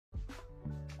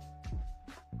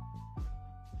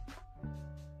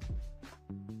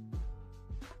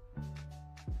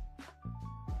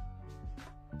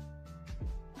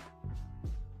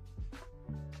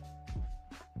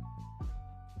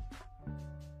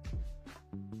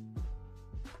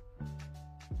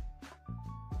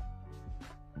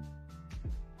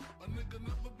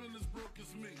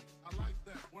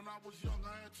I was young,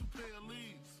 I had 2 pair of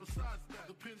leaves. Besides that,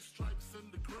 the pinstripes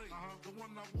and the gray. The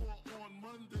one I wore on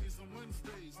Mondays and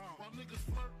Wednesdays. While niggas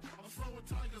flirt, I'm throwing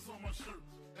tigers on my shirt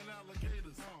and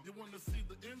alligators. You wanna see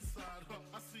the inside?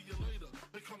 I see you later.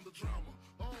 Here come the drama.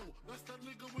 Oh, that's that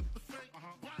nigga with the fake.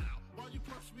 Wow, why you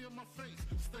punch me in my face?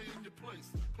 Stay in your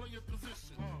place, play your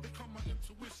position. Here come my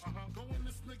intuition. Go in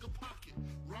this nigga pocket,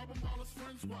 rob him while his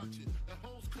friends watch it, and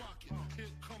hoes clock it.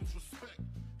 Here comes respect.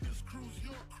 His crew's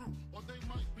your crew, or they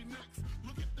might be next.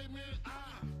 Look at they man,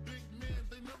 big man,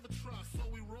 they never try, so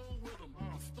we roll with them.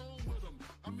 I stole with them,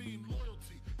 I mean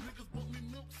loyalty. Niggas bought me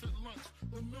milks at lunch,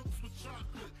 the milks with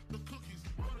chocolate, the cookies,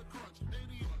 butter crunch,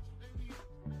 88.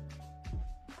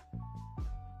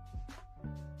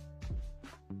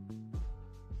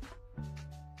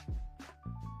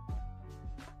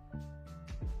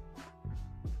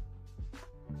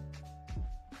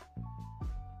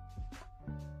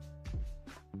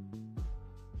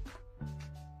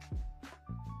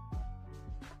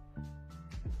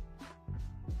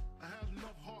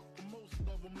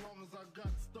 Long as I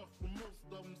got stuff for most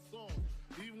of them soft.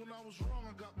 Even when I was wrong,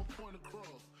 I got my point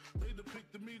across. They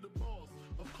depicted me the boss.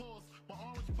 Of course, my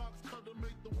orange box cutter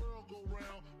make the world go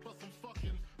round. Plus I'm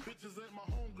fucking bitches ain't my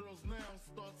homegirls now.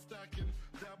 Start stacking,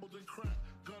 dabbled in crack,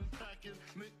 gun packing.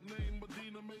 Nickname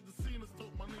Medina, made the scenes,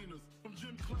 took my Ninas. From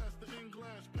gym class to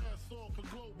English, pass off for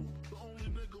global. The only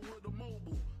nigga with a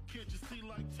mobile. Can't you see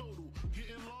like total?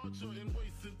 Getting larger in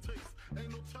waist and taste.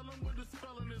 Ain't no telling where this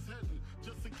felon is heading.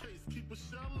 Just in case, keep a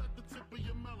shell at the tip of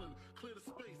your melon. Clear the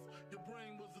space. Your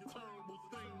brain was a terrible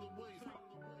thing to waste.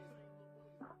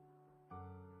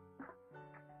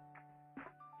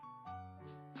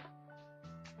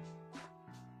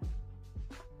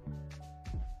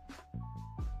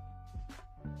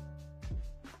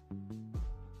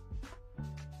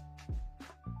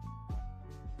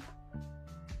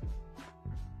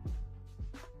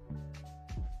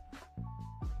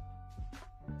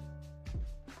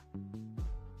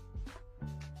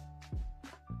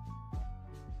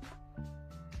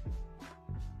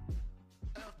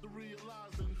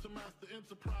 Realizing to master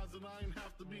enterprise, and I ain't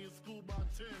have to be in school by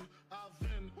 10. I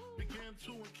then began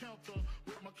to encounter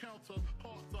with my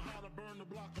counterparts on how to burn the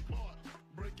block apart.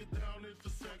 Break it down into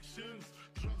sections.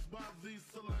 Drugs by these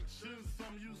selections.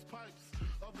 Some use pipes,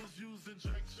 others use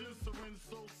injections. Syringe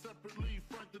sold separately.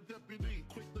 Frank the deputy,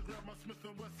 quick to grab my Smith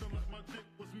 & Wesson like my dick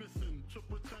was missing. To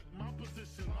protect my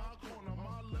position, my corner,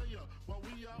 my layer. While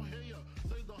we out here,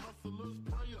 say the hustler's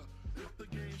prayer. If the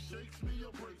game shakes me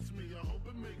or breaks me, I hope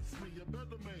it makes me a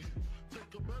better man.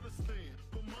 Take a better stand,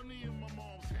 put money in my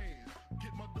mom's hand.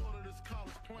 Get my daughter this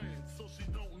college plan, so she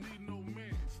don't need no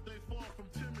man. Stay far from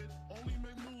timid, only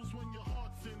make moves when your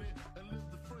heart's in it. And live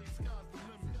the phrase, sky's the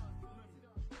limit.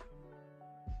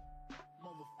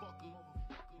 Motherfucker.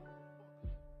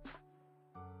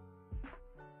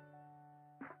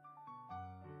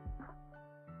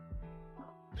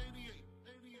 88.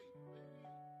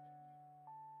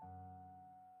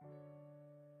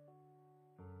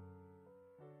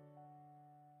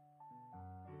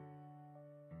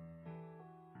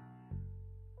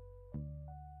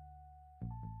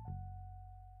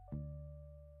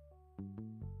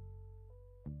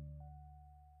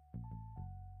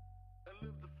 And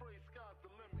live the phrase, sky's the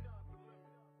limit.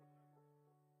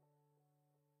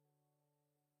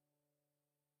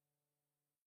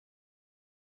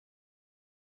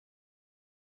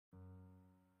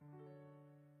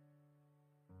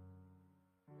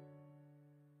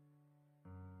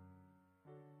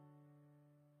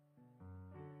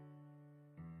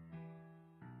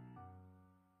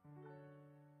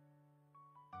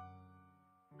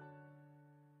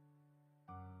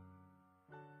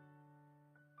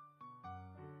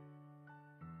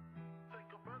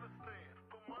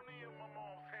 Put money in my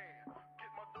mom's hand.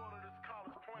 Get my daughter this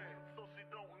college plan, so she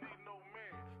don't need no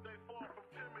man. Stay far from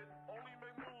timid, only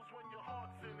make moves when your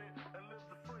heart's in it. And live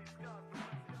the phrase, sky's the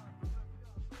limit.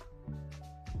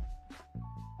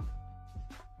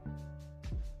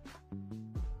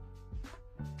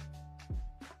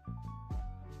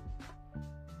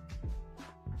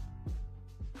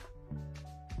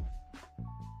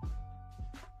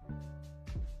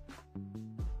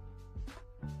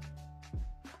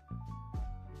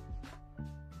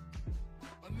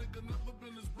 Never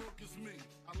been as broke as me.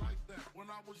 I like that. When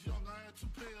I was young, I had 2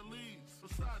 pair of leaves.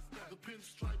 Besides that, the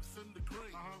pinstripes and the gray.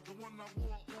 The one I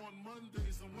wore on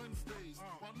Mondays and Wednesdays.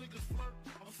 While niggas flirt,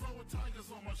 I'm throwing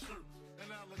tigers on my shirt and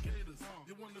alligators.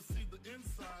 You wanna see the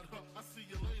inside? I see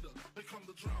you later. Here come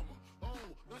the drama.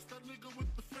 Oh, that's that nigga with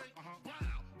the fake.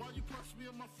 Wow, why you punch me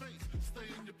in my face? Stay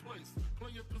in your place, play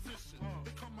your position.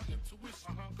 Here come my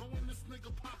intuition. Go in this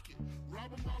nigga pocket, rob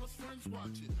him while his friends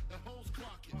watch it, and hoes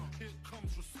clock it.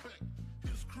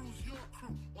 choose your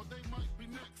crew, or they might be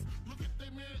next. Look at they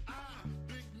man,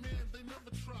 big man, they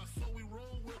never try, so we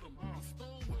roll with them,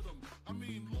 stole with them. I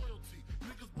mean loyalty.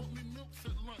 Niggas bought me milks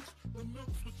at lunch. The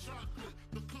milks with chocolate,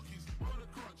 the cookies, butter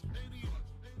crunch, 80 lunch.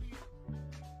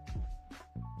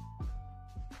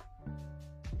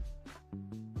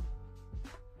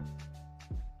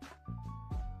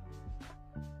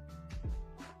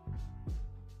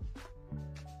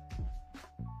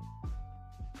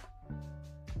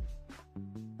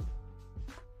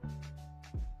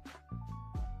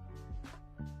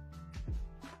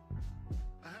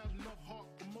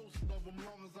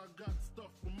 Long as I got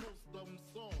stuff for most of them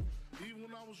soft. Even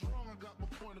when I was wrong, I got my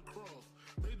point across.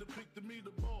 They depicted me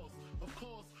the boss. Of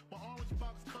course, my orange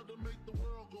box cutter make the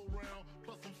world go round.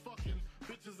 Plus I'm fucking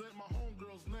bitches at my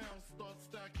homegirls now. Start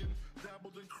stacking,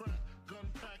 dabbled in crack, gun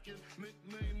packing.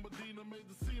 Nickname Medina, made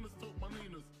the scenes, took my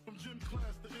Ninas. From gym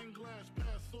class to in-glass,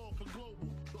 pass off for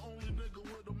global. The only nigga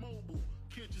with a mobile.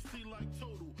 Can't you see like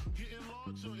total? Getting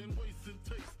larger in waist and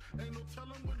taste. Ain't no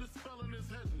telling where this felon is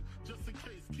heading. Just in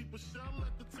case, keep a shell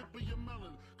at the tip of your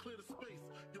melon. Clear the space.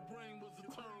 Your brain was a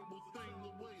terrible thing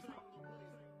to waste.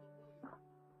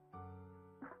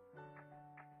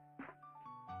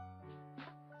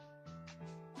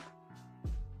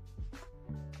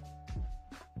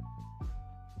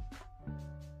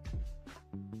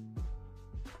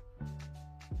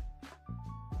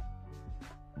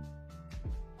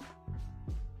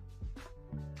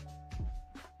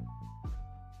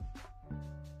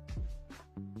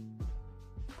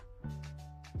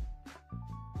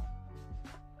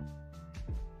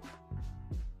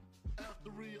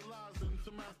 Realizing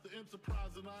to master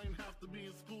enterprise and I ain't have to be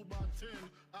in school by 10.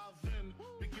 I then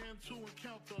began to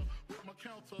encounter with my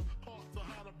counterparts of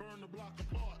how to burn the block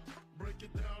apart. Break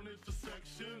it down into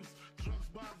sections.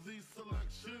 Drugs by these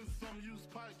selections. Some use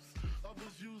pipes,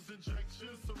 others use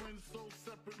injections. Syringe sold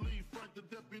separately. Frank the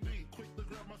deputy, quick to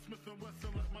grab my Smith and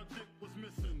Wesson like my dick was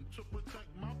missing. To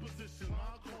protect my position,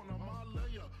 my corner, my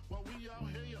layer. While we out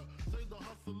here, say the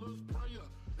hustler's prayer.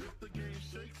 If the game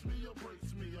shakes me or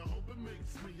breaks me, I hope it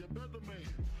makes me a better man.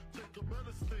 Take a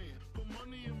better stand, put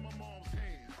money in my mom's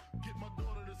hand. Get my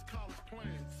daughter this college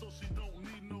plan, so she don't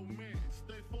need no man.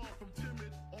 Stay far from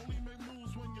timid, only make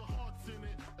moves when your heart's in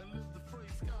it. And live the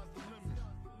phrase, sky's the limit.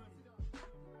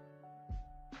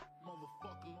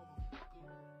 Motherfucker.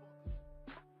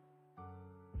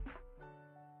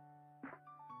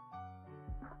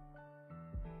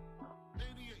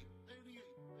 88.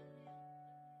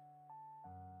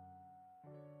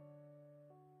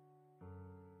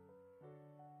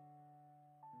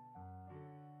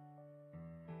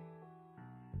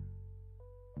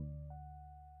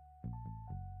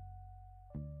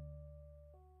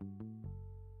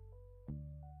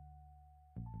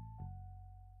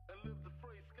 And live the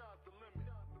phrase, sky's the limit.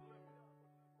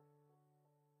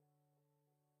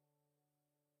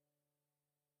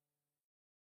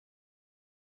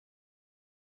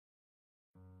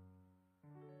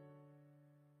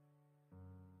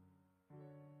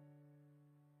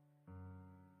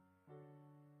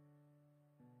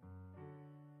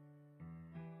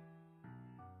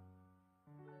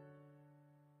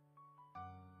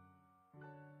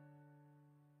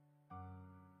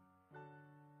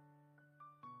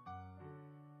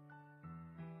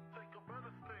 Take a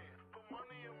better stand, put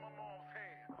money in my mom's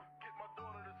hand. Get my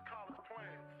daughter this college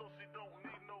plan, so she don't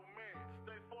need no man.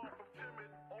 Stay far from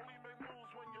timid, only make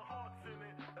moves when your heart's in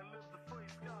it. And live the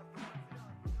phrase, sky's the limit.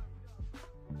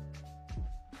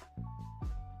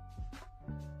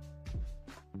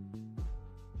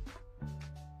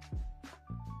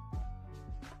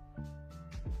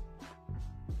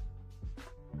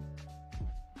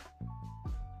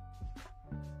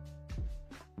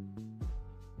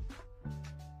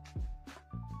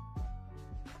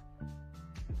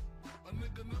 A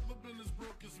nigga never been as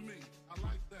broke as me. I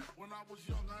like that. When I was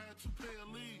young, I had 2 pair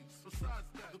of leaves.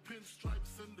 Besides that, the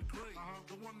pinstripes and the gray.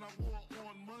 The one I wore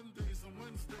on Mondays and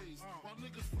Wednesdays. While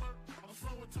niggas flirt, I'm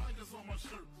sewing tigers on my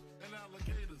shirt and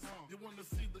alligators. You wanna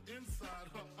see the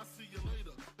inside? I see you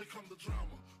later. They come the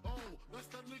drama. Oh, that's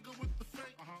that nigga with the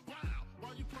fake. Wow,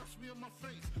 why you punch me in my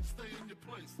face? Stay in your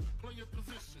place, play your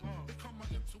position. Here come my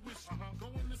intuition.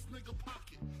 Go in this nigga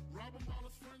pocket, rob him while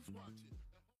his friends watch it.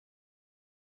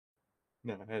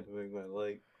 No, I had to make my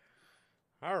leg.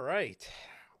 All right.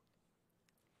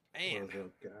 Man. What's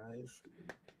up,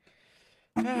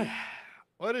 guys?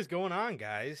 What is going on,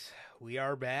 guys? We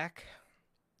are back.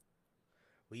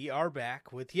 We are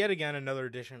back with yet again another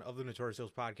edition of the Notorious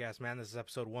podcast, man. This is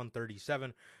episode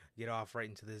 137. Get off right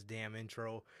into this damn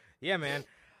intro. Yeah, man.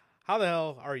 How the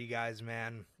hell are you guys,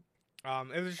 man?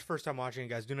 If it's your first time watching, you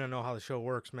guys do not know how the show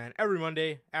works, man. Every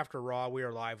Monday after Raw, we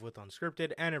are live with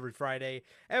Unscripted, and every Friday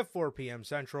at 4 p.m.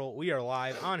 Central, we are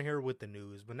live on here with the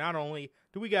news. But not only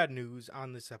do we got news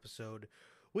on this episode,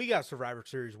 we got Survivor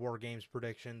Series War Games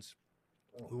predictions.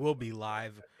 We will be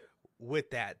live with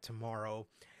that tomorrow,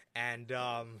 and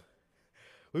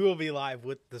we will be live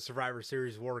with the Survivor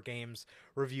Series War Games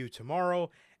review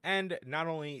tomorrow. And not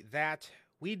only that,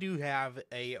 we do have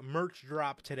a merch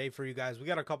drop today for you guys. We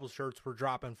got a couple shirts we're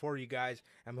dropping for you guys,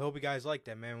 and we hope you guys like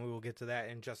them, man. We will get to that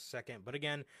in just a second. But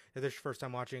again, if this is your first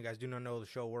time watching, you guys do not know the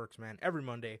show works, man. Every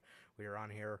Monday, we are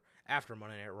on here after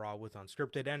Monday Night Raw with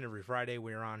Unscripted, and every Friday,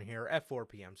 we are on here at 4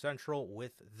 p.m. Central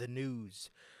with the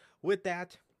news. With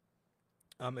that,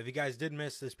 if you guys did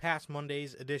miss this past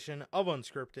Monday's edition of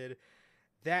Unscripted,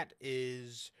 that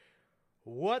is,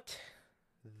 what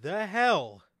the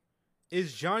hell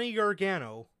is Johnny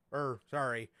Gargano,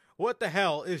 what the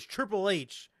hell is Triple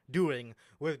H doing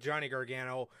with Johnny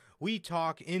Gargano? We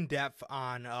talk in depth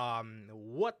on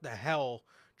what the hell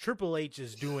Triple H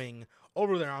is doing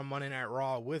over there on Monday Night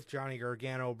Raw with Johnny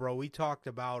Gargano, bro. We talked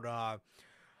about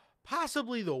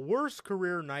possibly the worst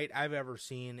career night I've ever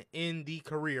seen in the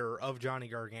career of Johnny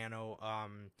Gargano.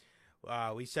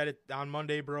 We said it on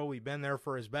Monday, bro. We've been there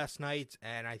for his best nights,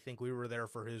 and I think we were there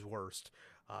for his worst.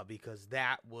 Because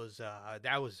that was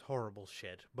horrible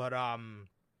shit. But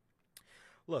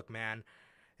look, man,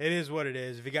 it is what it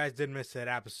is. If you guys did miss that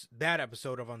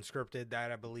episode of Unscripted, that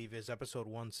I believe is episode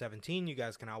 117, you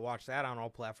guys can now watch that on all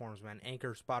platforms, man.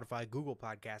 Anchor, Spotify, Google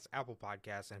Podcasts, Apple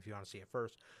Podcasts, and if you want to see it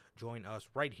first, join us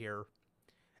right here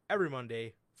every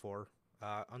Monday for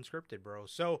Unscripted, bro.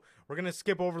 So we're gonna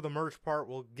skip over the merch part.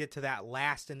 We'll get to that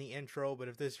last in the intro. But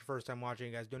if this is your first time watching,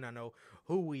 you guys do not know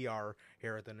who we are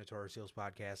here at the Notorious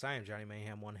podcast. I am Johnny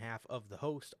Mayhem, one half of the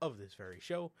host of this very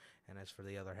show, and as for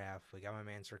the other half, we got my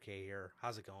man Sir K here.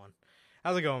 How's it going?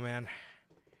 How's it going, man?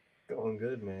 Going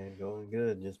good, man. Going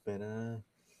good. Just been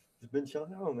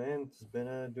chilling out, man. Just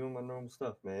been doing my normal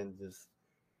stuff, man. Just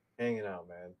hanging out,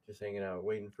 man. Just hanging out,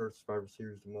 waiting for Survivor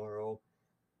Series tomorrow,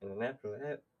 and then after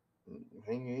that,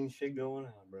 ain't shit going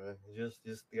on, bro. Just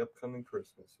the upcoming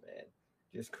Christmas, man.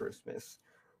 Just Christmas.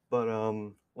 But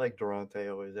like Durante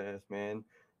always asks, man,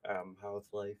 how's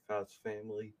life? How's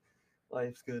family?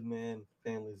 Life's good, man.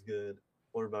 Family's good.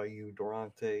 What about you,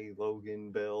 Durante,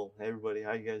 Logan, Bill, everybody?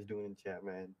 How you guys doing in chat,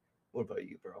 man? What about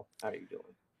you, bro? How you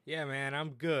doing? Yeah, man,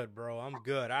 I'm good, bro. I'm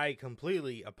good. I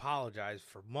completely apologize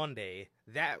for Monday.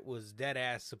 That was dead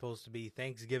ass supposed to be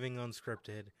Thanksgiving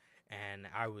Unscripted, and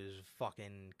I was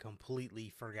fucking completely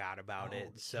forgot about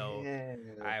it. So yeah.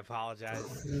 I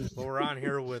apologize. But we're on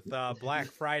here with Black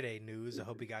Friday news. I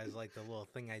hope you guys like the little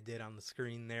thing I did on the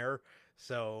screen there.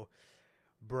 So,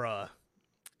 bruh.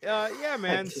 Yeah,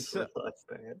 man. So,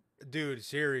 dude,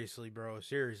 seriously, bro.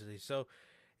 Seriously. So,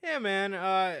 yeah, man.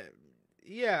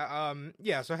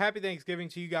 So happy Thanksgiving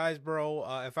to you guys, bro.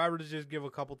 If I were to just give a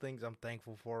couple things I'm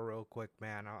thankful for real quick,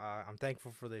 man. I'm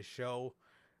thankful for this show.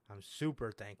 I'm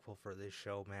super thankful for this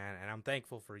show, man, and I'm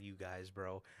thankful for you guys,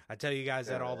 bro. I tell you guys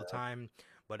that all the time,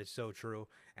 but it's so true.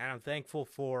 And I'm thankful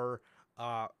for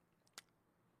the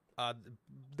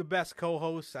best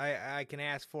co-host I can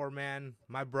ask for, man.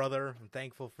 My brother. I'm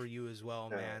thankful for you as well,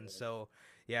 man. So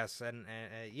yes, and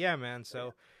yeah, man.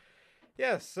 So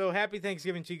yes, so happy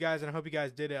Thanksgiving to you guys, and I hope you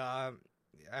guys did. I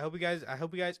hope you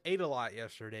guys ate a lot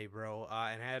yesterday, bro,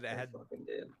 and had.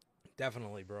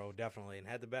 Definitely, bro. Definitely. And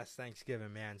had the best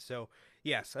Thanksgiving, man. So,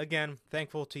 yes, again,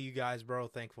 thankful to you guys, bro.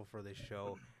 Thankful for this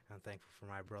show. I'm thankful for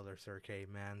my brother, Sir K,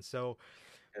 man. So,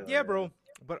 yeah, bro.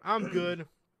 But I'm good.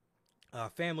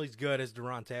 Family's good, as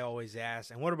Durante always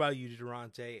asks. And what about you,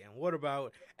 Durante? And what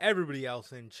about everybody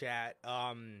else in chat?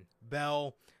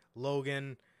 Bell,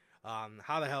 Logan,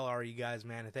 how the hell are you guys,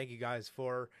 man? And thank you guys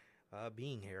for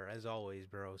being here as always,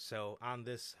 bro. So on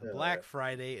this Black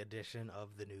Friday edition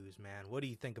of the news, man, what do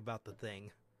you think about the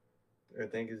thing? I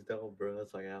think it's dope, bro.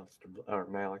 It's like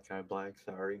Malachi Black.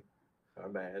 Sorry, my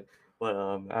bad. But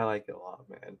I like it a lot,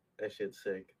 man. That shit's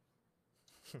sick.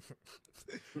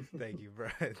 Thank you, bro.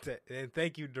 And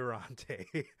thank you, Durante.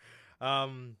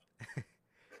 Damn.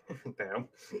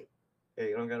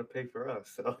 Hey, you don't gotta pay for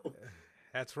us, so.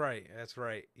 That's right. That's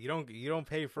right. You don't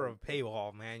pay for a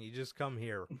paywall, man. You just come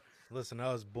here. Listen to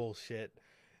us bullshit.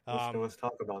 Let's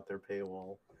talk about their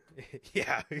paywall.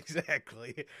 Yeah,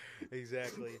 exactly.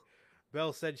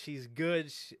 Belle said she's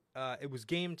good. It was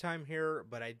game time here,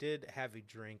 but I did have a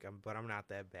drink, but I'm not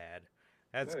that bad.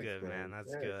 That's nice, good, man.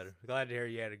 That's nice. Good. Glad to hear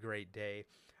you had a great day.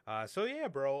 So yeah,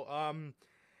 bro. All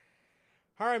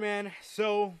right, man.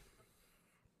 So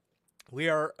we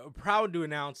are proud to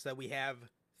announce that we have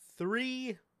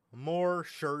 3 more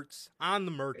shirts on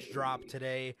the merch drop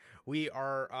today. We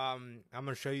are I'm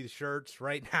gonna show you the shirts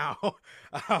right now.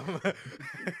 um,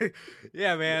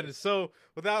 yeah, man. So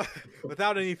without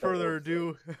any further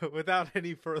ado,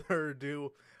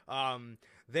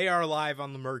 they are live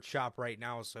on the merch shop right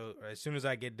now. So as soon as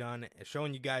I get done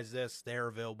showing you guys this, they're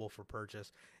available for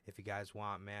purchase if you guys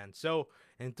want, man. So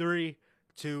in 3,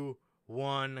 2,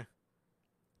 1,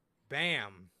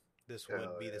 bam. This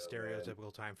would be the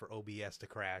stereotypical time for OBS to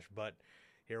crash, but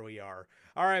here we are.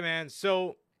 All right, man.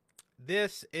 So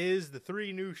this is the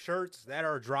 3 new shirts that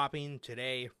are dropping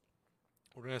today.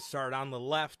 We're going to start on the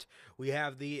left. We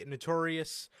have the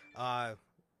Notorious,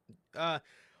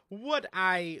 what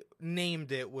I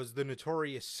named it was the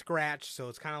Notorious Scratch, so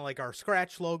it's kind of like our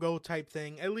Scratch logo type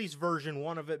thing, at least version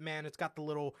 1 of it, man. It's got the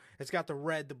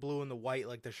red, the blue, and the white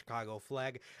like the Chicago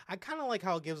flag. I kind of like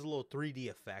how it gives a little 3D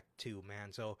effect too,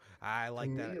 man, so I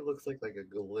like that. To me, it looks like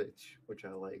a glitch, which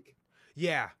I like.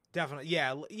 Yeah, definitely.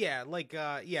 Yeah, like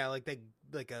a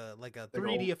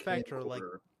 3D effect or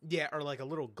like a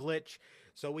little glitch.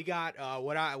 So we got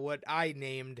what I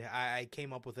named, I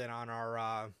came up with it on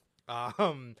our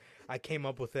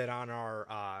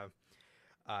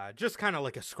just kind of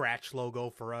like a Scratch logo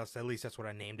for us. At least that's what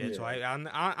I named it. Yeah. So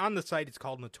on the site, it's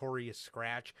called Notorious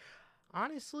Scratch.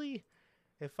 Honestly,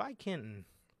 if I can,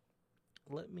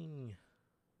 let me.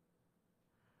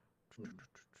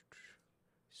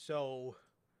 So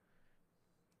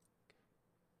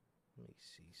let me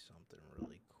see something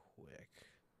really quick.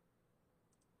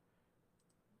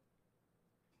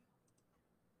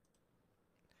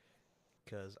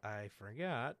 Because I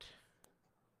forgot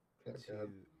to...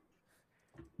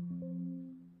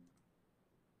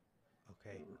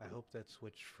 Okay, I hope that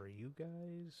switched for you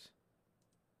guys.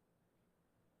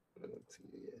 I don't see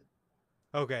it yet.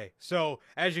 Okay, so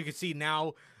as you can see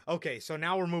now, so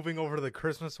now we're moving over to the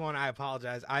Christmas one. I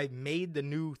apologize. I made the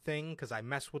new thing because I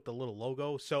messed with the little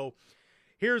logo. So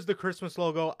here's the Christmas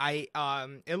logo.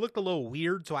 It looked a little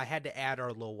weird, so I had to add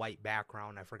our little white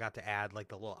background. I forgot to add like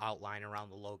the little outline around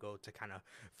the logo to kind of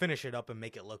finish it up and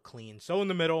make it look clean. So in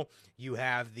the middle, you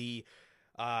have the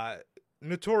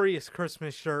Notorious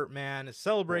Christmas shirt, man.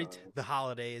 Celebrate the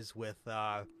holidays with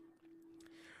some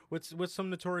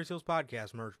Notorious Hills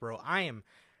podcast merch, bro.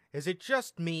 Is it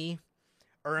just me,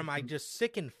 or am I just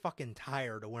sick and fucking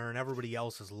tired of wearing everybody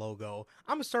else's logo?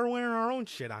 I'm gonna start wearing our own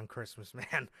shit on Christmas,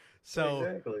 man. So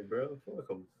exactly, bro. Fuck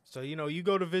 'em. So you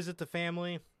go to visit the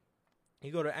family.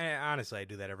 Honestly, I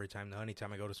do that every time. Though,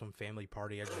 anytime I go to some family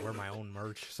party, I just wear my own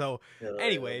merch. So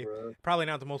anyway, probably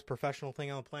not the most professional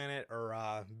thing on the planet,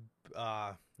 or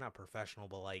not professional,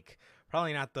 but like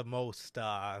probably not the most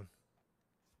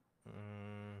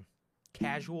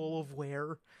casual of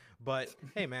wear, but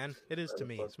hey, man, it is to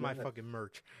me. It's my fucking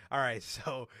merch. All right,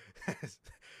 so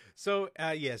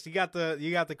yes, you got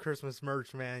the Christmas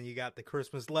merch, man. You got the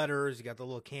Christmas letters, you got the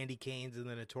little candy canes and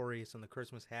the Notorious and the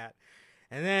Christmas hat,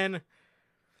 and then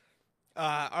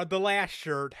the last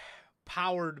shirt,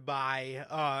 powered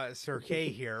by Sir K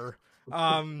here.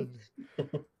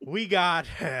 We got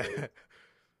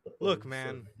look,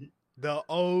 man, the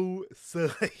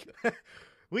OC.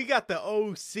 We got the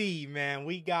OC, man.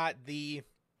 We got the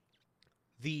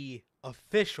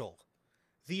official,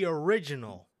 the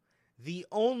original, the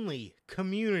only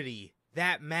community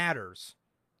that matters.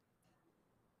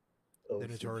 The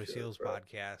Notorious Heels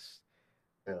podcast.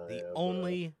 The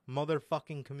only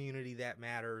motherfucking community that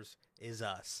matters is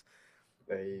us.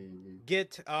 Hey.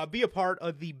 Be a part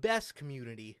of the best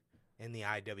community in the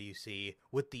IWC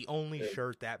with the only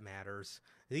shirt that matters.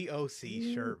 The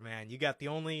OC shirt, man. You got the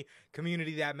only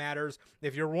community that matters.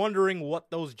 If you're wondering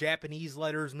what those Japanese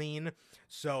letters mean,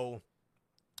 so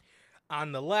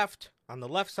on the left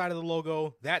side of the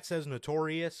logo, that says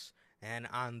Notorious, and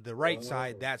on the right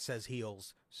side, that says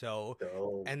Heels. So,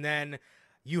 and then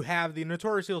you have the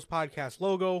Notorious Heels podcast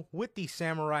logo with the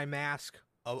samurai mask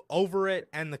over it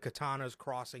and the katanas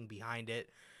crossing behind it.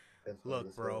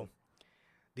 Look, bro,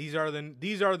 these are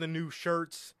the new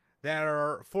shirts that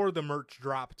are for the merch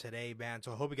drop today, man.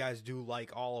 So I hope you guys do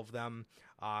like all of them.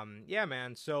 Yeah,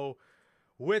 man. So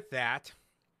with that,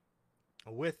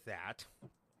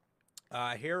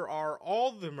 here are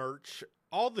all the merch,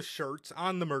 all the shirts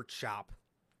on the merch shop.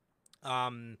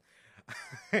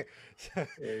 Hey,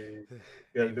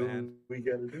 we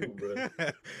gotta do, bro.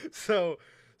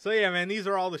 So yeah, man, these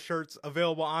are all the shirts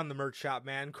available on the merch shop,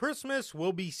 man. Christmas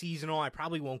will be seasonal. I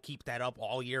probably won't keep that up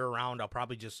all year round. I'll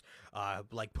probably just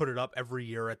like put it up every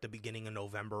year at the beginning of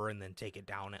November and then take it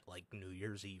down at like New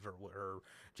Year's Eve or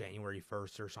January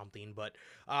 1st or something. But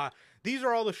these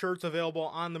are all the shirts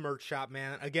available on the merch shop,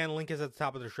 man. Again, link is at the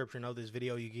top of the description of this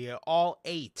video. You can get all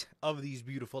 8 of these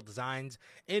beautiful designs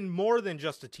in more than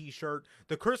just a t-shirt.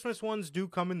 The Christmas ones do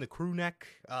come in the crew neck,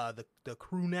 the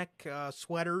crew neck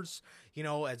sweaters, you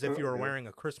know, as if you were wearing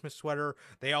a Christmas sweater.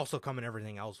 They also come in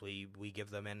everything else we give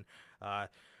them in.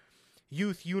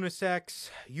 Youth unisex,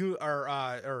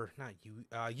 unisex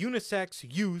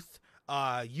youth,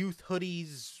 youth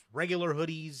hoodies, regular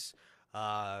hoodies,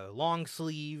 long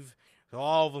sleeve. So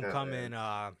all of them come in.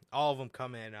 All of them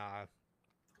come in.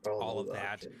 All of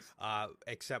that,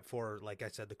 except for, like I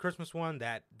said, the Christmas one.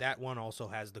 That one also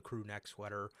has the crew neck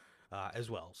sweater as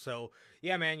well. So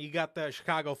yeah, man, you got the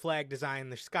Chicago flag design,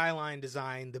 the skyline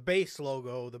design, the base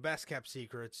logo, the best kept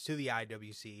secrets to the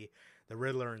IWC, the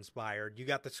Riddler inspired. You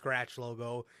got the scratch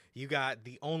logo. You got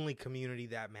the only community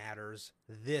that matters,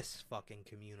 this fucking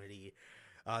community,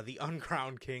 the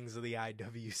uncrowned kings of the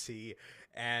IWC,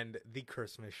 and the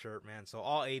Christmas shirt, man. So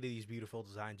all 8 of these beautiful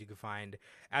designs you can find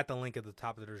at the link at the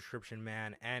top of the description,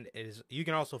 man. And you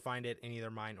can also find it in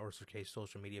either mine or Sir K's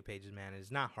social media pages, man. It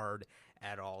is not hard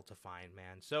at all to find,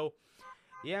 man. So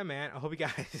yeah, man, I hope you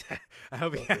guys I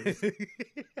hope you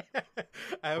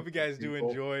guys do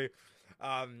enjoy.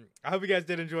 I hope you guys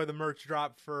did enjoy the merch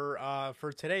drop for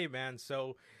today, man.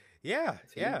 So yeah,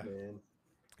 man.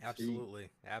 Absolutely,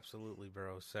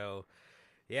 bro. So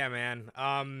yeah, man.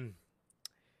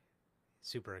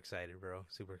 Super excited, bro.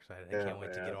 Super excited. I can't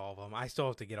wait to get all of them. I still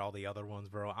have to get all the other ones,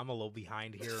 bro. I'm a little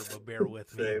behind here, but bear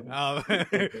with me.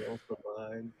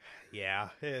 Yeah,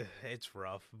 it's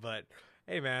rough, but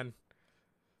hey, man,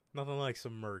 nothing like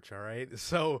some merch, all right?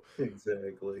 So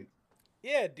exactly.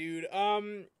 Yeah, dude.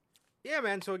 Yeah,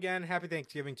 man. So again, happy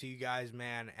Thanksgiving to you guys,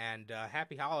 man, and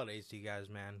happy holidays to you guys,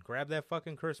 man. Grab that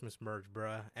fucking Christmas merch,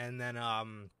 bruh, and then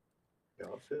Y'all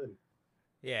should.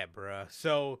 Yeah, bruh.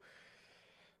 So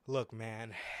look,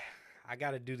 man, I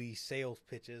gotta do these sales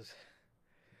pitches.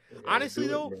 Honestly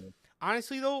though,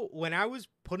 when I was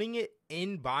putting it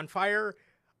in Bonfire,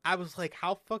 I was like,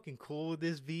 how fucking cool would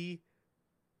this be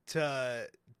to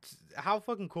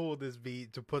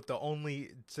put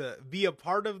to be a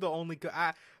part of the only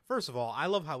first of all, I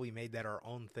love how we made that our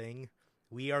own thing.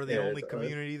 We are the only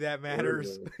community that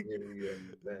matters. But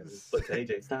to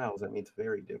AJ Styles, that means a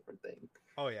very different thing.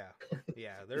 Oh yeah. He's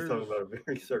talking about a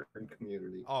very certain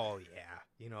community. Oh yeah,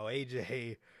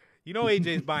 AJ's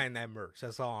buying that merch.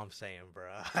 That's all I'm saying,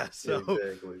 bro. So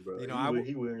exactly, bro.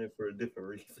 He wearing it for a different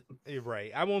reason. You're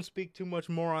right. I won't speak too much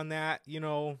more on that,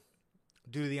 due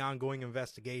to the ongoing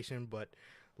investigation. But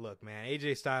look, man,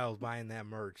 AJ Styles buying that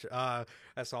merch.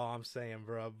 That's all I'm saying,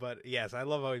 bro. But yes, I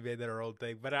love how we made that our own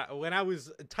thing. But when I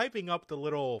was typing up the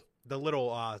little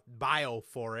bio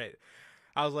for it,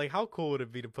 I was like, how cool would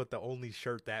it be to put the only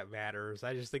shirt that matters?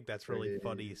 I just think that's really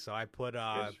funny. So I put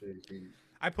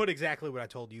exactly what I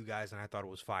told you guys, and I thought it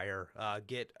was fire.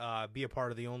 Be a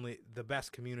part of the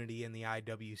best community in the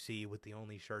IWC with the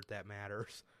only shirt that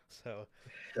matters. So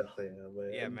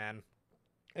yeah, man.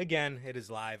 Again, it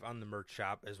is live on the merch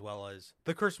shop, as well as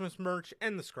the Christmas merch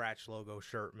and the scratch logo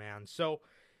shirt, man. So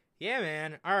yeah,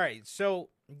 man. All right. So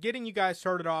getting you guys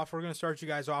started off, we're going to start you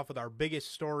guys off with our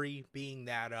biggest story being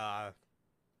that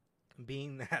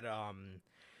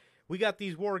we got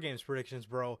these War Games predictions,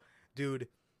 bro. Dude,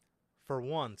 for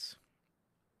once,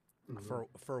 we're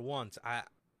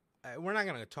not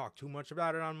going to talk too much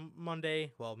about it on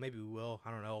Monday. Well, maybe we will.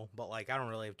 I don't know. But I don't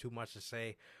really have too much to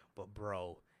say. But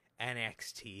bro,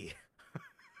 NXT.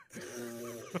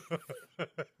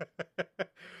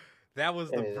 That was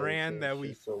the brand that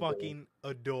we fucking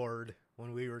adored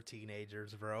when we were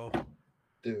teenagers, bro.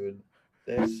 Dude,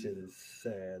 that shit is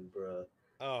sad, bro.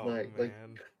 Oh,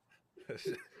 man. That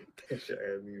shit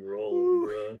had me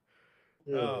rolling,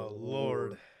 bro. Oh,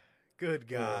 Lord. Good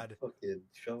God. Fucking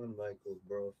Shawn Michaels,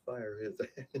 bro. Fire his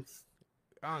ass.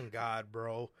 On God,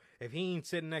 bro. If he ain't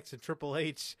sitting next to Triple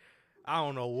H, I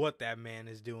don't know what that man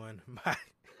is doing.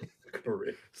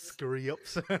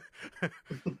 Scripts.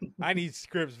 I need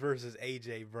Scripts versus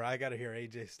AJ, bro. I gotta hear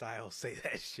AJ Styles say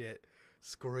that shit.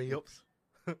 Scripts.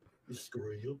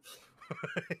 Scripts.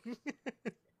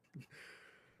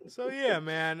 So yeah,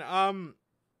 man.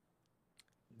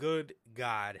 Good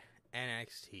God,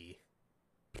 NXT.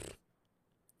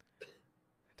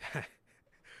 His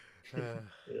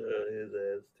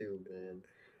ass too, man.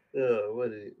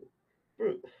 What is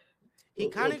bro? He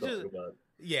kind of just,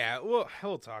 yeah. Well,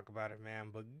 we'll talk about it, man.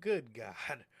 But good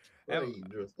God, Why you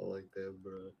dress like that,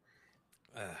 bro?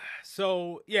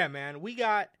 So yeah, man, we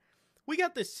got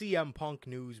the CM Punk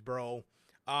news, bro.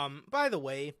 By the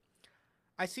way,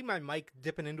 I see my mic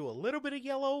dipping into a little bit of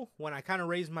yellow when I kind of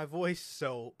raise my voice,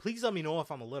 so please let me know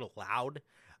if I'm a little loud.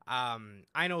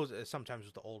 I know sometimes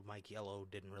with the old mic, yellow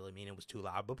didn't really mean it was too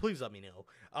loud, but please let me know.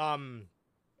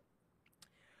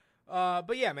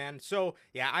 But yeah, man. So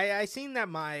yeah, I seen that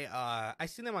my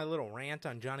little rant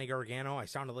on Johnny Gargano, I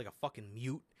sounded like a fucking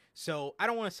mute. So I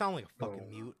don't want to sound like a fucking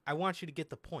mute. I want you to get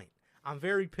the point. I'm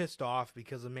very pissed off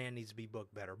because the man needs to be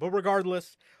booked better. But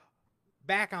regardless,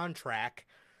 back on track.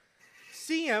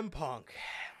 CM Punk.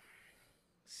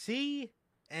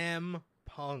 CM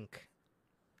Punk.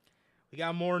 We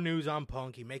got more news on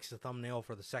Punk. He makes the thumbnail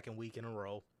for the second week in a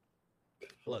row.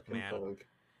 Look, man. Punk.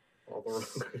 All the wrong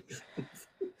reasons.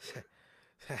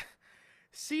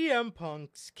 CM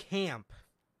Punk's camp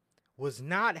was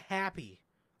not happy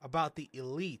about the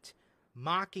Elite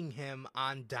mocking him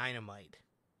on Dynamite.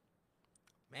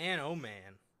 Man, oh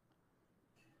man.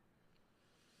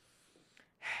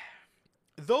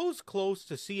 Those close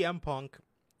to CM Punk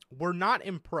were not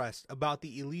impressed about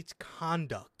the Elite's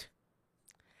conduct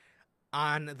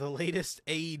on the latest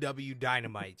AEW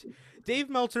Dynamite. Dave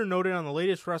Meltzer noted on the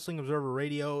latest Wrestling Observer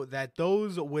Radio that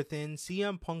those within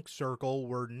CM Punk's circle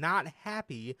were not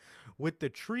happy with the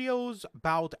trios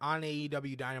bout on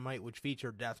AEW Dynamite, which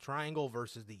featured Death Triangle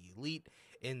versus the Elite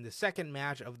in the second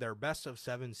match of their Best of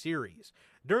 7 series.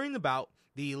 During the bout,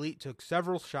 the Elite took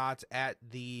several shots at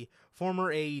the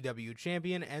former AEW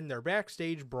champion and their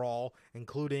backstage brawl,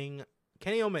 including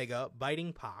Kenny Omega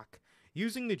biting Pac,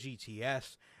 using the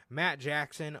GTS, Matt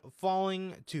Jackson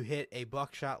falling to hit a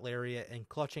buckshot lariat and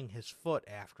clutching his foot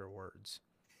afterwards.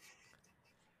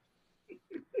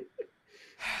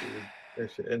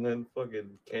 And then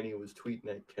fucking Kenny was tweeting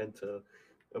at Kenta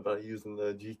about using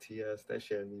the GTS. That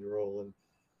shit had me rolling.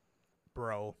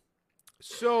 Bro.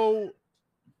 So,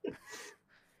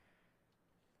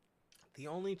 the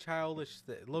only childish...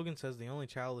 Logan says the only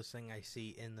childish thing I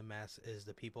see in the mess is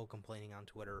the people complaining on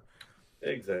Twitter.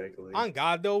 Exactly. On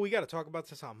God, though, we got to talk about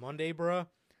this on Monday, bruh.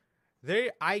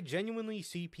 I genuinely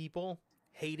see people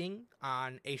hating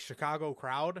on a Chicago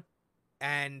crowd,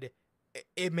 and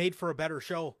it made for a better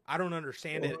show. I don't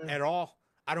understand it at all.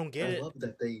 I don't get it. I love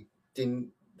that they didn't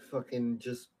fucking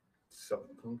just suck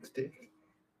Punk's dick.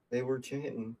 They were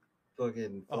chanting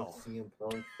fucking fuck CM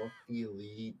Punk, fuck the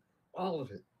Elite, all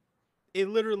of it. It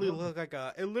literally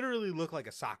looked like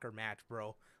a soccer match,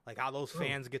 bro. Like how those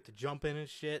fans get to jump in and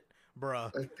shit.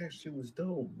 Bruh. Like, that shit was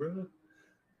dope, bruh.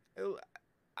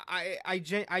 I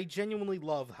genuinely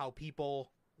love how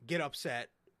people get upset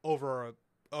over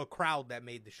a crowd that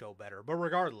made the show better. But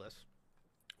regardless,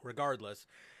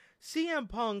 CM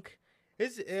Punk,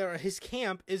 his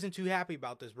camp isn't too happy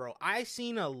about this, bro. I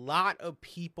seen a lot of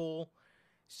people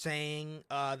saying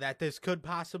that this could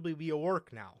possibly be a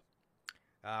work now.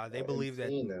 They believe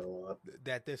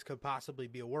that this could possibly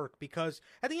be a work because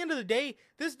at the end of the day,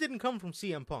 this didn't come from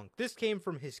CM Punk. This came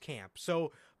from his camp.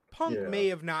 So Punk may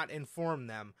have not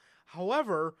informed them.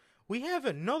 However, we have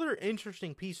another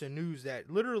interesting piece of news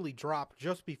that literally dropped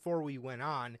just before we went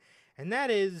on, and that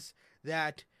is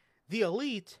that the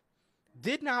Elite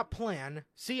did not plan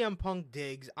CM Punk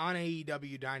digs on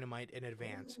AEW Dynamite in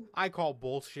advance. I call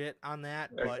bullshit on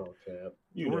that, but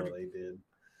they did.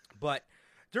 But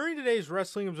during today's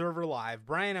Wrestling Observer Live,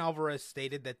 Brian Alvarez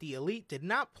stated that the Elite did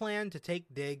not plan to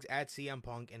take digs at CM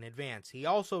Punk in advance. He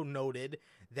also noted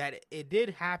that it did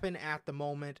happen at the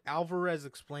moment. Alvarez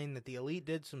explained that the Elite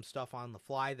did some stuff on the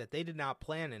fly that they did not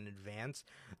plan in advance.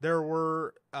 They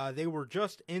were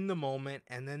just in the moment,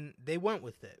 and then they went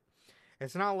with it.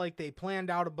 It's not like they planned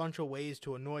out a bunch of ways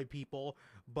to annoy people,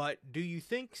 but do you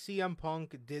think CM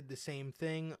Punk did the same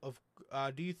thing?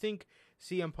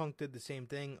 CM Punk did the same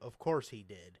thing? Of course he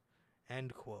did.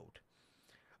 End quote.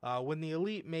 When the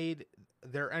Elite made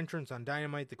their entrance on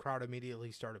Dynamite, the crowd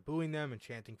immediately started booing them and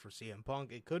chanting for CM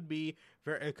Punk. It could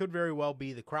very well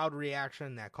be the crowd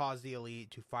reaction that caused the Elite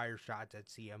to fire shots at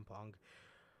CM Punk.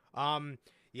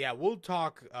 Yeah, we'll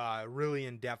talk really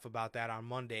in depth about that on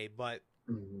Monday, but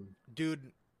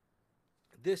dude,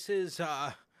 this is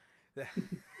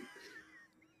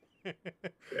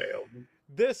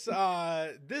This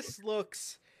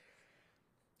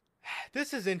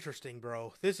is interesting,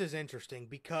 bro. This is interesting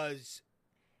because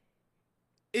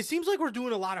it seems like we're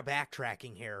doing a lot of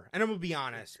backtracking here. And I'm going to be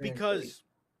honest, because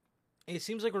it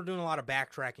seems like we're doing a lot of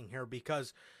backtracking here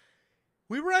because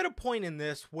we were at a point in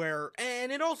this where,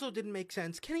 and it also didn't make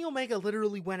sense, Kenny Omega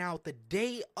literally went out the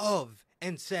day of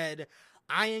and said,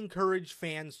 I encourage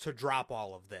fans to drop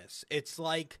all of this. It's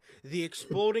like the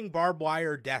exploding barbed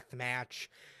wire death match.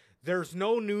 there's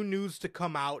no new news to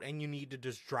come out and you need to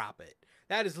just drop it.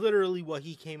 That is literally what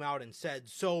he came out and said.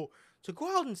 So to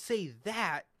go out and say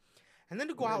that, and then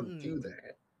to go out and do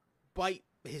that, bite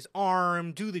his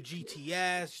arm, do the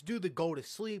GTS, do the go to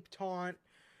sleep taunt.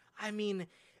 I mean,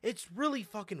 it's really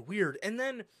fucking weird. And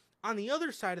then on the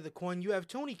other side of the coin, you have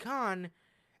Tony Khan,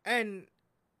 and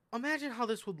imagine how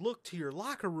this would look to your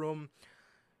locker room.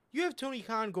 You have Tony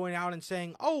Khan going out and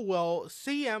saying, oh, well,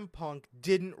 CM Punk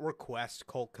didn't request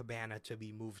Colt Cabana to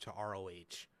be moved to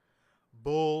ROH.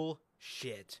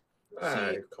 Bullshit.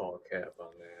 I call cap on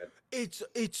that.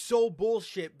 It's so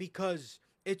bullshit because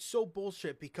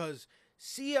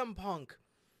CM Punk,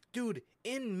 dude,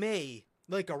 in May,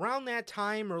 like around that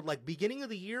time or like beginning of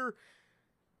the year,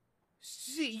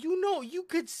 see, you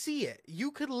could see it.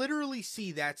 You could literally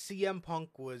see that CM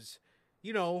Punk was,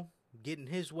 getting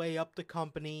his way up the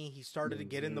company. He started to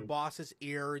get in the boss's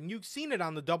ear, and you've seen it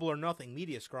on the Double or Nothing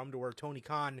media scrum to where Tony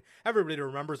Khan, everybody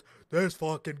remembers, this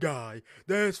fucking guy.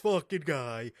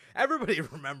 Everybody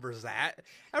remembers that.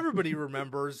 Everybody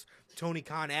remembers Tony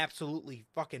Khan absolutely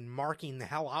fucking marking the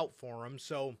hell out for him.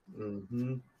 So,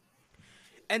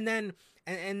 and then,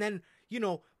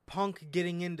 Punk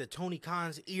getting into Tony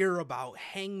Khan's ear about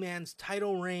Hangman's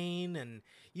title reign and,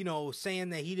 saying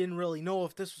that he didn't really know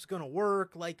if this was going to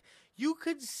work. Like, you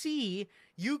could see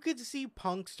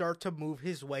Punk start to move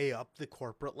his way up the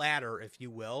corporate ladder, if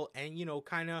you will, and,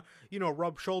 kind of,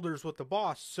 rub shoulders with the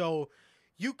boss. So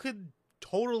you could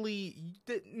totally,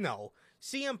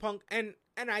 CM Punk, and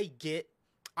I get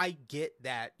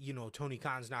that, Tony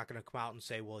Khan's not going to come out and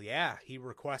say, well, yeah, he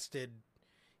requested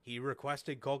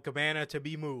Colt Cabana to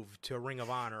be moved to Ring of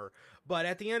Honor. But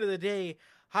at the end of the day,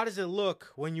 how does it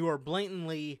look when you are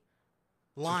blatantly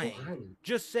lying?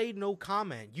 Just say no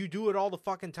comment. You do it all the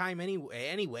fucking time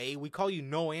anyway. We call you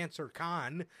No Answer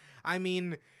Khan. I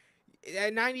mean,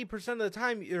 at 90% of the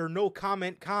time, you're No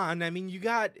Comment Khan. I mean, you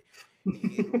got...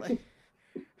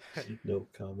 No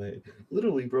comment.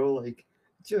 Literally, bro, like,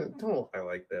 don't lie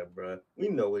like that, bro. We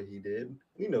know what he did.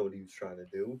 We know what he was trying to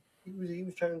do. He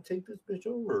was trying to take this bitch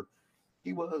over.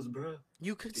 He was, bro.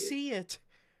 You could see it.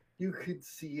 You could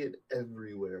see it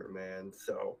everywhere, man.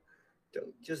 So,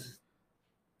 don't just.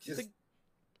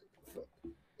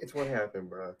 It's what happened,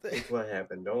 bro. It's what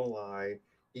happened. Don't lie.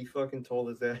 He fucking told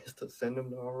his ass to send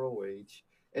him to ROH,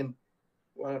 and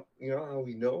well, you know how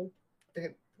we know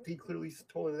that he clearly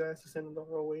told his ass to send him to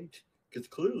ROH because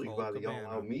clearly by the All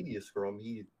Out media scrum,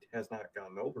 he has not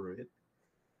gotten over it.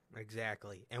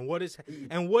 Exactly. And what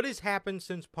has happened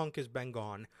since Punk has been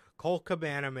gone? Colt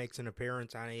Cabana makes an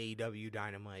appearance on AEW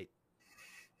Dynamite.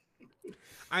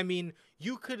 I mean,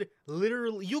 you could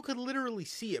literally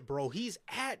see it, bro. He's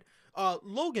at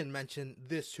Logan mentioned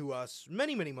this to us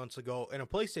many, many months ago in a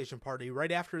PlayStation party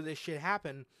right after this shit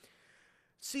happened.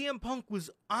 CM Punk was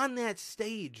on that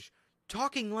stage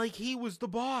talking like he was the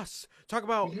boss. Talk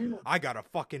about, I got a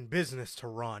fucking business to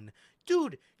run.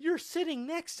 Dude, you're sitting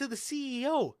next to the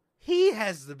CEO. He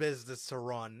has the business to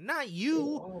run, not you. In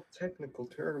all technical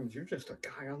terms, you're just a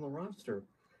guy on the roster.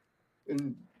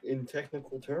 In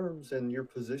technical terms and your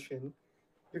position,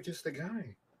 you're just a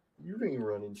guy. You ain't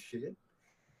running shit.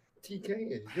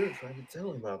 TK is. You're trying to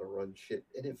tell him how to run shit,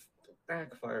 and it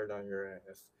backfired on your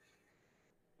ass.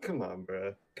 Come on,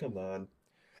 bruh. Come on.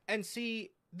 And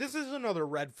see, this is another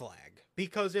red flag,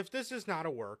 because if this is not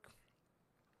a work,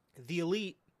 the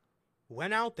Elite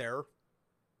went out there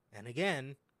and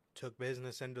again took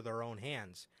business into their own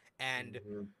hands, and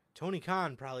Tony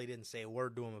Khan probably didn't say a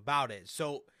word to him about it.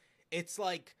 So it's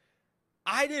like,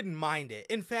 I didn't mind it.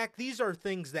 In fact, these are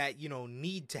things that,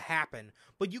 need to happen,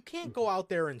 but you can't go out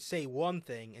there and say one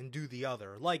thing and do the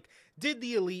other. Like, did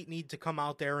the Elite need to come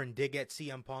out there and dig at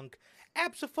CM Punk?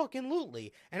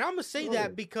 Abso-fucking-lutely. And I'm going to say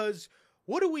that because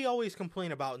what do we always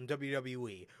complain about in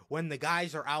WWE? When the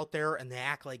guys are out there and they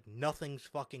act like nothing's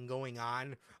fucking going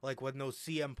on, like when those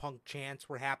CM Punk chants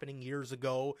were happening years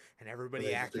ago and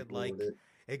everybody acted like...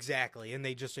 Exactly, and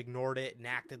they just ignored it and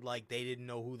acted like they didn't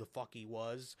know who the fuck he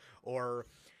was, or,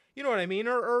 you know what I mean,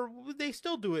 or they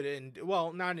still do it, and,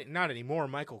 well, not anymore.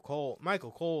 Michael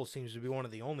Cole seems to be one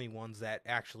of the only ones that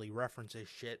actually references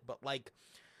shit, but, like,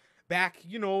 back,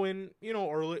 in,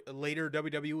 or later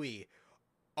WWE,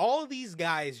 all of these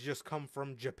guys just come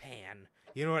from Japan,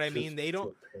 you know what I mean? They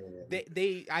don't,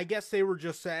 they I guess they were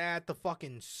just at the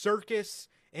fucking circus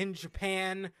in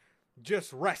Japan,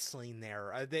 just wrestling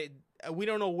there. We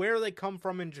don't know where they come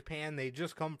from in Japan. They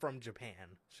just come from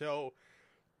Japan. So,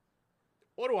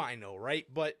 what do I know, right?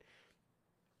 But,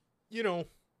 it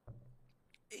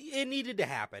needed to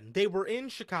happen. They were in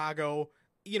Chicago.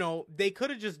 They could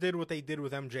have just did what they did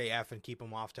with MJF and keep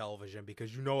him off television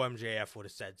because MJF would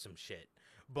have said some shit.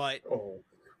 But Oh,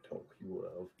 he would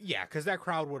have. yeah, because that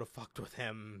crowd would have fucked with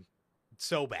him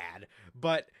so bad.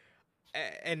 But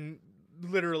and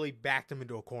literally backed him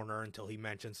into a corner until he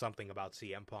mentioned something about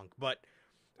CM Punk. But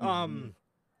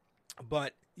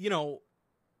but you know,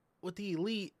 with the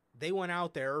Elite, they went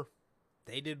out there,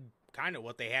 they did kind of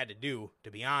what they had to do,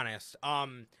 to be honest.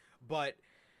 But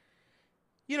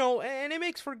you know, and it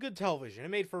makes for good television. It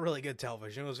made for really good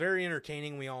television. It was very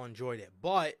entertaining. We all enjoyed it.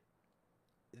 But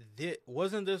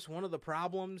wasn't this one of the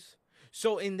problems?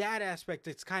 So in that aspect,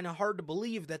 it's kind of hard to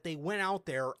believe that they went out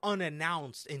there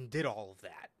unannounced and did all of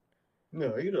that.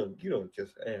 No, you don't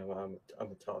just. Hey, I'm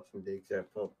gonna talk some digs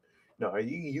at Punk. No,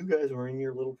 you guys were in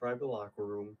your little private locker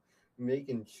room,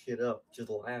 making shit up, just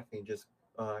laughing. Just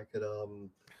I could you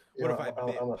What know, if I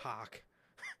bit I'm Pac?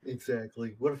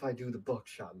 exactly. What if I do the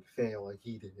buckshot and fail like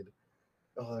he did?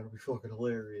 Oh, that'll be fucking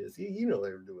hilarious. You know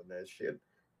they were doing that shit.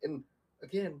 And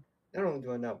again, not only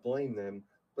do I not blame them,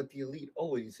 but the Elite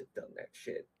always have done that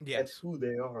shit. That's Yes. who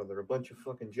they are. They're a bunch of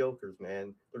fucking jokers,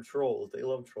 man. They're trolls. They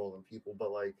love trolling people,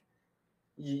 but like,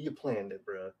 you planned it,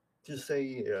 bruh. Just say,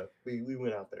 yeah, we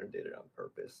went out there and did it on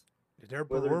purpose. Whether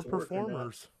We're it's work or not,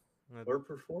 performers. we're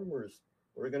performers.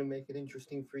 We're gonna make it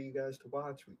interesting for you guys to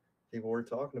watch. People were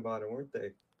talking about it, weren't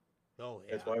they? Oh,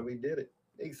 yeah. That's why we did it.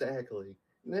 Exactly.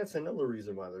 And that's another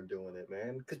reason why they're doing it,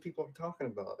 man. Because people are talking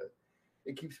about it.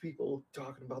 It keeps people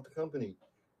talking about the company.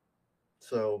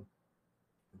 So,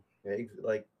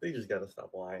 like, they just gotta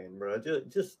stop lying, bro.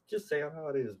 Just say how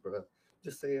it is, bro.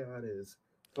 Just say how it is.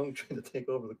 Punk trying to take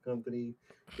over the company.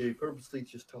 They purposely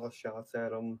just toss shots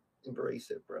at them.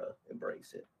 Embrace it, bro.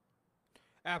 Embrace it.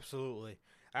 Absolutely.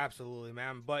 Absolutely,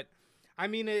 man. But I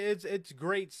mean, it's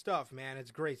great stuff, man.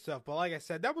 It's great stuff. But like I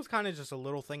said, that was kind of just a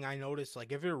little thing I noticed.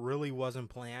 Like, if it really wasn't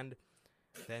planned,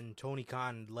 then Tony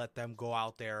Khan let them go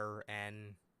out there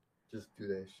and Just do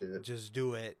that shit. just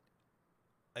do it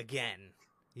again.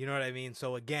 You know what I mean?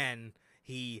 So again,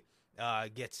 he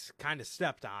gets kind of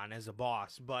stepped on as a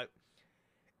boss. But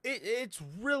it's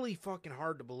really fucking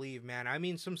hard to believe, man. I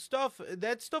mean,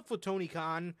 that stuff with Tony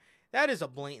Khan, that is a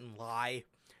blatant lie.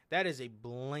 That is a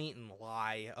blatant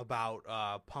lie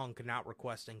about Punk not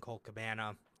requesting Colt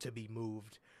Cabana to be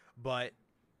moved. But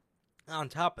on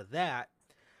top of that,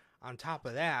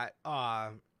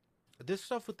 this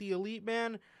stuff with the Elite,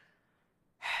 man,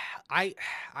 I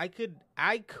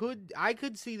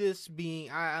could see this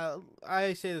being.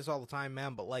 I say this all the time,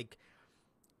 man, but like,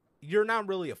 you're not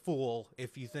really a fool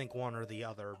if you think one or the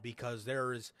other, because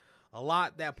there is a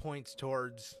lot that points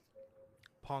towards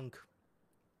Punk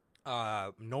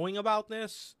knowing about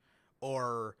this,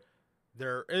 or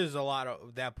there is a lot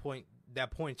of that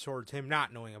points towards him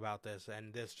not knowing about this,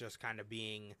 and this just kind of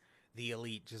being the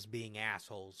Elite just being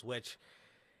assholes, which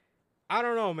I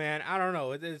don't know, man. I don't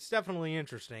know. It's definitely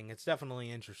interesting. It's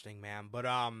definitely interesting, man. But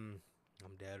I'm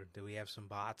dead. Do we have some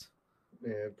bots?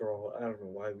 Yeah, bro, I don't know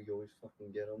why we always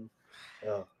fucking get them.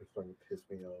 Oh, it's fucking piss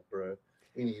me off, bro.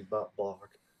 We need bot block.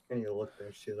 I need to look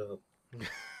that shit up.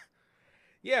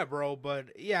 Yeah, bro.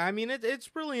 But yeah, I mean,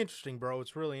 it's really interesting, bro.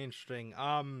 It's really interesting.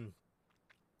 I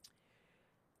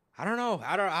don't know.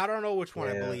 I don't know which one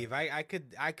I believe. I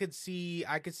could see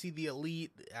the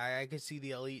Elite. I could see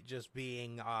the Elite just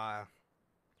being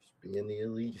being the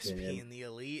Elite, just man. being the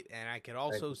Elite, and I could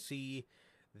also see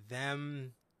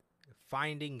them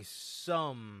finding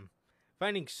some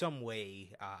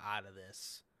way out of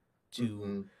this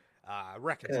to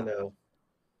reconcile. Kind of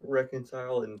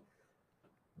reconcile, and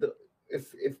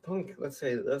if Punk, let's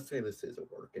say this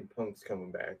isn't working, Punk's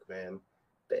coming back, man.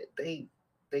 They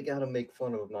gotta make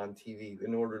fun of him on TV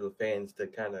in order for the fans to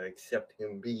kind of accept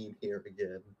him being here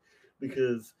again,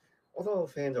 because although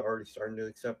the fans are already starting to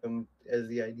accept him as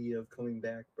the idea of coming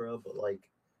back, bro, but like,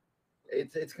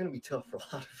 it's gonna be tough for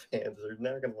a lot of fans. They're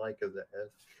not gonna like his ass.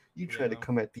 You try to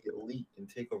come at the Elite and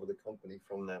take over the company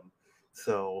from them,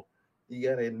 so you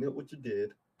gotta admit what you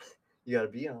did. You gotta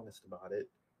be honest about it.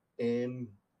 And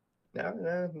now,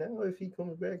 if he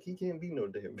comes back, he can't be no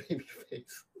damn baby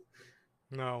face.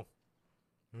 No.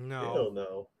 Hell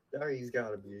no. Now he's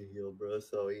gotta be a heel, bro.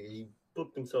 So he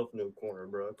booked himself into a corner,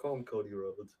 bro. Call him Cody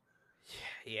Rhodes.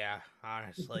 Yeah,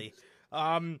 honestly.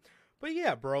 But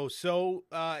yeah, bro. So,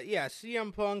 yeah,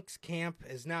 CM Punk's camp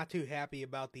is not too happy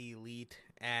about the Elite,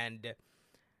 and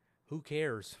who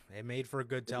cares? It made for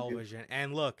good television.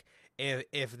 And look,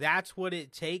 if that's what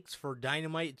it takes for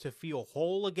Dynamite to feel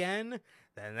whole again,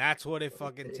 then that's what it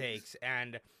fucking takes.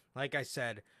 And like I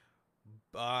said,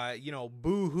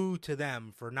 boo-hoo to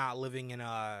them for not living in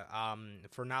a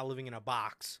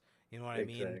box, You know what I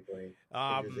mean? Exactly.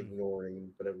 They're just ignoring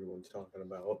what everyone's talking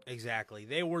about. Exactly.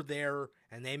 They were there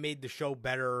and they made the show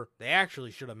better. They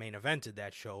actually should have main evented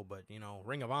that show, but you know,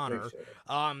 Ring of Honor.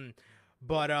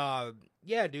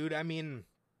 Yeah, dude.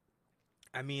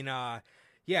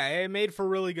 Yeah, it made for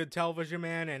really good television,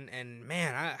 man. And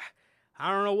man,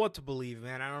 I don't know what to believe,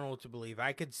 man. I don't know what to believe.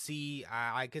 I could see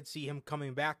him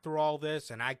coming back through all this,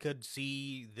 and I could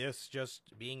see this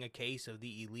just being a case of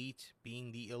the elite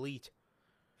being the elite.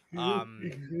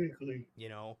 Exactly. You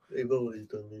know, they've always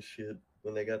done this shit.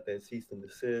 When they got that cease and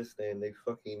desist, and they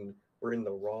fucking were in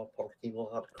the Raw parking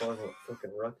lot causing a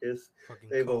fucking ruckus. fucking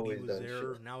They've Cody always was done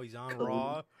there. shit. Now he's on Cody.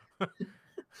 Raw.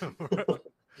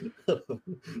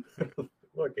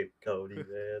 Fucking Cody,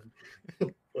 man.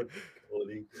 Fucking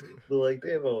Cody. But like,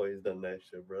 they've always done that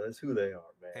shit, bro. That's who they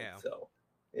are, man. Yeah. So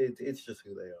it's just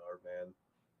who they are, man.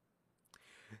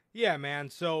 Yeah, man.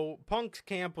 So Punk's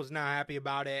camp was not happy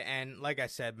about it, and like I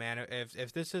said, man,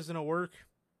 if this isn't a work,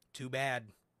 too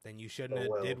bad. Then you shouldn't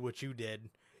have did what you did.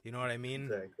 You know what I mean?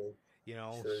 Exactly. You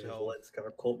know, just let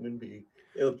Scott Coltman be.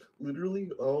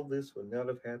 Literally, all this would not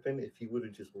have happened if he would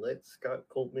have just let Scott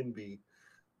Coltman be.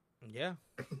 Yeah.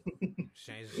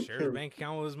 Shares his bank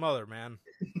account with his mother, man.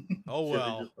 Oh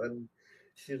well.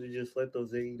 Should have just let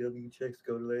those AEW checks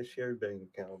go to that shared bank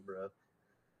account, bro.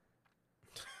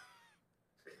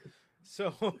 So,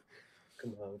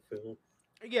 come on, Phil.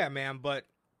 Yeah, man, but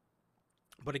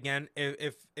again,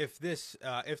 if this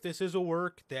is a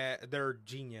work, that they're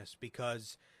genius,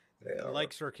 because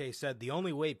like Sir K said, the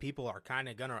only way people are kind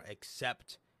of gonna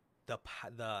accept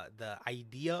the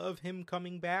idea of him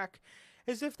coming back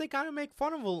is if they kind of make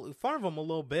fun of him a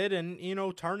little bit and, you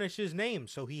know, tarnish his name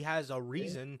so he has a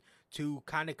reason to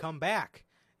kind of come back,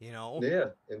 you know. Yeah,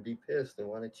 and be pissed and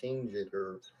want to change it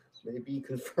or maybe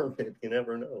confirm it. You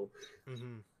never know.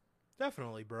 Mm-hmm.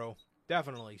 Definitely, bro.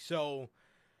 Definitely. So,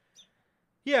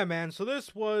 yeah, man. So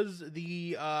this was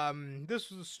the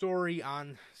story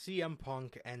on CM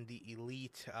Punk and the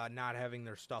Elite not having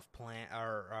their stuff planned,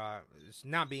 or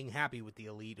not being happy with the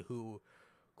Elite, who,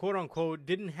 quote unquote,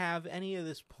 didn't have any of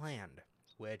this planned.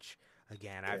 Which,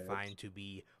 again, I find to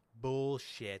be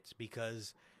bullshit,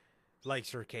 because, like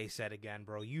Sir K said again,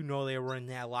 bro, you know they were in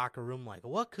that locker room like,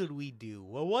 what could we do?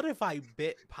 Well, what if I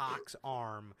bit Pac's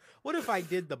arm? What if I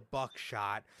did the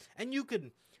buckshot? And you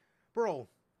could, bro,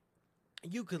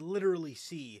 you could literally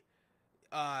see,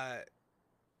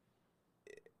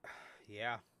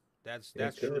 yeah, that's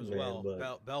true as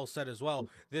well. Bell said as well,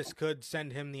 this could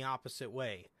send him the opposite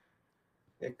way.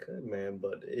 It could, man,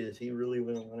 but is he really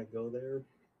going to want to go there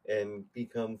and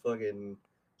become fucking...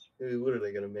 What are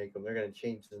they going to make him? They're going to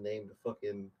change his name to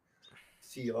fucking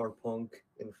CR Punk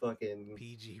and fucking...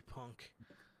 PG Punk.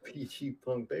 PG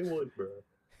Punk. They would, bro.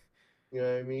 You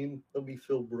know what I mean? There'll be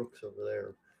Phil Brooks over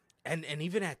there. And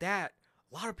even at that,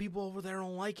 a lot of people over there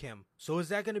don't like him. So is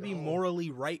that going to be morally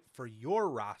right for your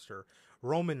roster?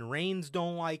 Roman Reigns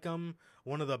don't like him.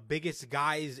 One of the biggest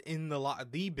guys in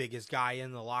the biggest guy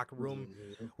in the locker room.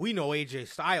 Mm-hmm. We know AJ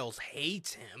Styles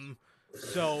hates him.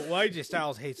 So, well, AJ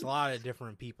Styles hates a lot of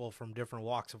different people from different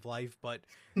walks of life, but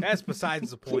that's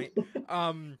besides the point.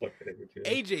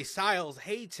 AJ Styles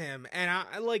hates him, and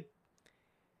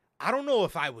I don't know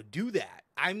if I would do that.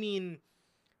 I mean,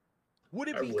 would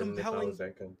it be compelling?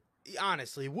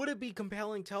 Honestly, would it be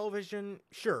compelling television?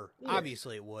 Sure, yeah.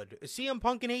 Obviously it would. CM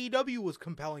Punk and AEW was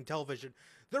compelling television.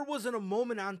 There wasn't a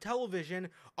moment on television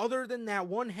other than that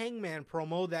one Hangman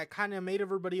promo that kind of made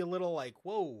everybody a little like,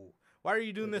 whoa, why are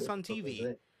you doing this on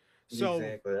TV? So,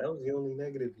 exactly. That was the only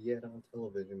negative he had on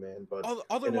television, man. But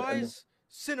otherwise,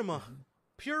 cinema.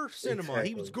 Pure cinema. Exactly.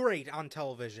 He was great on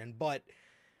television, but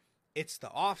it's the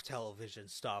off television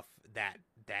stuff that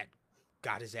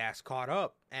got his ass caught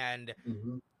up. And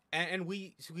and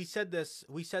we said this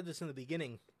in the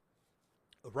beginning,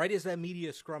 right as that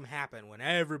media scrum happened, when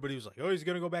everybody was like, oh, he's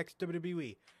gonna go back to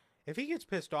WWE. If he gets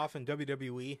pissed off in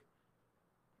WWE,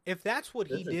 if that's what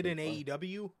he did in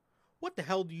AEW, what the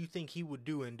hell do you think he would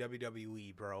do in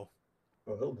WWE, bro?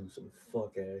 Oh, he'll do some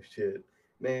fuck ass shit,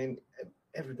 man.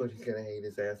 Everybody's gonna hate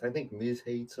his ass. I think Miz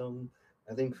hates him.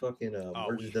 I think fucking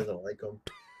Merge doesn't like him.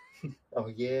 Oh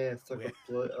yeah, suck a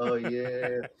foot. Oh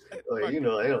yeah. You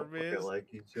know they don't fucking like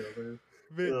each other.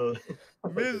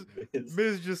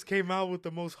 Miz just came out with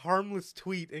the most harmless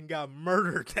tweet and got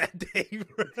murdered that day.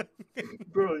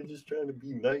 Bro, he's just trying to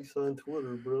be nice on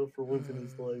Twitter, bro. For once in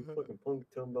his life, fucking Punk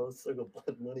talking about suck a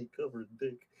blood money covered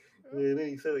dick, and then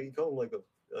he called him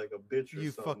like a bitch or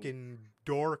you something. Fucking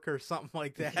dork or something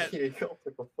like that. Yeah, he called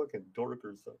him like a fucking dork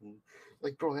or something.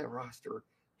 Like, bro, that roster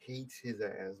hates his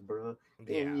ass, bro.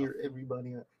 Damn near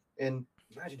everybody. And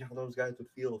Imagine how those guys would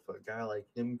feel if a guy like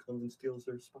him comes and steals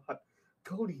their spot.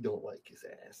 Cody don't like his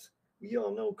ass. We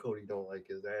all know Cody don't like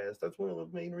his ass. That's one of the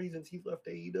main reasons he left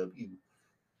AEW.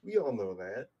 We all know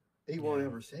that. He won't Yeah.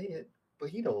 ever say it, but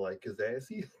he don't like his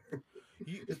ass either.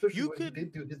 You Especially you what could he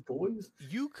did to his boys.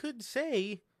 you could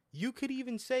say you could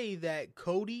even say that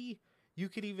Cody. You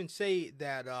could even say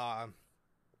that.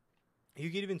 You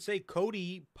could even say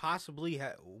Cody possibly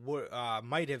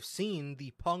might have seen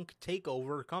the Punk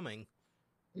takeover coming.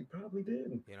 He probably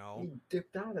did. You know, He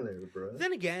dipped out of there, bro.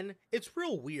 then again, it's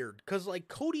real weird because like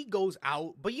Cody goes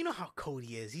out, but you know how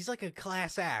Cody is. He's like a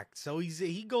class act, so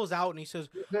he goes out and he says,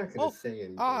 He's not gonna say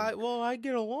anything. well, I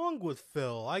get along with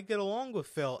Phil.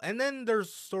 And then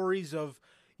there's stories of,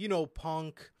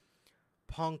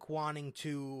 Punk wanting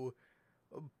to,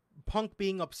 Punk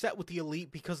being upset with the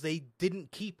Elite because they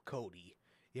didn't keep Cody.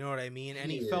 You know what I mean?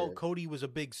 And he felt Cody was a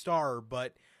big star,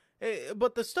 but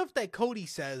the stuff that Cody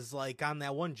says, like on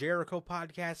that one Jericho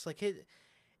podcast, like it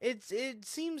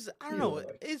seems, I don't know,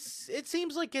 it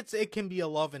seems like it can be a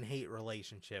love and hate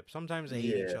relationship. Sometimes they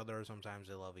hate each other, sometimes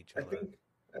they love each other.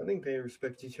 I think they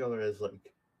respect each other as like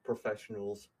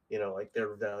professionals, like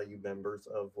they're valued members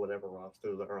of whatever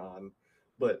roster they're on.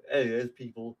 But hey, as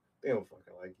people, they don't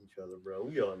fucking like each other, bro.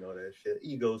 We all know that shit.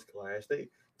 Egos clash.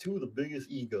 Two of the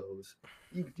biggest egos.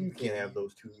 You can't have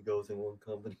those two egos in one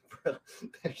company, bro.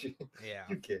 That shit,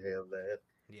 you can't have that.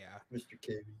 Yeah, Mr.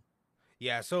 K.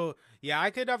 Yeah, so I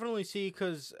could definitely see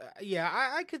because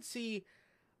I could see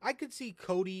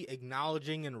Cody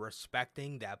acknowledging and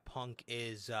respecting that Punk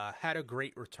is had a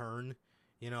great return,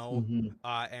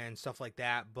 and stuff like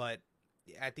that. But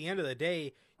at the end of the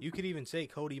day, you could even say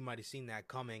Cody might have seen that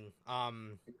coming.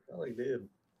 He probably did.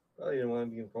 Probably didn't want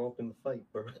to be involved in the fight,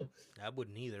 bro. I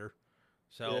wouldn't either.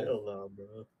 So hell no,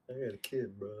 bro. I got a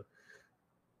kid, bro.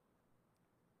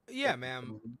 Yeah,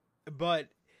 man. But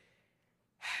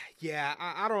yeah,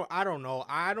 I don't know.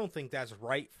 I don't think that's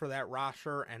right for that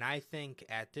roster, and I think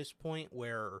at this point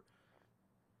where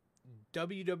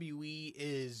WWE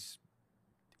is,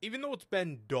 even though it's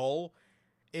been dull,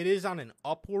 it is on an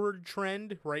upward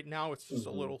trend. Right now it's just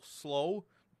a little slow.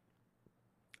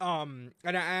 And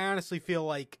I honestly feel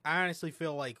like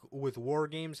with War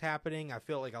Games happening, I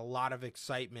feel like a lot of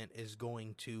excitement is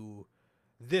going to,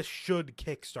 this should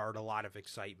kickstart a lot of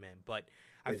excitement, but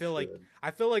I feel like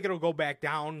it'll go back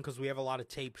down because we have a lot of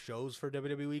tape shows for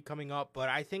WWE coming up. But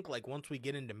I think like once we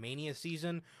get into Mania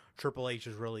season, Triple H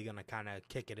is really gonna kind of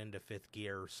kick it into fifth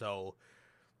gear. So,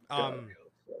 and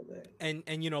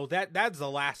that's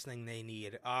the last thing they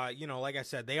need. Like I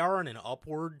said, they are on an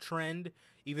upward trend.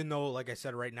 Even though, like I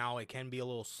said, right now it can be a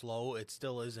little slow, it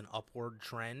still is an upward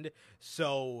trend.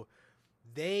 So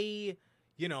they,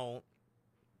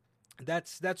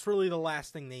 that's really the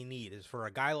last thing they need is for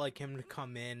a guy like him to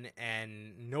come in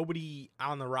and nobody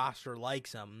on the roster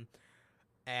likes him,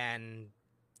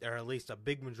 or at least a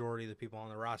big majority of the people on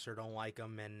the roster don't like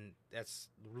him, and that's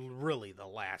really the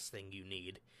last thing you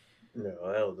need. No,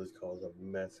 that'll just cause a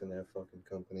mess in that fucking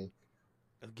company.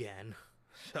 Again.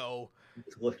 So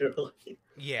literally.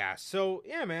 Yeah, so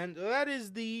yeah, man, that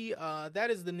is the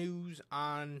news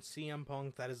on CM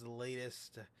Punk. That is the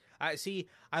latest. I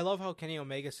love how Kenny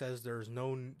Omega says there's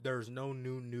no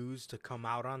new news to come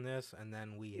out on this, and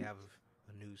then we have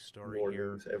a news story More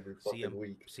here. News every fucking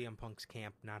week. CM Punk's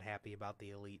camp not happy about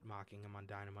the Elite mocking him on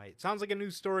Dynamite. Sounds like a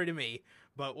news story to me,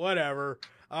 but whatever.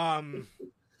 So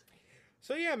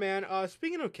yeah, man.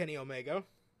 Speaking of Kenny Omega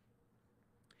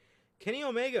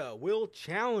will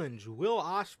challenge Will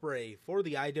Ospreay for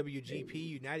the IWGP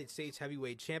United States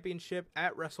Heavyweight Championship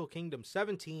at Wrestle Kingdom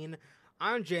 17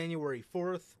 on January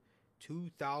 4th,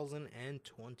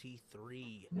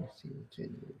 2023. Let's see what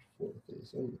January 4th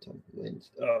is. Overtime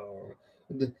Wednesday. Oh,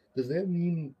 does that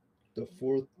mean the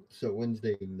 4th? So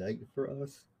Wednesday night for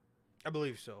us? I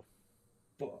believe so.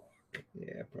 Fuck.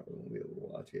 Yeah, I probably won't be able to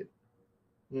watch it.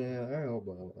 Yeah, I hope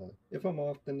if I'm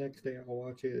off the next day, I'll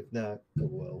watch it. If not, oh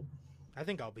well. I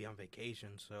think I'll be on vacation,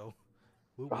 so.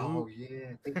 Oh, yeah,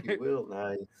 I think you will.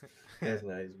 Nice. That's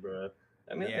nice, bro.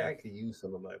 I mean, I could use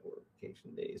some of my work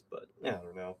vacation days, but I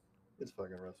don't know. It's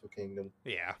fucking Wrestle Kingdom.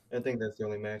 Yeah. I think that's the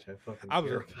only match I fucking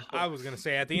care about. I was going to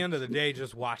say, at the end of the day,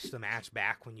 just watch the match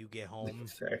back when you get home.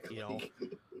 Exactly.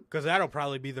 Because that'll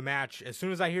probably be the match. As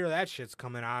soon as I hear that shit's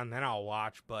coming on, then I'll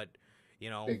watch, but,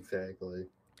 Exactly.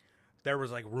 There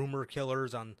was, like, rumor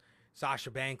killers on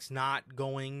Sasha Banks not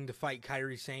going to fight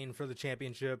Kairi Sane for the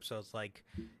championship, so it's like,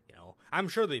 I'm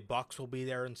sure the Bucks will be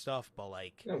there and stuff, but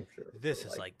like, I'm sure. this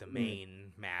is like the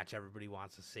main match everybody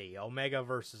wants to see. Omega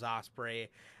versus Ospreay.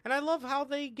 And I love how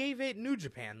they gave it New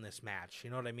Japan this match. You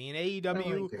know what I mean?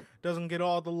 AEW doesn't get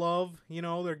all the love.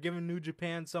 They're giving New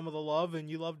Japan some of the love, and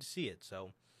you love to see it.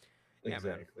 So, yeah,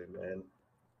 exactly, man.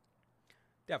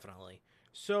 Definitely.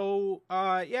 So,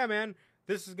 yeah, man,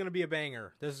 this is going to be a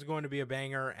banger. This is going to be a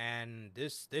banger, and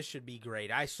this should be great.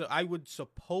 I would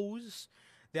suppose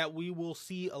that we will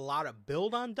see a lot of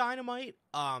build on Dynamite,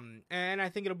 and I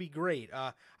think it'll be great.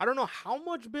 I don't know how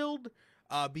much build,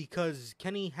 because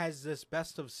Kenny has this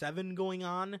best of 7 going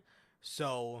on,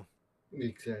 so...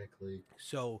 Exactly.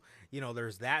 So,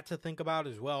 there's that to think about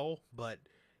as well, but,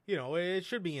 it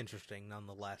should be interesting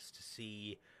nonetheless to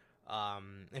see... how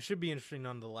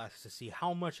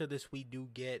much of this we do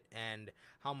get and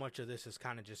how much of this is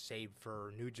kind of just saved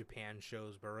for New Japan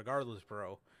shows, but regardless,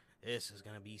 bro, this is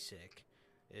going to be sick.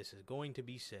 This is going to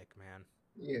be sick, man.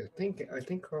 Yeah, I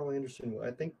think Carl Anderson.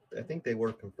 I think they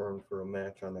were confirmed for a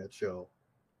match on that show.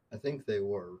 I think they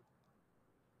were.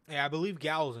 Yeah, I believe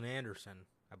Gallows and Anderson.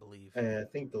 I believe. And I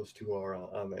think those two are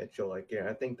on that show. Like, yeah,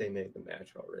 I think they made the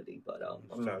match already, but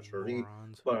I'm not sure.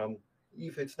 But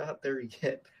if it's not there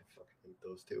yet, I fucking hate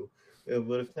those two.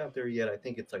 But if it's not there yet, I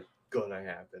think it's like gonna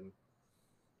happen.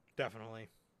 Definitely,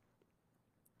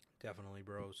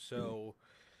 bro. So.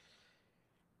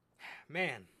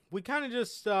 Man, we kind of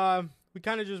just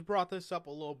brought this up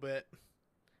a little bit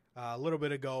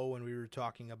ago when we were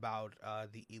talking about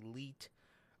the Elite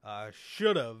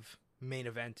should have main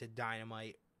evented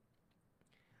Dynamite,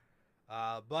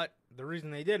 but the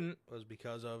reason they didn't was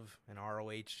because of an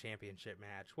ROH championship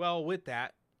match. Well, with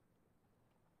that,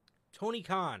 Tony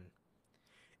Khan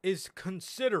is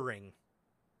considering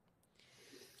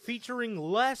featuring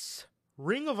less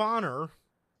Ring of Honor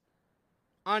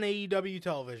on AEW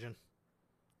television.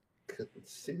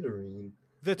 Considering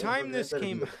the time this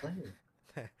came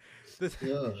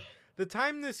the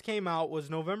time this came out was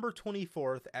November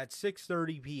 24th at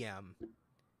 6:30 p.m.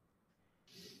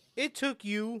 It took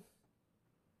you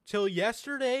till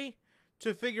yesterday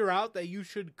to figure out that you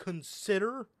should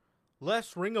consider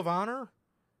less Ring of Honor?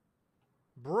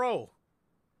 Bro,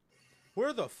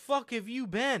 where the fuck have you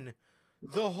been?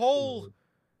 The whole...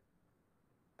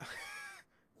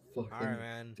 Alright,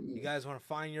 man. You guys want to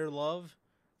find your love?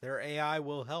 Their AI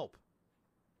will help.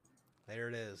 There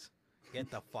it is. Get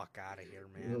the fuck out of here,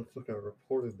 man. I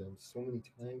reported them so many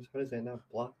times. How does that not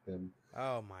block them?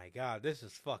 Oh my god, this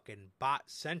is fucking bot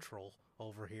central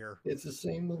over here. It's the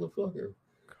same motherfucker.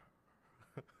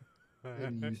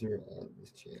 Any user on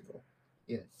this channel.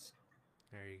 Yes.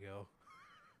 There you go.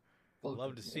 Fuck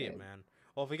Love to see man. it, man.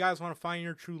 Well, if you guys want to find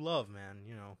your true love, man,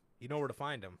 you know where to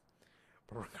find them.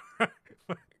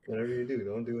 Whatever you do,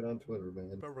 don't do it on Twitter,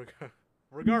 man. But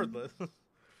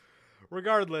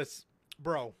regardless,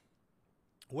 bro,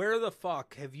 where the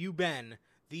fuck have you been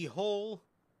the whole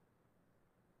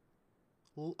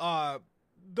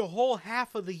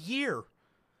half of the year?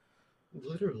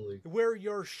 Literally. Where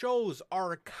your shows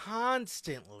are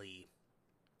constantly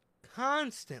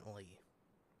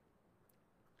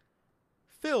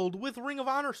filled with Ring of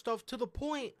Honor stuff to the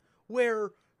point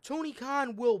where Tony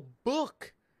Khan will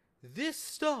book this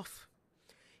stuff.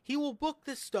 He will book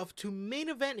this stuff to main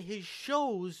event his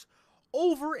shows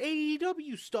over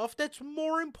AEW stuff that's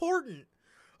more important.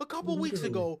 A couple weeks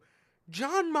ago,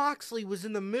 Jon Moxley was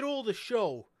in the middle of the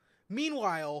show.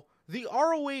 Meanwhile, the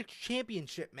ROH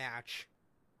Championship match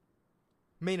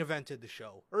main evented the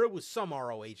show. Or it was some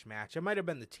ROH match. It might have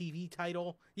been the TV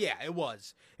title. Yeah, it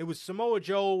was. It was Samoa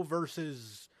Joe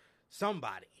versus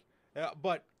somebody.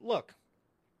 But look.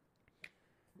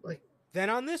 Then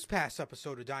on this past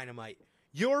episode of Dynamite,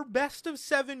 your best of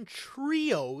 7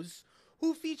 trios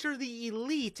who feature the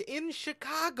Elite in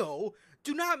Chicago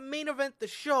do not main event the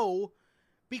show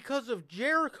because of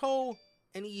Jericho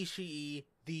and Ishii,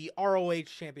 the ROH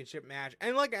Championship match.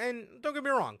 And don't get me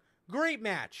wrong, great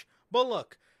match. But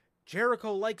look,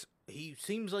 Jericho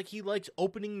seems like he likes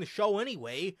opening the show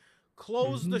anyway.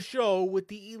 Close the show with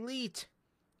the Elite.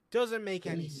 Doesn't make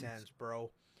any sense,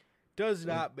 bro. Does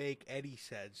not make any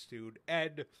sense, dude.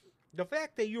 And the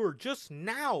fact that you are just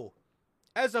now,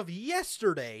 as of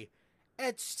yesterday,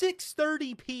 at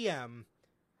 6:30 p.m.,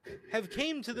 have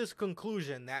came to this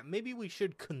conclusion that maybe we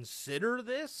should consider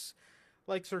this.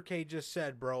 Like Sir K just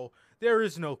said, bro, there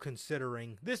is no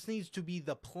considering. This needs to be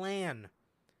the plan.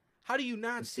 How do you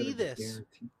not see this?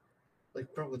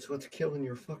 Like, bro, it's what's killing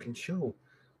your fucking show.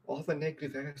 All the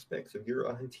negative aspects of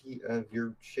your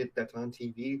shit that's on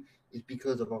TV is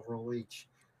because of ROH.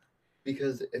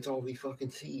 Because it's all we fucking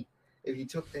see. if you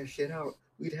took that shit out,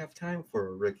 we'd have time for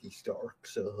a Ricky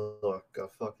Starks, a Hook, a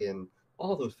fucking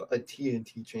all those a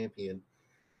TNT champion.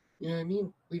 You know what I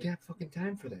mean? We'd have fucking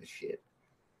time for that shit,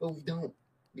 but we don't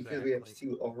because we have to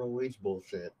Exactly. see ROH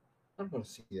bullshit. I don't want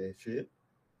to see that shit.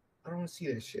 I don't want to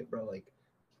see that shit, bro. Like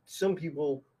some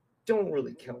people don't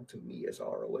really count to me as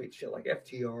ROH shit. Like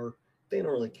FTR, they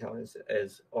don't really count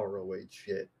as ROH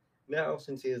shit. Now,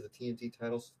 since he has the TNT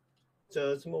titles,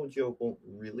 so Samoa Joe won't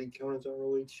really count as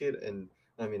ROH shit, and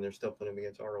I mean they're still putting him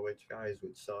against ROH guys,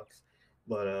 which sucks.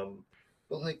 But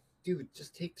like, dude,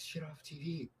 just take the shit off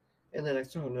TV. And then I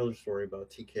saw another story about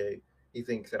TK. He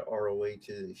thinks that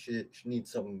ROH should need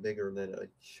something bigger than a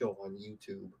show on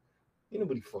YouTube. Ain't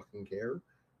nobody fucking care.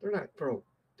 They're not, bro.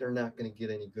 They're not gonna get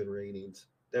any good ratings.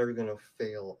 They're gonna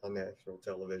fail on national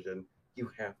television. You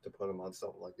have to put them on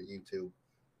something like a YouTube.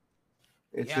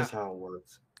 It's Yeah, just how it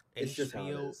works. It's just how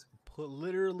it HBO is.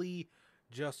 literally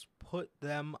just put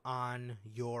them on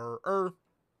your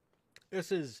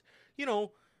this is you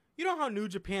know how New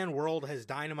Japan World has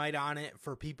Dynamite on it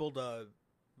for people to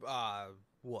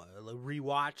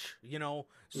rewatch,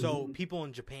 so people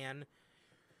in Japan,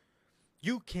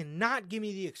 you cannot give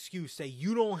me the excuse that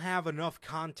you don't have enough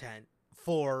content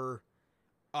for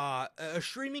a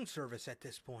streaming service at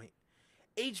this point.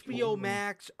 HBO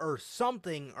Max or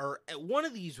something, or one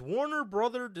of these Warner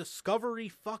Brother Discovery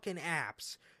fucking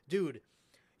apps. Dude,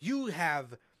 you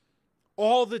have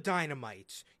all the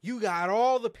Dynamites. You got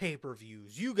all the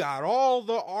pay-per-views. You got all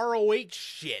the ROH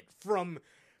shit from...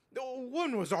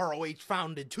 When was ROH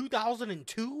founded?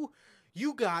 2002?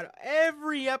 You got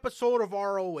every episode of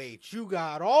ROH. You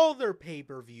got all their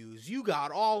pay-per-views. You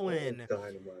got All In.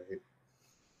 Dynamite.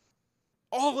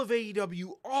 All of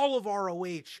AEW. All of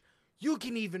ROH. You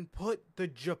can even put the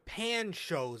Japan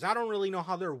shows. I don't really know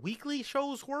how their weekly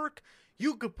shows work.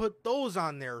 You could put those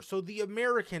on there. So the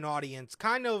American audience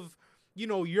kind of,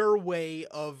 your way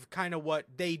of kind of what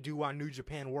they do on New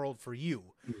Japan World for you.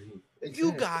 Mm-hmm. Exactly.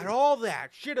 You got all that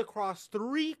shit across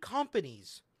 3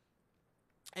 companies.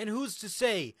 And who's to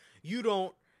say you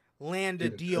don't land a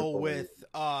deal with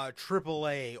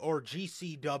AAA or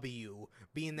GCW,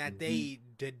 being that they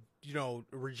did,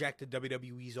 rejected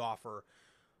WWE's offer.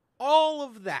 All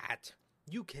of that,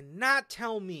 you cannot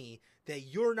tell me that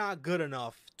you're not good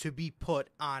enough to be put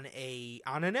on a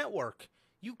network.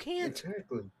 You can't.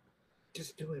 Exactly.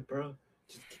 Just do it, bro.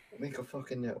 Just make a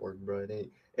fucking network, bro.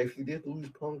 If you did lose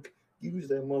Punk, use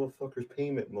that motherfucker's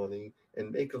payment money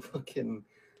and make a fucking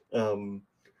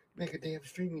make a damn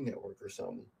streaming network or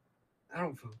something. I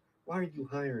don't. Why are you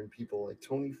hiring people like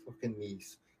Tony fucking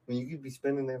Nese when you could be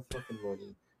spending that fucking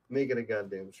money? Make it a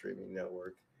goddamn streaming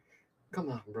network. Come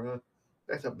on, bro.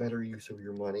 That's a better use of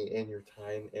your money and your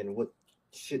time and what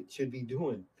shit should be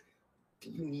doing.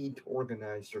 You need to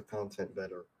organize your content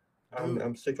better.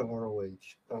 I'm sick of ROH.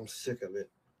 I'm sick of it.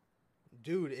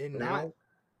 Dude, and now,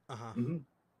 not mm-hmm.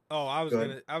 Oh, I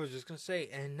was just gonna say,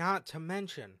 and not to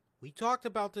mention, we talked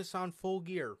about this on Full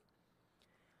Gear.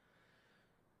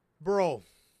 Bro,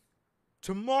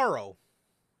 tomorrow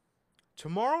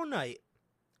night,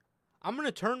 I'm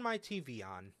gonna turn my TV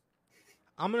on.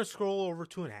 I'm going to scroll over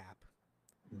to an app.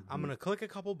 I'm going to click a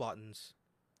couple buttons.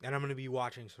 And I'm going to be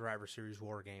watching Survivor Series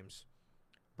War Games.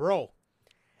 Bro,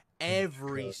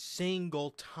 every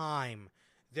single time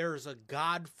there's a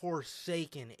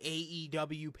godforsaken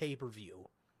AEW pay-per-view,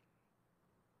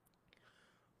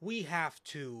 we have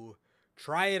to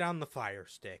try it on the Fire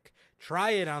Stick.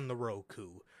 Try it on the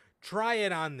Roku. Try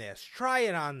it on this. Try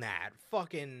it on that.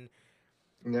 Fucking...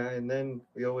 Yeah, and then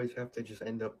we always have to just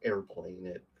end up airplaying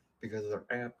it. Because our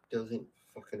app doesn't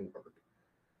fucking work.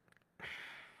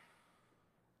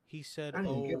 He said,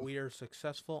 we are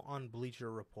successful on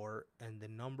Bleacher Report, and the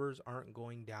numbers aren't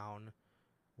going down.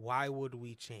 Why would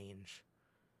we change?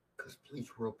 Because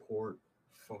Bleacher Report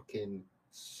fucking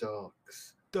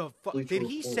sucks. The fuck? Did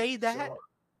he say that? Sucks.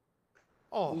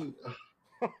 Oh.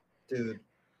 Dude.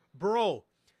 Bro,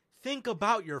 think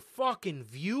about your fucking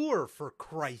viewer, for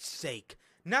Christ's sake.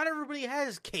 Not everybody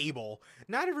has cable.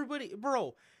 Not everybody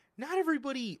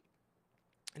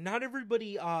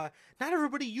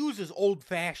uses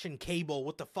old-fashioned cable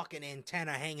with the fucking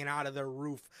antenna hanging out of their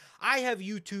roof. I have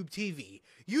YouTube TV.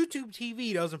 YouTube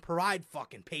TV doesn't provide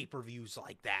fucking pay-per-views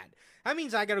like that. That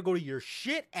means I gotta go to your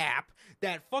shit app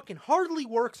that fucking hardly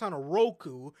works on a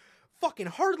Roku,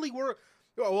 hardly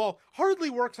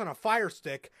works on a Fire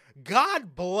Stick.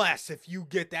 God bless if you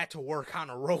get that to work on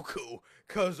a Roku,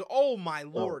 cause oh my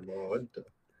lord. Oh, Lord.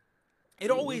 It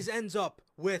always ends up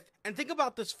with, and think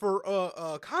about this for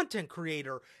a content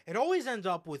creator, it always ends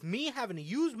up with me having to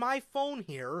use my phone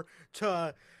here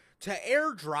to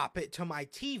airdrop it to my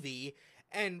TV,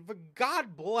 And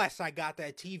God bless I got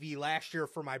that TV last year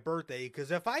for my birthday,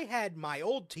 because if I had my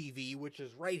old TV, which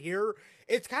is right here,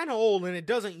 it's kind of old and it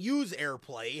doesn't use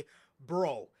AirPlay,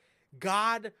 bro,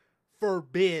 God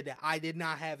forbid I did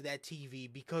not have that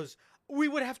TV, because we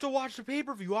would have to watch the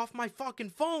pay-per-view off my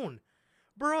fucking phone.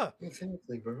 Bruh.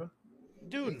 Exactly, bro.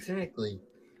 Dude. Exactly.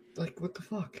 Like, what the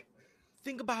fuck?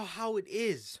 Think about how it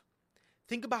is.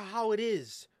 Think about how it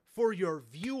is for your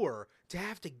viewer to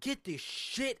have to get this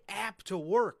shit app to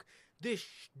work. This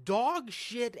dog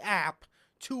shit app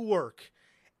to work.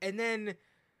 And then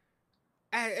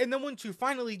once you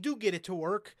finally do get it to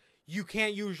work, you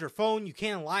can't use your phone. You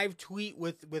can't live tweet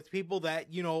with people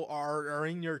that, you know, are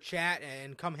in your chat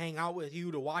and come hang out with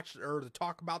you to watch or to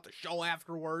talk about the show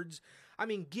afterwards. I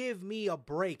mean, give me a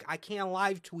break. I can't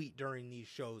live tweet during these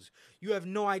shows. You have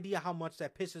no idea how much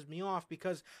that pisses me off,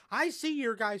 because I see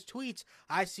your guys' tweets.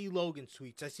 I see Logan's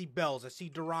tweets. I see Bell's. I see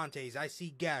Durante's. I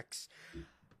see Gex.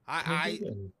 I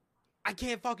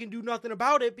can't fucking do nothing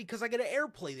about it because I gotta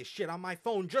AirPlay this shit on my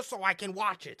phone just so I can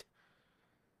watch it.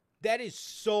 That is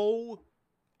so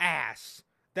ass,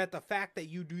 that the fact that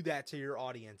you do that to your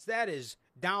audience, that is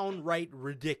downright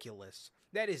ridiculous.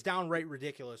 That is downright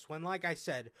ridiculous. When, like I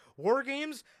said, War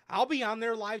Games, I'll be on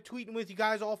there live tweeting with you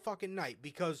guys all fucking night,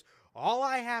 because all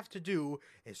I have to do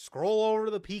is scroll over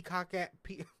to the Peacock app,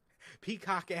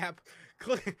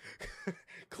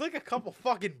 click a couple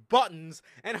fucking buttons,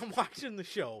 and I'm watching the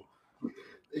show.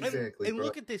 Exactly. And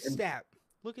look at this stat.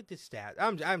 Look at this stat.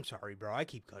 I'm sorry, bro. I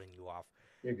keep cutting you off.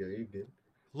 You're good. You're good.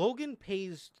 Logan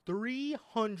pays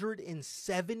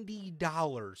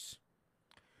 $370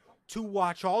 to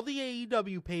watch all the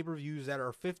AEW pay-per-views that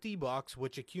are $50,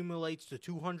 which accumulates to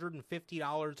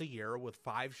 $250 a year with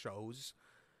 5 shows.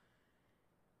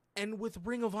 And with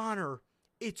Ring of Honor,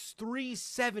 it's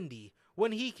 $370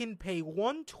 when he can pay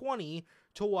 $120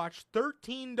 to watch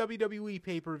 13 WWE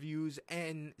pay-per-views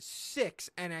and 6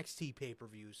 NXT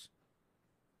pay-per-views.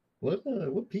 What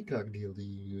Peacock deal do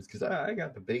you use? Because I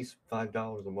got the base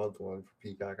 $5 a month one for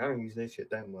Peacock. I don't use that shit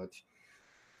that much.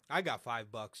 I got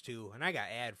 $5 too, and I got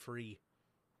ad free.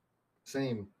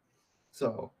 Same.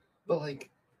 So, but like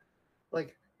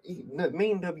the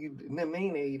main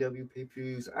AEW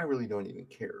pay-per-views, I really don't even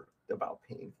care about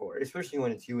paying for it. Especially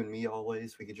when it's you and me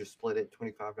always. We could just split it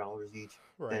 $25 each.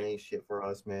 Right. That ain't shit for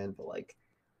us, man. But like,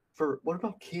 what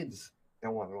about kids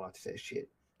that want to watch that shit?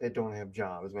 That don't have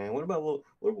jobs, man.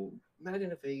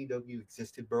 Imagine if AEW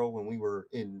existed, bro, when we were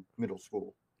in middle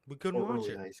school. We couldn't watch early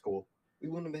it. High school. We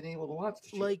wouldn't have been able to watch the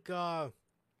shit. Like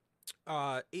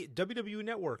WWE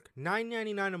Network,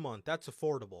 $9.99 a month. That's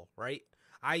affordable, right?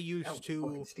 I used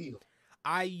to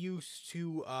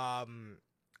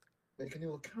make a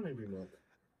new account every month.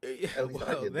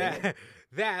 Well,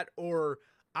 that or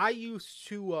I used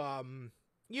to I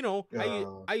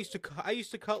used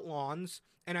to cut lawns,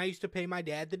 and I used to pay my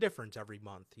dad the difference every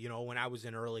month, you know, when I was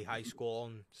in early high school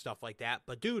and stuff like that.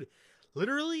 But dude,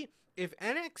 literally, if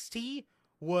NXT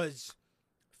was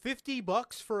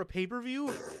 $50 for a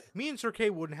pay-per-view, me and Sir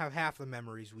K wouldn't have half the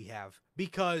memories we have,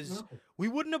 because we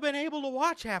wouldn't have been able to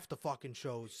watch half the fucking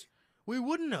shows. We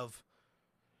wouldn't have.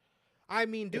 I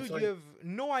mean, dude, you have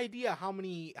no idea how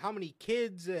many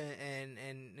kids and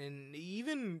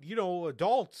even, you know,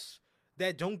 adults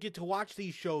that don't get to watch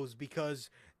these shows because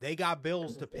they got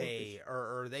bills to pay,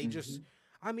 or they just,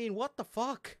 I mean, what the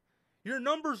fuck? Your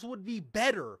numbers would be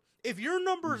better if your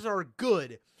numbers are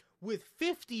good with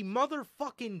 $50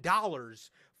 motherfucking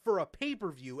dollars for a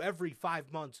pay-per-view every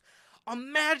 5 months.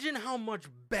 Imagine how much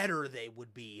better they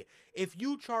would be if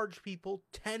you charge people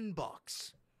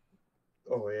 $10.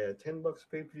 Oh yeah, $10 a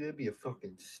pay-per-view, that'd be a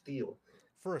fucking steal.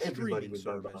 For a Everybody streaming would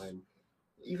service. buy behind.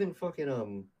 Even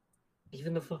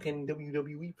the fucking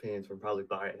WWE fans would probably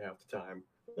buy it half the time.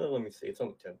 Well, let me see, it's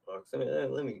only $10.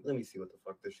 Let me see what the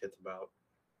fuck this shit's about.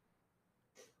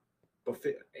 But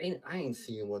I ain't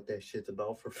seeing what that shit's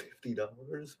about for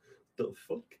 $50. The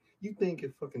fuck? You think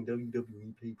if fucking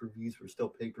WWE pay-per-views were still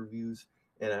pay-per-views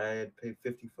and I had paid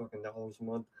 $50 fucking dollars a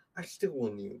month, I still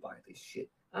wouldn't even buy this shit.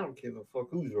 I don't give a fuck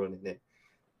who's running it.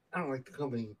 I don't like the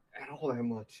company at all that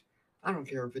much. I don't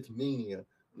care if it's Mania.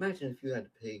 Imagine if you had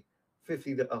to pay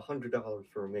 $50 to $100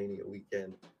 for a Mania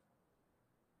weekend.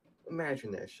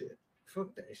 Imagine that shit.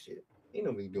 Fuck that shit. Ain't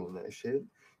nobody doing that shit.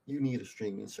 You need a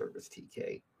streaming service,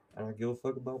 TK. I don't give a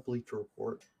fuck about Bleacher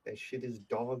Report. That shit is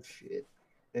dog shit.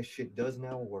 That shit does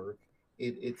now work.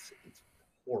 It's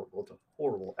horrible. It's a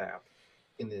horrible app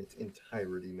in its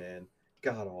entirety, man.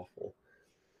 God awful.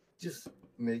 Just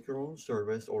make your own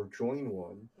service or join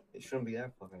one. It shouldn't be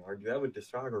that fucking hard. You have a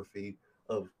discography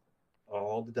of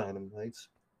all the Dynamites,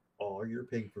 all your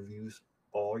pay-per-views,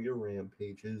 all your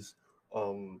Rampages,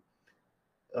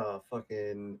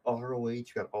 Fucking ROH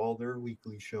got all their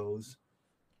weekly shows,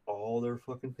 all their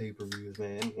fucking pay-per-views,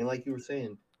 man. And like you were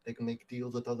saying, they can make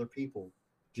deals with other people.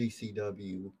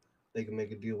 GCW, they can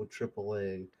make a deal with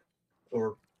AAA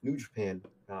or New Japan.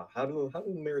 How do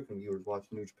American viewers watch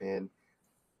New Japan?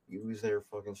 Use their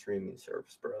fucking streaming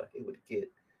service, bro. It would get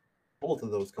both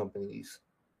of those companies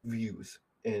views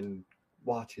and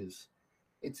watches.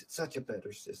 It's such a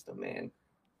better system, man.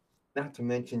 Not to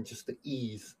mention just the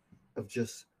ease of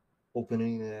just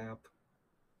opening an app,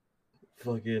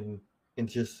 fucking, and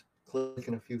just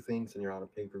clicking a few things and you're on a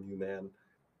pay per view, man.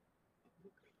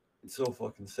 It's so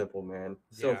fucking simple, man.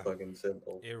 So Yeah. fucking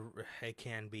simple. It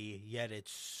can be, yet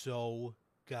it's so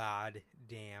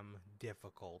goddamn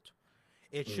difficult.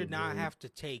 It should not have to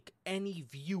take any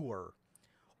viewer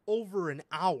over an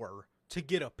hour to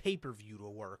get a pay-per-view to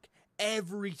work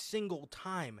every single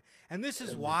time. And this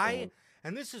is why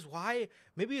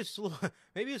maybe it's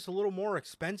a little more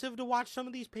expensive to watch some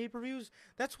of these pay-per-views.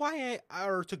 That's why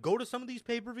or to go to some of these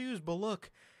pay-per-views, but look,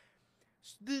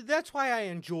 that's why I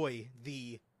enjoy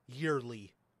the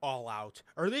yearly All Out.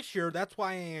 Or this year, that's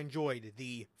why I enjoyed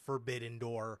the Forbidden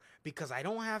Door, because I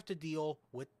don't have to deal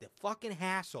with the fucking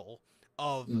hassle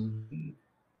of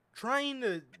trying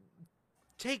to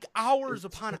take hours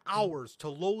upon hours to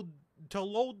load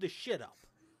the shit up.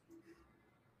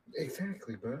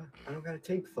 Exactly, bro. I don't gotta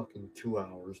take fucking 2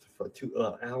 hours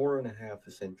to hour and a half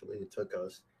essentially it took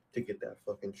us to get that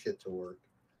fucking shit to work.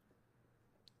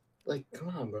 Like, come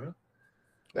on, bro.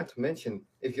 Not to mention,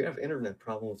 if you have internet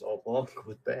problems along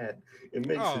with that, it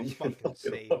makes it even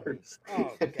fucking worse.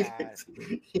 Oh, God. It's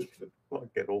even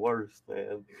fucking worse,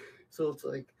 man. So it's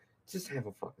like, just have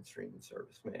a fucking streaming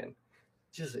service, man.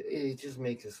 It just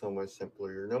makes it so much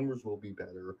simpler. Your numbers will be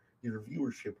better. Your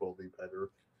viewership will be better.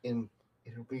 And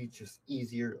it'll be just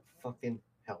easier to fucking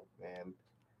help, man.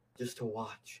 Just to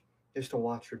watch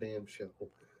your damn show.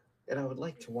 And I would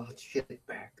like to watch shit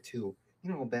back, too. You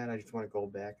know how bad I just want to go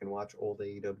back and watch old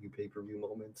AEW pay-per-view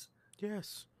moments?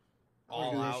 Yes. Oh,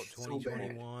 All Out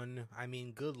 2021. I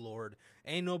mean, good Lord.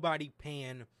 Ain't nobody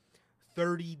paying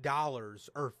 $30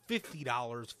 or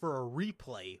 $50 for a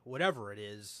replay, whatever it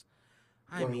is.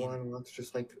 I mean, want to watch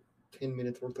just like 10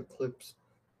 minutes worth of clips.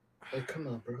 Like, come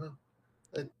on, bro.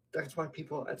 That's why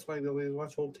we always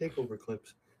watch old takeover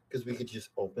clips. Because we could just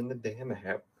open the damn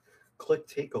app, click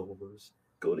takeovers,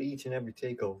 go to each and every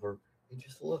takeover, and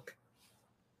just look.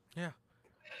 Yeah.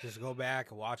 Just go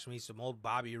back and watch me some old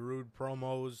Bobby Roode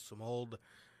promos, some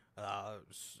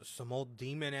old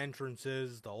Demon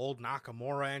entrances, the old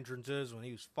Nakamura entrances when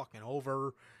he was fucking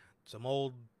over, some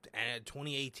old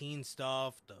 2018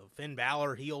 stuff, the Finn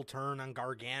Balor heel turn on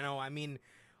Gargano. I mean,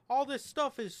 all this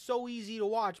stuff is so easy to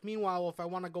watch. Meanwhile, if I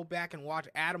want to go back and watch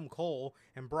Adam Cole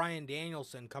and Bryan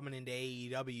Danielson coming into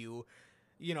AEW,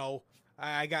 you know,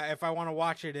 if I want to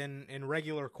watch it in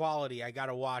regular quality, I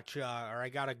gotta watch I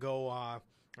gotta go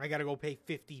pay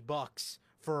 $50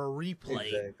 for a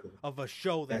replay of a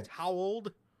show that's how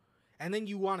old? And then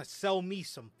you want to sell me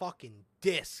some fucking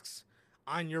discs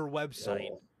on your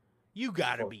website. You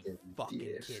gotta be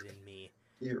fucking kidding me.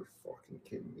 You're fucking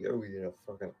kidding me. Are we in a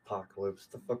fucking apocalypse?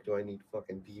 The fuck do I need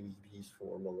fucking DVDs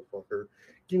for, motherfucker?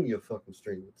 Give me a fucking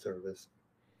streaming service.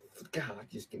 God,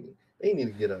 just give me. They need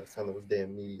to get us on those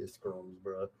damn media scrums,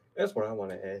 bro. That's what I want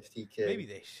to ask TK. Maybe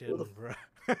they shouldn't, bro.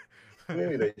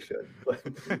 Maybe they should. But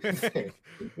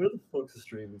where the fuck's the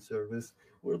streaming service?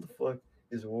 Where the fuck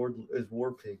is War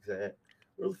Pigs at?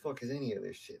 Where the fuck is any of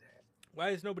this shit at? Why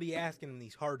is nobody asking them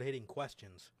these hard hitting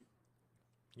questions?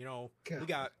 You know,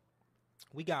 God.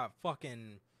 we got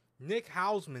fucking Nick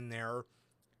Hausman there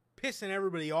pissing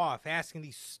everybody off, asking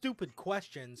these stupid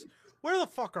questions. Where the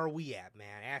fuck are we at,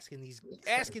 man? Asking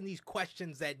these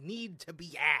questions that need to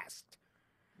be asked.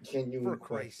 Genuine for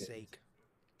Christ's sake.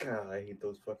 God, I hate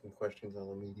those fucking questions on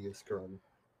the media scrum.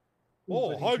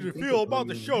 Oh, how'd you feel about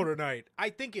the show tonight? I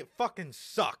think it fucking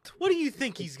sucked. What do you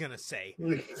think he's gonna say?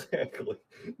 Exactly.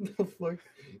 The fuck?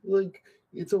 Like,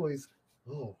 it's always,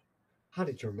 oh, how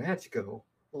did your match go?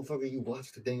 Motherfucker, you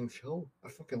watched the damn show? I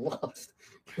fucking lost.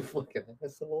 You fucking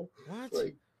asshole. What?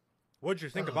 Like, what'd you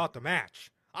think about the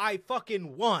match? I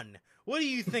fucking won. What do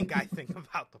you think I think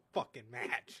about the fucking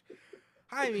match?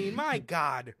 I mean, my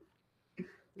God. I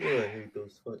hate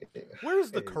those fucking...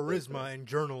 Where's the charisma in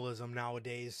journalism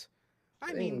nowadays?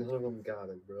 I mean, none of them got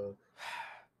it, bro.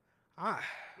 Let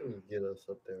me get us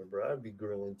up there, bro. I'd be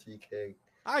grilling TK.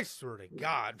 I swear to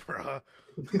God, bro.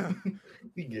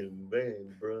 We getting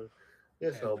banned, bro.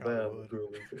 That's how bad I'm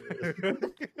grilling.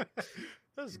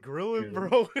 That's grilling,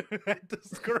 bro. At the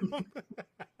scrum.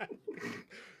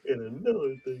 And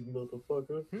another thing,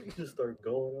 motherfucker, just start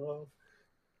going off.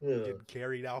 Yeah. Getting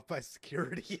carried out by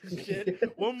security and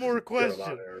shit. One more Get him question.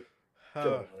 out of here. Get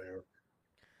him out of here.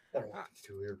 I don't want these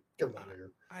two here. Get him out of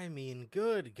here. I mean,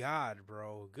 good God,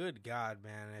 bro. Good God,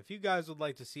 man. If you guys would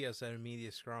like to see us at a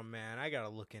media scrum, man, I gotta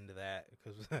look into that.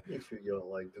 Because Make sure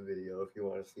y'all like the video if you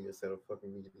want to see us at a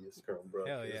fucking media scrum, bro.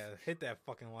 hell yeah. Hit that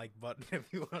fucking like button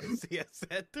if you want to see us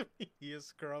at the media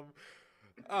scrum.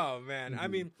 Oh, man. I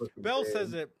mean, Bell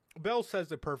says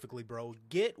it perfectly, bro.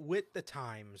 Get with the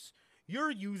times.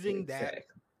 You're using that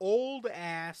old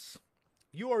ass...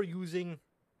 You are using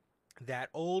that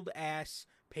old ass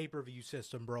pay-per-view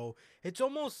system, bro. It's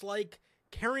almost like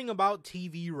caring about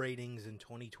TV ratings in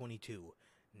 2022.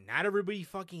 Not everybody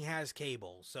fucking has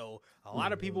cable, so a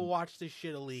lot of people watch this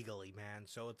shit illegally, man.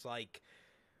 So it's like,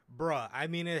 bruh, I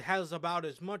mean, it has about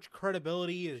as much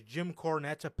credibility as Jim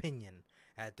Cornette's opinion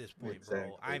at this point,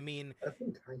 bro. I mean, I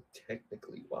think I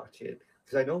technically watch it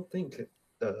because I don't think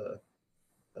the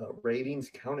ratings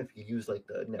count if you use like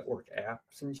the network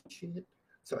apps and shit.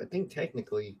 So I think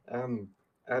technically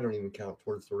I don't even count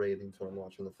towards the ratings when I'm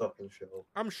watching the fucking show.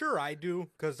 I'm sure I do,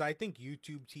 because I think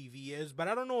YouTube TV is, but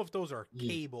I don't know if those are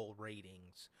cable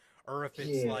ratings, or if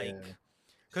it's like,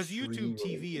 because YouTube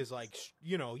TV is like,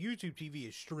 you know, YouTube TV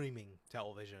is streaming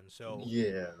television, so.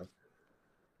 Yeah.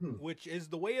 Which is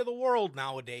the way of the world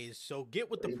nowadays, so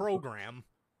get with the program.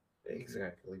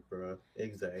 Exactly, bro.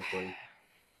 Exactly.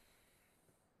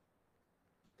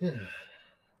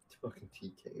 It's fucking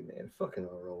TK, man. Fucking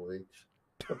ROH.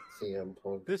 CM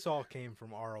Punk. This all came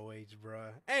from ROH,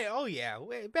 bruh. Hey, oh yeah,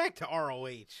 back to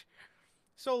ROH.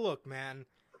 So look, man,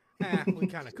 we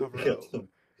kind of covered it.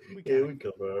 We covered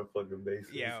our fucking bases.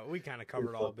 Yeah, we kind of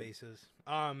covered all bases.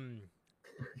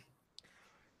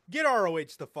 Get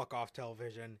ROH the fuck off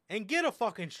television and get a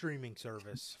fucking streaming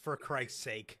service, for Christ's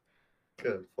sake.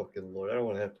 Good fucking lord, I don't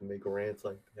want to have to make rants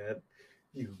like that.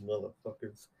 You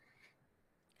motherfuckers.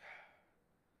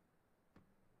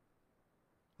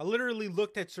 I literally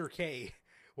looked at Sir K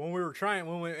when we were trying,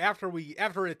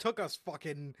 after it took us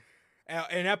fucking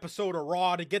an episode of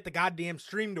Raw to get the goddamn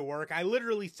stream to work. I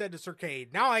literally said to Sir K,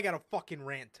 now I got a fucking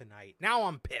rant tonight. Now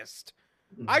I'm pissed.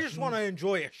 I just want to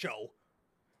enjoy a show.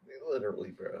 Literally,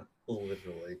 bro.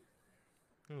 Literally.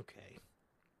 Okay.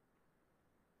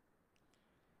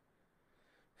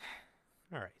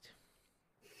 All right.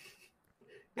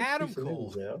 Adam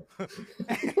Cole.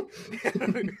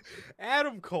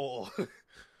 Adam Cole.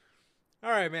 All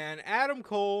right, man. Adam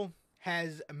Cole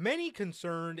has many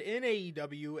concerned in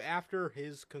AEW after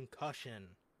his concussion.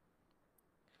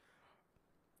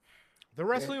 The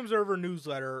Wrestling Observer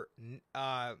newsletter,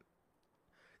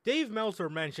 Dave Meltzer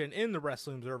mentioned in the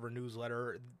Wrestling Observer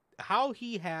newsletter how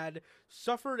he had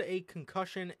suffered a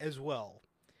concussion as well.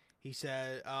 He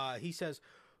says,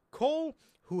 Cole,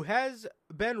 who has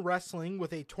been wrestling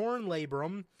with a torn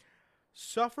labrum,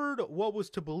 suffered what was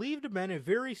to believe to have been a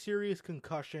very serious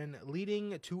concussion,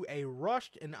 leading to a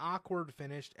rushed and awkward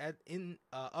finish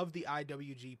of the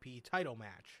IWGP title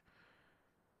match.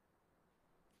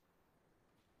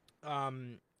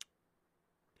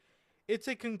 It's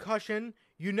a concussion.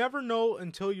 You never know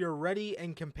until you're ready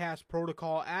and can pass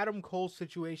protocol. Adam Cole's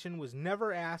situation was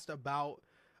never asked about,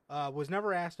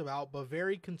 but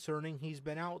very concerning. He's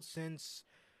been out since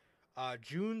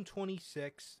June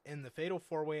 26th in the Fatal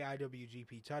 4-Way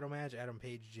IWGP title match. Adam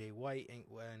Page, Jay White,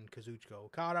 and Kazuchika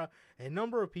Okada. A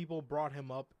number of people brought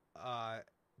him up,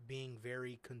 being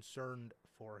very concerned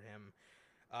for him.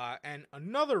 And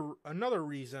another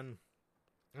reason,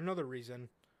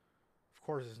 of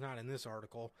course, it's not in this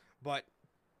article, but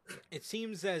it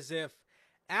seems as if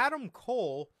Adam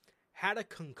Cole had a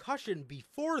concussion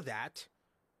before that.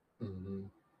 Mm-hmm.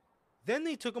 Then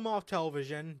they took him off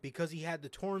television because he had the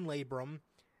torn labrum,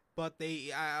 but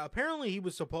they apparently he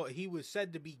was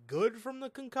said to be good from the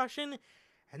concussion,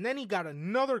 and then he got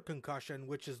another concussion,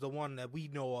 which is the one that we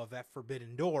know of at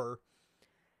Forbidden Door,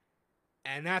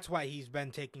 and that's why he's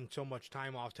been taking so much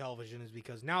time off television, is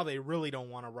because now they really don't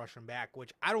want to rush him back,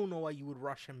 which I don't know why you would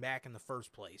rush him back in the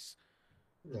first place.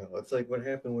 No, it's like what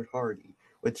happened with Hardy,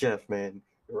 with Jeff, man.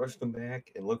 You rushed him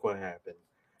back, and look what happened.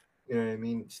 You know what I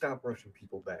mean? Stop rushing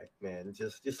people back, man.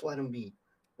 Just let them be.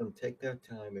 Let them take their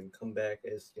time and come back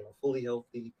as, you know, fully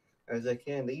healthy as they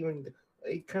can.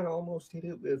 They kind of almost did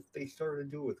it with, they started to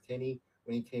do it with Kenny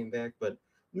when he came back, but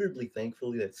weirdly,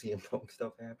 thankfully, that CM Punk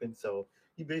stuff happened, so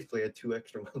he basically had 2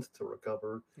 extra months to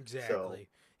recover. Exactly. So,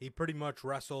 he pretty much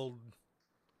wrestled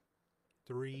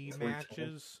 3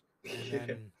 matches, and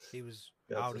then he was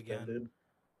out suspended again.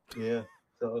 Yeah.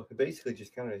 So it basically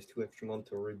just kind of has 2 extra months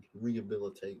to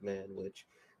rehabilitate, man. Which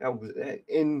that was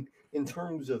in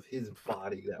terms of his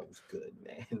body, that was good,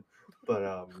 man.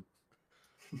 But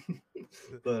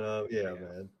But yeah, Yeah.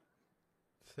 man.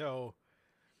 So,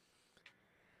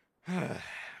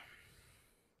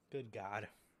 good God.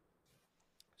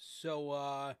 So,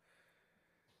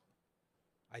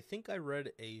 I think I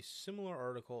read a similar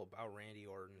article about Randy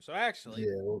Orton. So actually,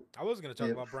 Yeah. Well, I was going to talk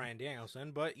yep. about Bryan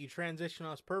Danielson, but you transition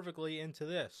us perfectly into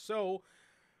this. So,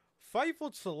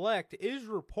 Fightful Select is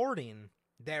reporting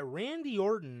that Randy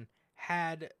Orton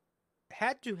had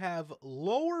to have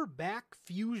lower back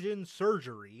fusion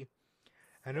surgery,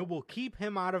 and it will keep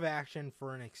him out of action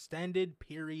for an extended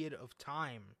period of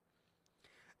time.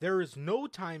 There is no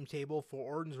timetable for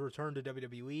Orton's return to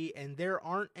WWE, and there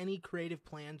aren't any creative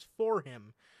plans for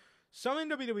him. Some in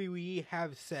WWE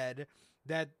have said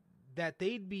that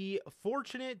they'd be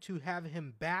fortunate to have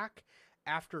him back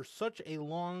after such a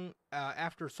long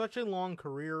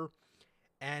career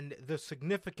and the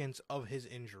significance of his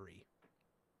injury.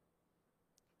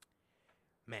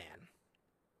 Man,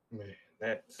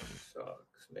 that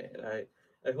sucks, man.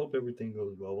 I hope everything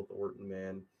goes well with Orton,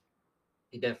 man.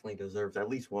 He definitely deserves at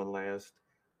least one last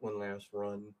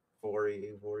run before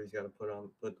he's got to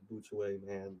put the boots away,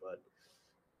 man. But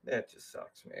that just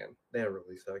sucks, man. That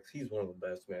really sucks. He's one of the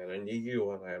best, man, and you don't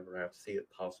want to ever have to see it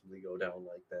possibly go down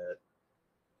like that.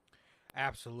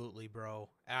 absolutely, bro.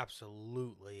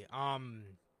 Absolutely.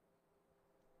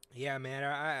 Yeah, man,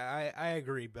 I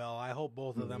agree, Bill. I hope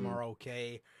both of them are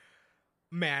okay.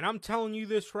 Man, I'm telling you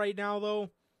this right now, though.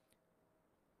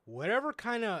 Whatever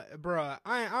kind of, bruh,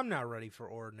 I'm not ready for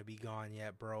Orton to be gone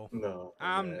yet, bro. No,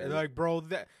 I'm man. like, bro,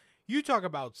 that you talk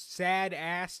about sad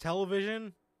ass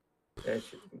television, That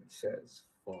shit says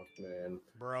fuck, man.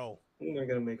 bro. Who am I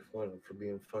gonna make fun of for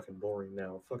being fucking boring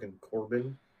now? Fucking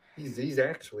Corbin. He's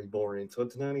actually boring, so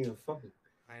it's not even funny.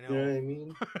 I You know know. what I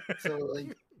mean? So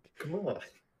like, come on,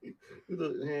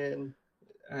 man.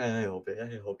 I hope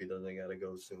he doesn't gotta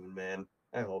go soon, man.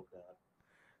 I hope not.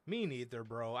 Me neither,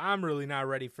 bro. I'm really not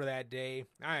ready for that day.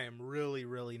 I am really,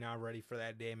 really not ready for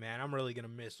that day, man. I'm really gonna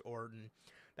miss Orton.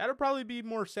 That'll probably be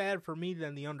more sad for me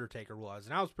than The Undertaker was.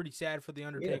 And I was pretty sad for The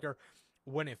Undertaker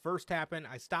when it first happened.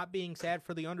 I stopped being sad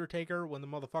for The Undertaker when the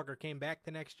motherfucker came back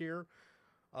the next year.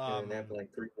 And it happened like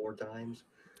 3-4 times.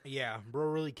 Yeah, bro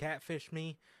really catfished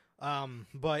me.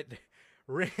 But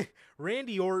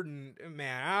Randy Orton,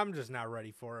 man, I'm just not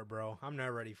ready for it, bro. I'm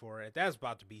not ready for it. That's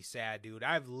about to be sad, dude.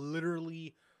 I've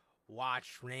literally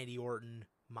watched Randy Orton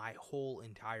my whole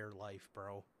entire life,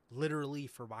 bro. Literally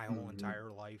for my whole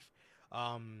entire life.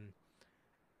 I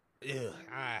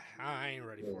ain't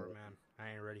ready for it, man.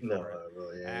 I ain't ready for No, it. I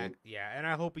really ain't. Yeah, and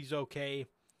I hope he's okay.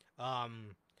 I'd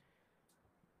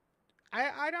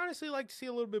honestly like to see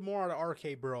a little bit more out of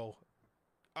RK Bro.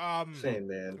 Same,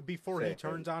 man. Before he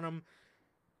turns on him,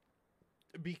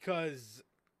 because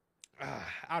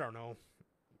I don't know.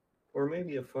 Or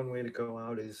maybe a fun way to go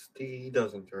out is he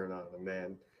doesn't turn on him,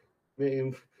 man.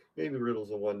 Maybe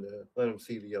Riddle's the one to let him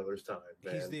see the other side,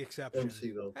 man. He's the Let exception. him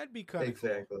see the That'd be kind of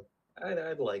exactly. Cool.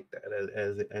 I'd like that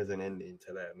as an ending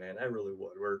to that, man. I really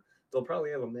would. Where they'll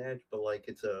probably have a match, but like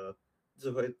it's a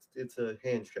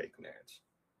handshake match.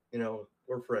 You know,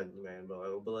 we're friends, man.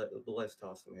 But let's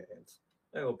toss some hands.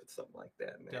 I hope it's something like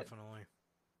that, man. Definitely.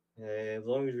 Yeah, as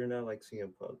long as you're not like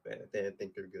CM Punk, man, I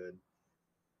think you're good.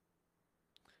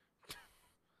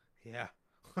 Yeah.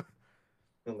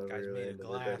 He'll never Guy's really made of end up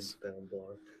glass. a down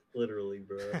block. Literally,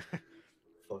 bro.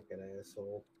 Fucking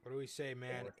asshole. What do we say,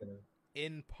 man?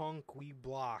 In Punk, we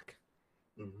block.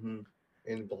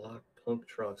 And block Punk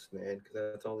trust, man,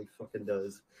 because that's all he fucking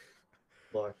does.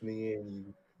 Block me and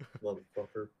you,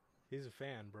 motherfucker. He's a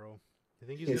fan, bro. You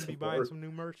think he's gonna be buying some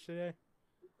new merch today?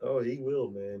 Oh, he will,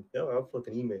 man. No, I'll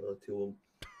fucking email it to him.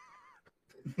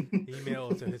 Email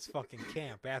it to his fucking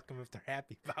camp. Ask them if they're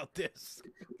happy about this.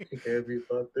 Happy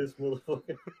about this,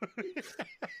 motherfucker?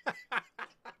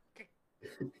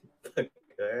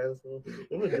 Asshole.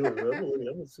 I'm gonna do it.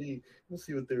 I'm gonna see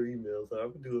what their emails are.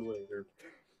 I'm gonna do it later.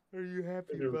 Are you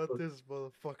happy about this,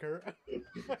 motherfucker?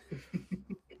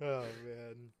 Oh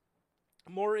man.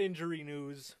 More injury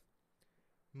news.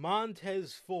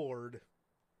 Montez Ford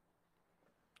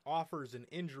offers an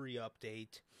injury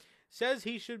update. Says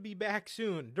he should be back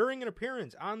soon. During an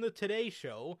appearance on the Today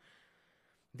Show,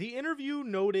 the interview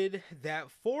noted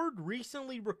that Ford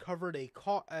recently recovered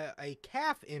a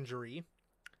calf injury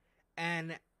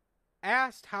and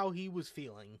asked how he was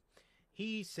feeling.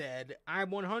 He said,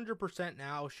 "I'm 100%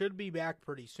 now, should be back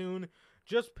pretty soon.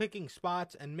 Just picking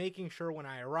spots and making sure when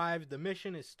I arrive, the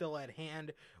mission is still at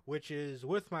hand, which is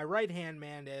with my right-hand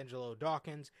man, Angelo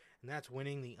Dawkins, and that's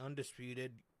winning the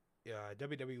undisputed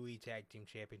WWE Tag Team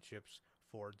Championships,"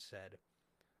 Ford said.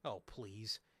 Oh,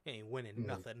 please. He ain't winning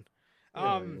nothing.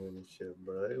 Winning shit,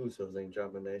 bro. Usos ain't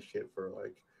dropping that shit for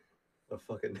like a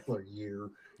fucking another year.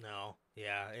 No,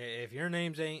 yeah. If your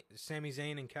name's ain't Sami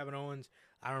Zayn and Kevin Owens,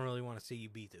 I don't really want to see you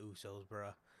beat the Usos,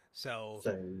 bruh. So,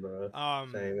 Same, bro.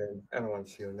 Same, man. I don't want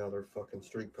to see another fucking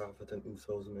Street Profits and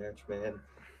Usos match, man.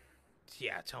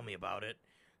 yeah, tell me about it.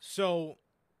 So,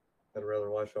 I'd rather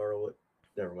watch ROH.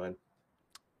 Never mind.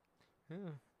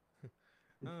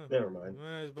 Never mind.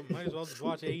 Might as well just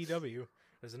watch AEW.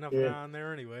 There's enough Yeah. on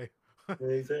there anyway.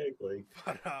 Exactly.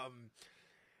 But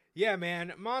yeah,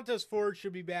 man, Montez Ford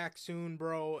should be back soon,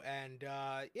 bro. And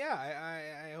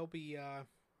yeah, I hope he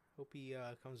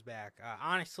comes back.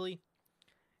 Honestly,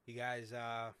 you guys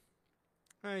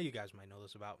might know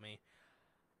this about me.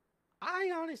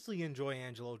 I honestly enjoy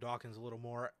Angelo Dawkins a little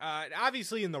more.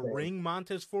 Obviously, in the ring,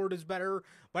 Montez Ford is better,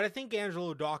 but I think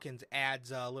Angelo Dawkins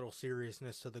adds a little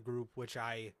seriousness to the group, which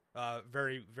I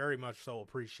very, very much so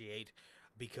appreciate.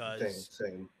 Because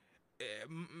Same.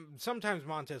 Sometimes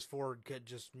Montez Ford could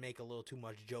just make a little too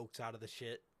much jokes out of the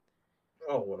shit.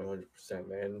 Oh, 100%,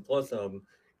 man. Plus,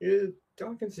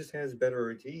 Dawkins just has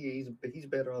better. He's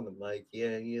better on the mic.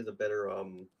 Yeah, he has a better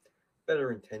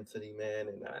intensity, man.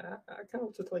 And I kind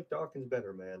of just like Dawkins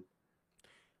better, man.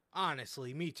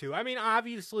 Honestly, me too. I mean,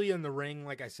 obviously in the ring,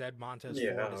 like I said, Montez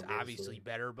Ford is obviously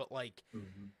better, but like.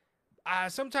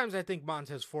 Sometimes I think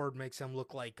Montez Ford makes them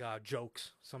look like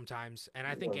jokes sometimes, and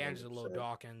I think 100%. Angelo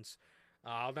Dawkins.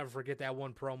 I'll never forget that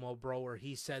one promo, bro, where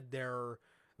he said they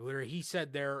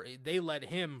let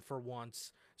him for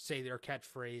once say their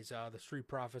catchphrase, "The Street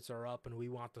Profits are up and we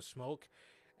want the smoke,"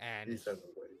 and he said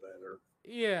it way better.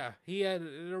 Yeah,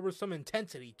 there was some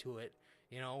intensity to it.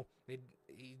 You know, he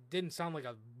didn't sound like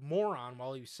a moron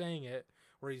while he was saying it.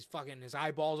 Where his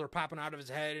eyeballs are popping out of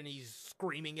his head and he's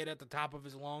screaming it at the top of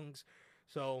his lungs.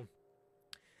 So,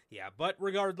 yeah, but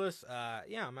regardless,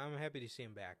 yeah, I'm happy to see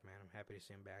him back, man. I'm happy to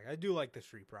see him back. I do like the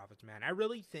Street Profits, man. I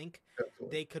really think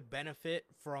they could benefit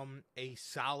from a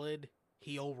solid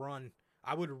heel run.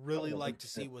 I would really like to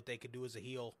see what they could do as a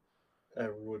heel. I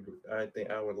think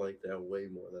I would like that way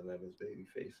more than them as baby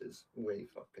faces. Way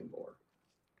fucking more.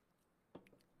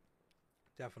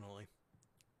 Definitely,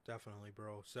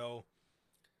 bro. So.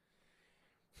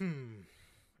 And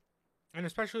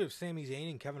especially if Sami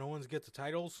Zayn and Kevin Owens get the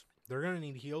titles, they're going to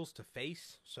need heels to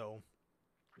face, so...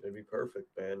 That'd be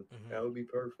perfect, man. Mm-hmm. That would be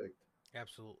perfect.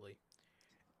 Absolutely.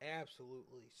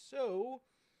 So...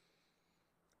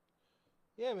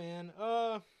 Yeah, man.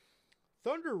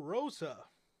 Thunder Rosa.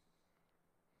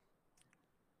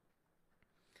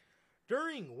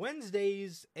 During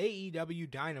Wednesday's AEW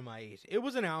Dynamite, it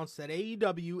was announced that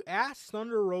AEW asked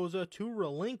Thunder Rosa to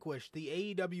relinquish the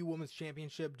AEW Women's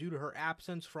Championship due to her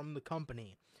absence from the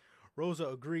company. Rosa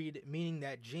agreed, meaning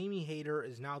that Jamie Hayter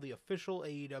is now the official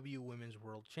AEW Women's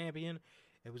World Champion.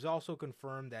 It was also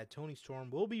confirmed that Toni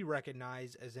Storm will be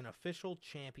recognized as an official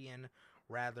champion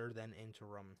rather than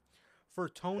interim. For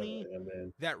Toni,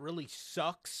 that really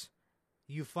sucks.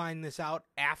 You find this out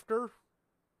after.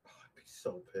 I'd be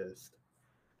so pissed.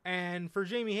 And for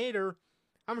Jamie Hayter,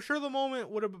 I'm sure the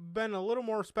moment would have been a little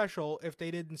more special if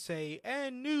they didn't say,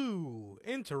 and new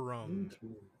interim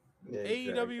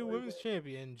AEW Women's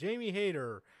Champion, Jamie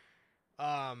Hayter.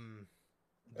 I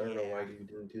don't know why you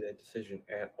didn't do that decision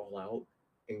at All Out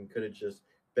and could have just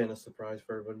been a surprise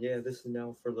for everyone. Yeah, this is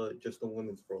now for just the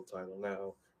women's world title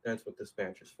now. That's what this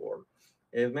match is for.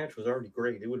 And if the match was already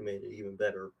great, it would have made it even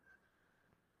better.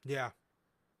 Yeah.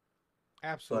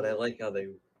 Absolutely. But I like how they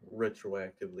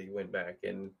retroactively went back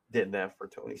and did that for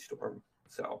Toni Storm.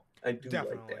 So I do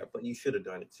like that, but you should have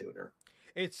done it sooner.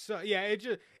 It's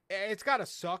it's gotta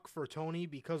suck for Toni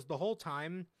because the whole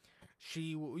time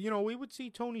we would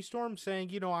see Toni Storm saying,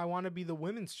 I want to be the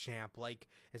women's champ. Like,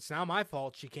 it's not my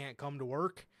fault she can't come to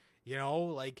work.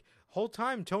 Like, whole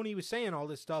time Toni was saying all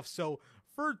this stuff. So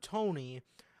for Toni,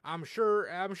 I'm sure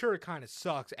it kind of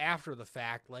sucks after the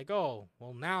fact. Like, oh,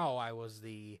 well, now I was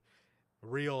the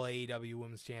real AEW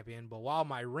Women's Champion, but while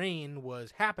my reign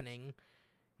was happening,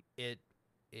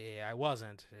 I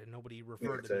wasn't. Nobody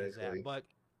referred to me as that. But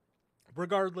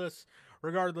regardless,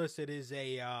 it is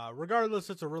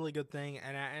it's a really good thing,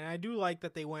 and I do like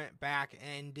that they went back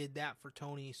and did that for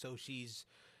Toni, so she's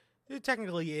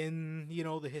technically in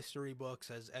the history books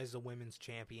as a women's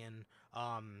champion.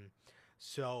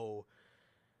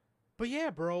 But yeah,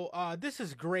 bro, this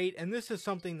is great, and this is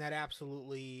something that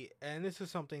absolutely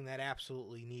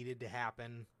needed to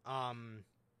happen.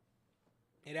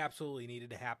 It absolutely needed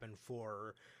to happen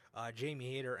for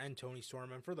Jamie Hayter and Toni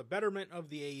Storm, and for the betterment of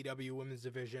the AEW Women's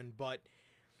Division. But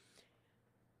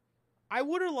I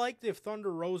would have liked if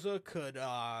Thunder Rosa could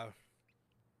have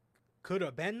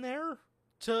been there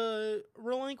to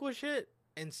relinquish it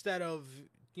instead of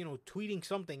tweeting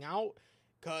something out,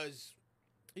 because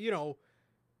you know,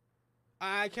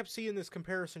 I kept seeing this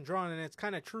comparison drawn, and it's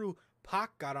kind of true.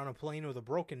 Pac got on a plane with a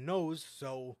broken nose,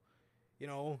 so, you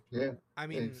know, Yeah, I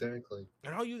mean, exactly.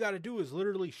 and all you got to do is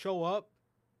literally show up,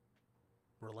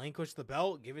 relinquish the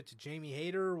belt, give it to Jamie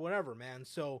Hayter or whatever, man.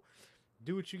 So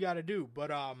do what you got to do. But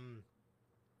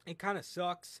it kind of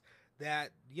sucks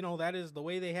that, you know, that is the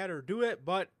way they had her do it.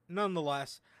 But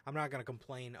nonetheless, I'm not going to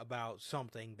complain about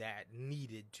something that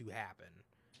needed to happen.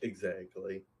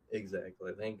 Exactly. Thank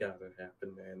God it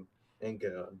happened, man. Thank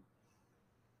God.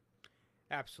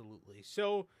 Absolutely.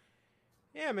 So,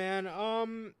 yeah, man.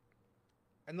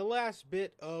 And the last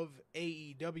bit of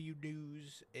AEW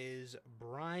news is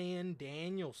Bryan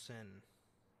Danielson.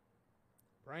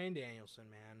 Bryan Danielson,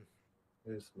 man.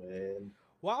 Yes, man.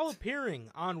 While appearing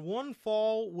on One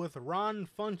Fall with Ron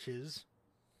Funches.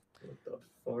 What the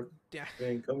fuck?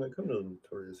 Man, come to the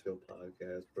Notorious Hill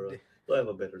podcast, bro. We'll have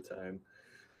a better time.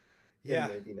 Yeah.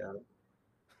 And maybe not.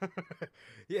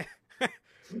 Yeah.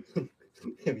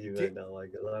 Maybe you might not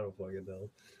like it. I don't fucking know.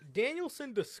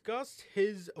 Danielson discussed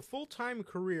his full-time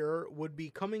career would be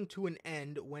coming to an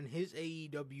end when his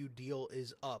AEW deal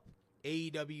is up.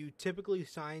 AEW typically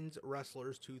signs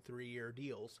wrestlers to 3-year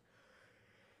deals.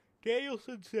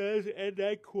 Danielson says, and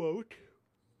I quote,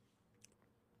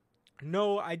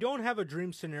 "No, I don't have a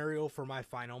dream scenario for my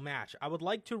final match. I would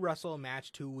like to wrestle a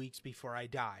match 2 weeks before I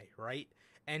die, right?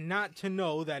 And not to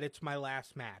know that it's my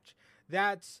last match.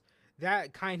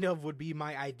 That kind of would be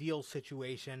my ideal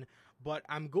situation, but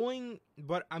I'm not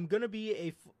going to be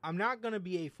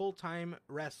a full-time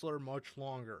wrestler much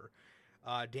longer."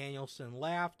 Danielson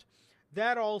laughed.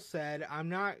 That all said, I'm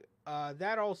not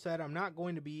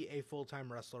going to be a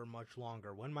full-time wrestler much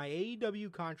longer. When my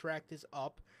AEW contract is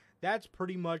up, that's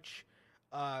pretty much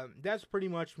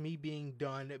me being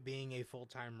done being a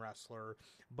full-time wrestler.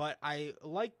 But I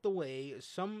like the way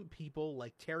some people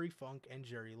like Terry Funk and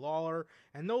Jerry Lawler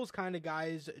and those kind of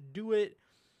guys do it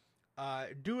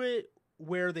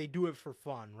where they do it for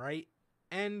fun, right?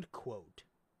 End quote.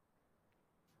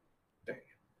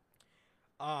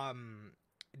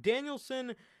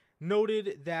 Danielson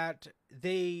noted that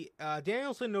they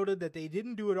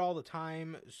didn't do it all the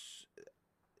time,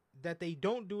 that they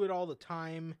don't do it all the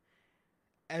time.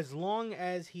 As long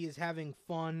as he is having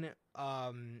fun,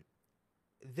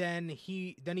 then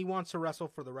he wants to wrestle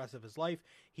for the rest of his life.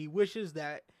 He wishes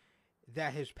that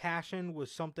his passion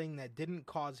was something that didn't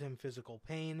cause him physical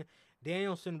pain.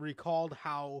 Danielson recalled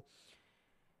how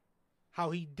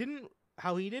he didn't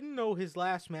know his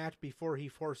last match before he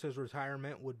forced his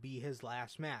retirement would be his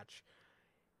last match.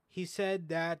 He said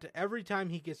that every time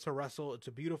he gets to wrestle, it's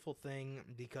a beautiful thing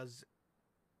because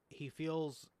he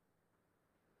feels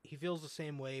the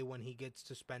same way when he gets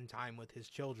to spend time with his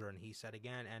children. He said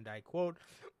again, and I quote,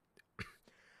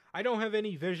 "I don't have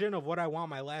any vision of what I want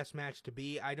my last match to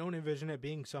be. I don't envision it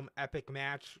being some epic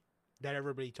match that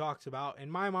everybody talks about.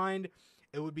 In my mind,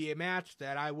 it would be a match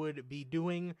that I would be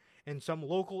doing in some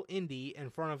local indie in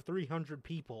front of 300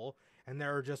 people, and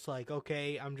they're just like,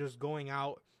 okay, I'm just going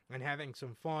out and having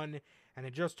some fun, and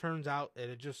it just turns out that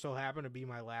it just so happened to be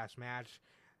my last match."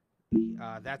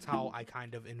 That's how I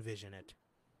kind of envision it.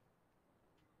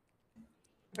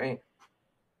 Right.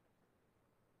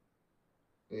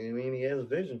 I mean, he has a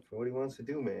vision for what he wants to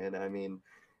do, man. I mean,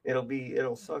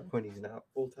 it'll suck when he's not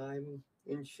full time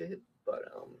in shit, but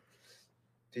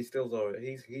he's still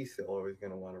always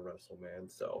gonna want to wrestle, man.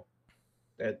 So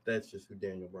that's just who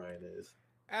Daniel Bryan is.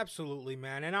 Absolutely,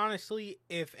 man. And honestly,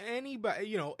 if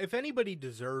anybody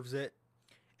deserves it,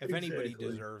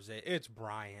 it's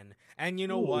Bryan. And you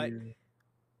know what? Yeah.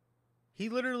 He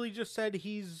literally just said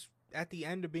he's at the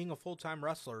end of being a full-time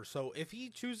wrestler. So if he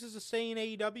chooses to stay in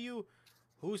AEW,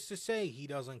 who's to say he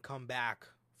doesn't come back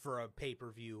for a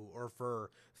pay-per-view or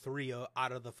for 3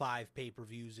 out of the 5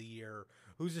 pay-per-views a year?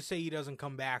 Who's to say he doesn't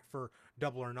come back for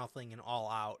Double or Nothing and All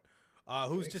Out?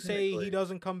 Who's to say he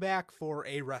doesn't come back for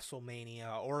a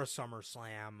WrestleMania or a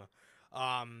SummerSlam?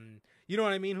 You know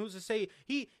what I mean? Who's to say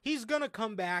he's going to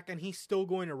come back and he's still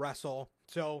going to wrestle?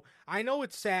 So I know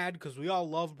it's sad because we all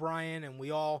love Bryan and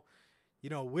we all,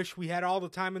 wish we had all the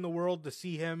time in the world to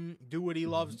see him do what he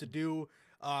loves to do.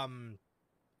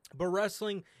 But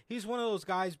wrestling, he's one of those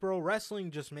guys, bro.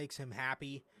 Wrestling just makes him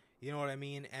happy. You know what I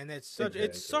mean? And it's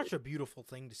such a beautiful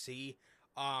thing to see.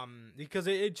 Because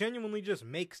it genuinely just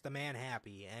makes the man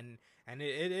happy, and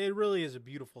it really is a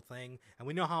beautiful thing. And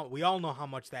we all know how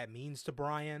much that means to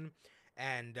Bryan,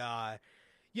 and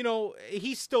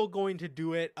he's still going to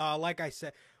do it. Like I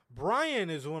said, Bryan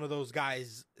is one of those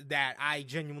guys that I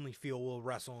genuinely feel will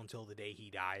wrestle until the day he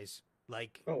dies.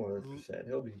 Like, 100%.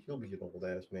 He'll be an old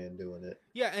ass man doing it.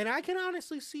 Yeah, and I can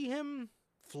honestly see him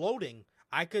floating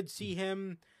I could see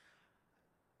him.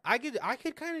 I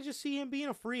could kind of just see him being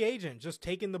a free agent, just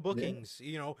taking the bookings.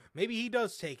 Yeah. You know, maybe he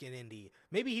does take an indie.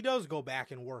 Maybe he does go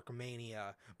back and work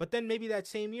Mania. But then maybe that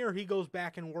same year he goes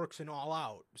back and works an All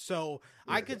Out. So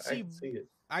yeah, I could see it.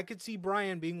 I could see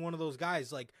Brian being one of those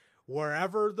guys, like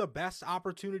wherever the best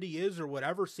opportunity is or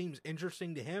whatever seems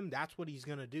interesting to him, that's what he's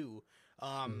gonna do.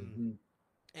 And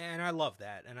I love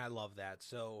that.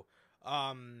 So,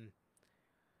 yeah,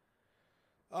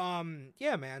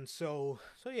 man. So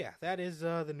yeah, that is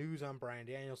the news on Bryan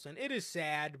Danielson. It is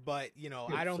sad, but you know,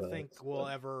 I don't think we'll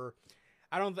ever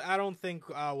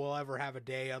have a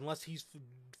day unless he's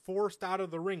forced out of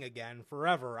the ring again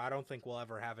forever. I don't think we'll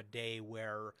ever have a day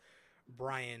where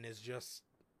Bryan is just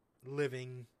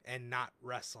living and not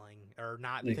wrestling or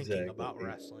not thinking about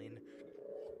wrestling.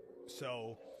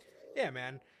 So, yeah,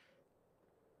 man.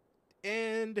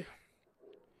 And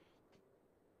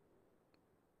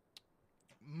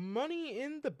Money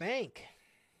in the Bank.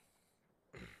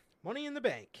 Money in the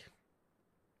Bank.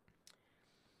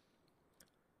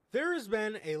 There has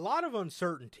been a lot of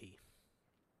uncertainty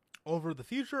over the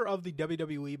future of the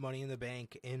WWE Money in the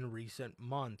Bank in recent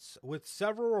months, with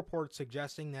several reports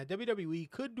suggesting that WWE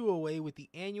could do away with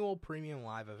the annual premium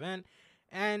live event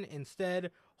and instead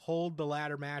hold the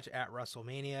ladder match at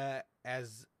WrestleMania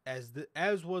as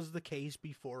was the case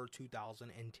before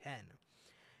 2010.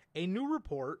 A new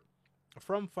report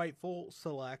from Fightful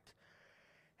Select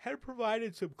had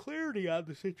provided some clarity on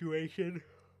the situation,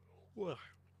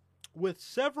 with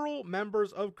several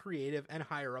members of creative and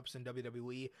higher-ups in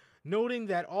WWE noting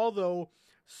that although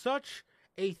such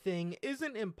a thing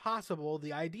isn't impossible,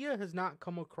 the idea has not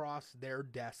come across their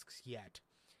desks yet.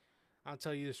 I'll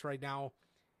tell you this right now,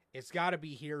 it's got to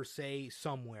be hearsay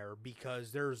somewhere,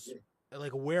 because there's,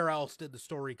 like, where else did the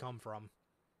story come from?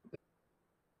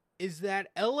 Is that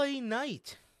LA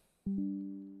Knight?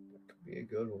 That could be a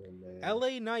good one, man.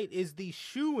 LA Knight is the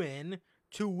shoo-in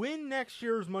to win next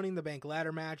year's Money in the Bank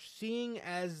ladder match, seeing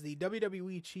as the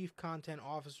WWE Chief Content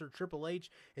Officer Triple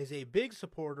H is a big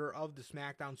supporter of the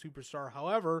SmackDown superstar.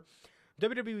 However,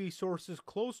 WWE sources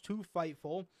close to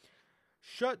Fightful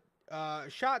shot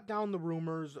down the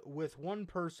rumors, with one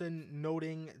person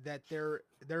noting that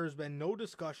there's been no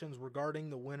discussions regarding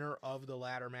the winner of the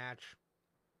ladder match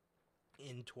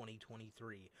in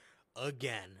 2023.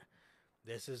 Again,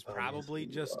 this is probably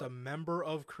just a member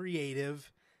of creative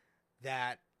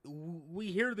that we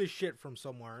hear this shit from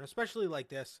somewhere, and especially like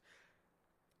this.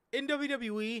 In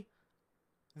WWE,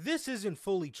 this isn't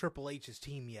fully Triple H's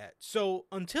team yet. So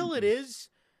until it is,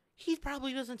 he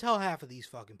probably doesn't tell half of these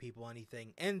fucking people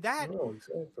anything. And that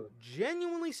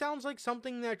genuinely sounds like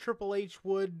something that Triple H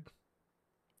would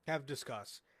have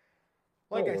discussed.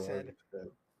 Like I said,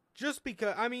 just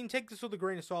because, I mean, take this with a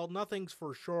grain of salt. Nothing's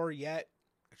for sure yet.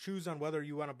 Choose on whether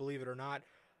you want to believe it or not.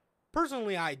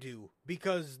 Personally, I do,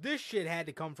 because this shit had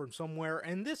to come from somewhere,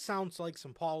 and this sounds like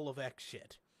some Paul Levesque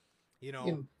shit. You know,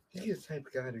 and he's the type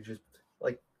of guy to just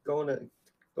like go to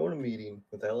a meeting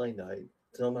with LA Knight,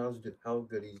 tell him how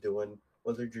good he's doing,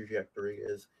 what their trajectory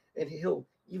is, and he'll,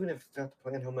 even if it's not the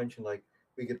plan, he'll mention like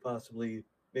we could possibly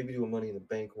maybe do a Money in the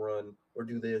Bank run, or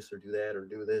do this or do that or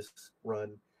do this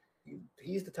run.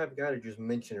 He's the type of guy to just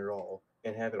mention it all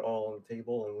and have it all on the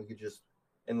table, and we could just.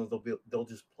 And they'll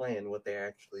just plan what they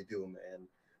actually do, man.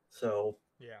 So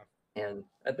yeah, and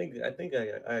I think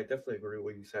I definitely agree with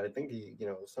what you said. I think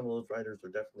some of those writers are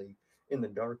definitely in the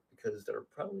dark because they're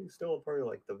probably still a part of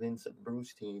like the Vince and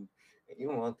Bruce team, and you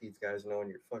don't want these guys knowing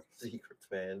your fucking secrets,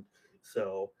 man.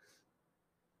 So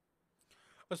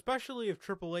especially if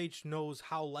Triple H knows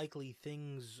how likely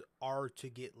things are to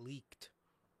get leaked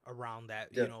around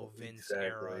that Vince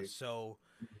era. So.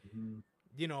 Mm-hmm.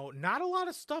 Not a lot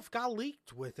of stuff got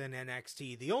leaked within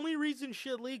NXT. The only reason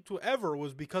shit leaked ever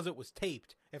was because it was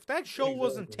taped. If that show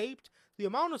wasn't taped, the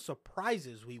amount of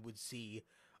surprises we would see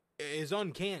is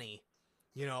uncanny.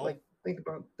 Like, think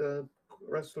about the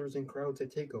wrestlers and crowds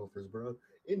at takeovers, bro.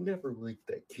 It never leaked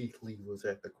that Keith Lee was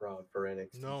at the crowd for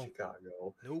NXT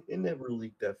Chicago. Nope. It never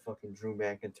leaked that fucking Drew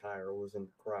McIntyre was in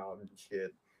the crowd and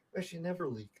shit. That shit never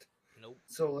leaked. Nope.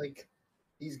 So, like,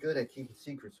 he's good at keeping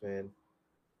secrets, man.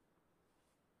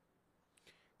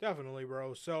 Definitely,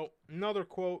 bro. So, another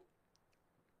quote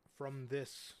from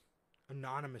this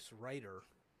anonymous writer.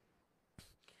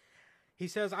 He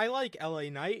says, "I like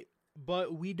LA Knight,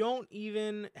 but we don't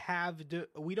even have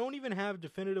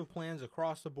definitive plans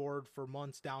across the board for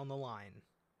months down the line.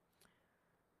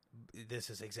 this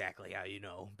is exactly how you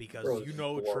know, because Bro, you just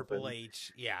know Triple bluffing.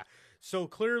 H. Yeah. So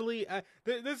clearly,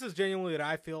 this is genuinely what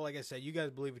I feel. Like I said, you guys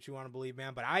believe what you want to believe,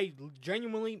 man. But I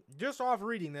genuinely, just off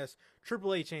reading this,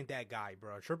 Triple H ain't that guy,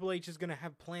 bro. Triple H is going to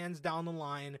have plans down the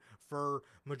line for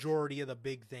majority of the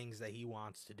big things that he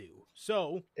wants to do.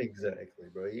 So, Exactly,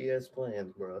 bro. He has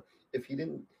plans, bro. If he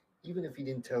didn't, even if he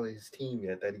didn't tell his team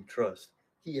yet that he trusts,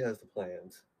 he has the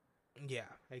plans. yeah,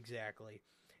 exactly.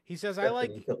 He says,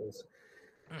 Stephanie knows.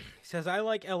 He says, I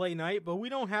like LA Knight, but we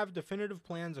don't have definitive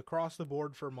plans across the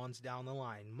board for months down the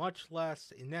line, much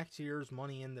less in next year's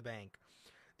Money in the Bank.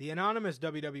 The anonymous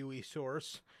WWE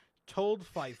source told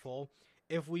Fightful,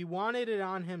 if we wanted it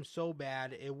on him so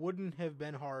bad, it wouldn't have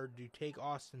been hard to take it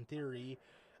off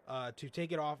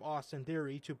Austin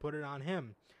Theory to put it on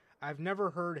him. I've never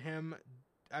heard him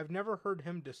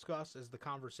discuss as the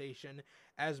conversation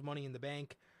as Money in the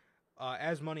Bank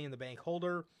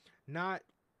holder. Not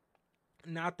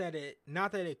that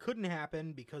it couldn't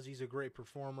happen because he's a great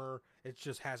performer. It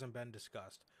just hasn't been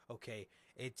discussed. Okay,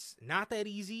 it's not that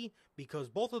easy because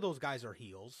both of those guys are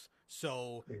heels.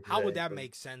 So how would that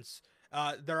make sense?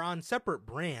 They're on separate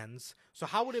brands. So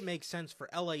how would it make sense for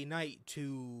LA Knight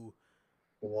to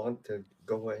Want to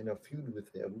go in a feud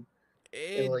with him?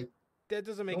 And it, like, that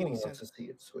doesn't no make one any wants sense. to see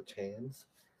it switch hands.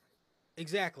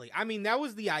 Exactly. I mean, that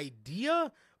was the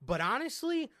idea, but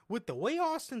honestly, with the way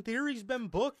Austin Theory's been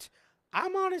booked,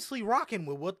 I'm honestly rocking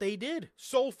with what they did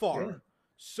so far. Yeah.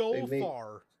 So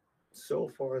far.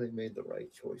 So far, they made the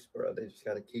right choice, bro. They just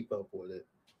got to keep up with it.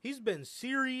 He's been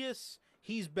serious.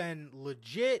 He's been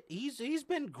legit. He's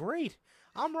been great.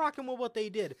 I'm rocking with what they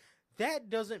did. That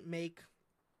doesn't make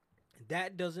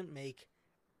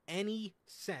any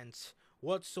sense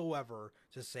whatsoever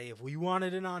to say if we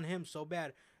wanted it on him so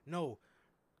bad. No,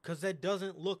 because that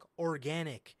doesn't look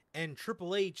organic. And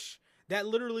Triple H, that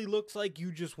literally looks like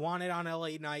you just want it on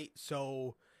LA Knight.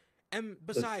 So, and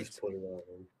besides, Let's just put it on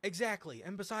him. Exactly.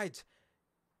 And besides,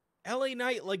 LA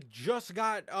Knight just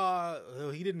got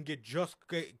he didn't get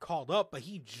called up, but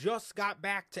he just got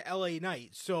back to LA Knight.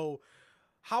 So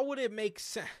how would it make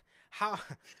sense? How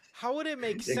would it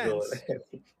make sense?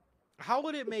 How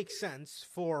would it make sense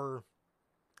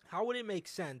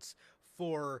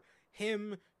for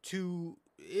him to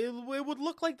it would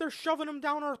look like they're shoving him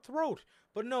down our throat.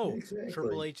 But no, Exactly.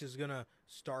 Triple H is going to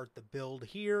start the build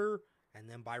here, and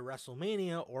then by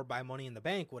WrestleMania or by Money in the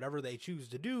Bank, whatever they choose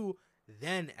to do,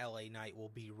 then LA Knight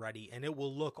will be ready, and it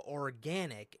will look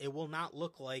organic. It will not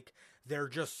look like they're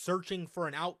just searching for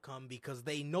an outcome because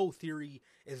they know Theory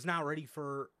is not ready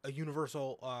for a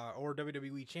Universal or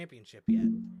WWE Championship yet.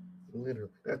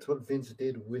 Literally, that's what Vince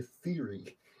did with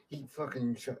Theory. He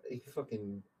fucking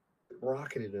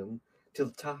rocketed him to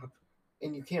the top,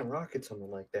 and you can't rocket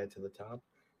someone like that to the top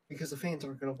because the fans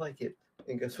aren't gonna like it.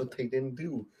 And guess what they didn't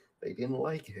do? They didn't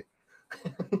like it.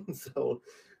 So,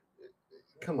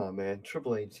 come on, man.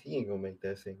 Triple H, he ain't gonna make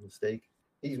that same mistake.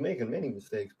 He's making many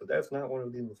mistakes, but that's not one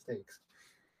of the mistakes.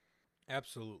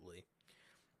 Absolutely,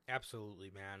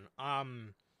 man.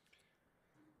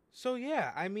 So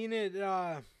yeah, I mean it.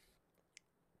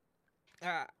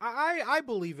 I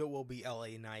believe it will be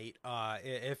LA Knight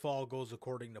if all goes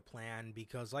according to plan,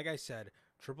 because like I said,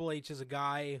 Triple H is a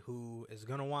guy who is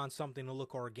going to want something to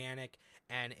look organic,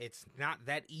 and it's not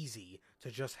that easy to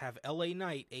just have LA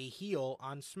Knight, a heel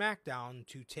on SmackDown,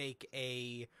 to take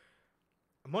a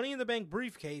Money in the Bank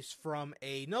briefcase from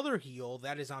another heel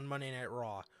that is on Monday Night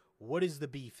Raw. What is the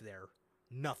beef there?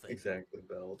 Nothing. Exactly,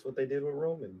 Bell. It's what they did with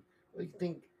Roman. What do you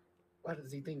think? Why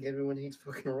does he think everyone hates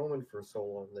fucking Roman for so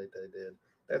long that they did?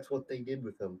 That's what they did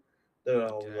with him.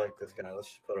 Oh, we like this guy. Let's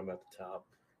just put him at the top.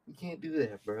 You can't do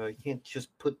that, bro. You can't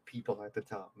just put people at the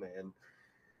top, man.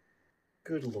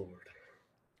 Good Lord.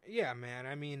 Yeah, man.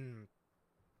 I mean,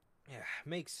 yeah,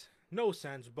 makes no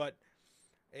sense, but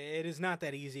it is not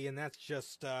that easy, and that's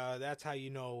just that's how you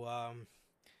know.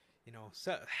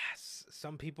 So,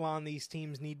 some people on these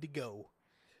teams need to go.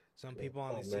 Some people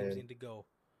on these teams need to go.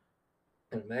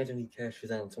 And imagine he cashes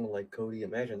out on someone like Cody.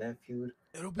 Imagine that feud.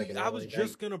 It'll be. I was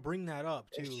just gonna bring that up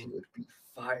too. That shit would be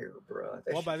fire, bro.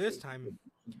 Well, by this time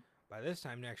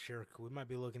next year, we might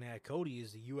be looking at Cody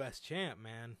as the U.S. champ,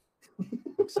 man.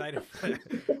 Excited for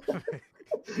that.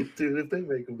 Dude, if they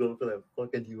make him go for that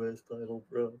fucking U.S. title,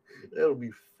 bro, that'll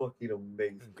be fucking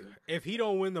amazing. If he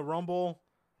don't win the Rumble,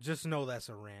 just know that's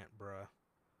a rant, bro.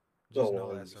 Just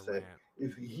know that's a rant.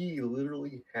 If he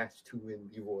literally has to win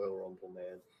the Royal Rumble,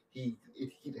 man, he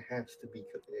has to be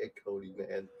Cody,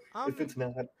 man. If it's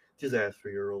not, just ask for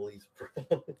your release, bro.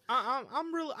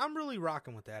 I'm really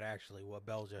rocking with that, actually. What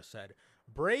Bell just said.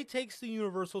 Bray takes the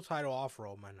Universal title off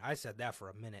Roman. I said that for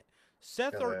a minute.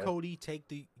 Seth or Okay. Cody take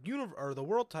the the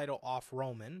world title off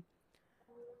Roman.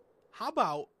 How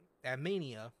about at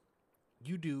Mania,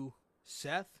 you do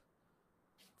Seth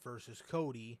versus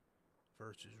Cody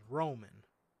versus Roman,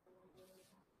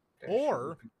 That shit or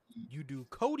would be you do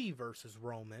Cody versus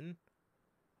Roman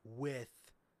with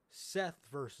Seth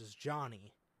versus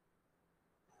Johnny.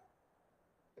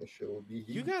 that shit would be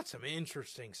You heat. got some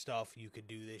interesting stuff you could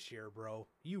do this year, bro.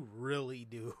 You really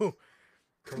do.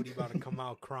 Cody about to come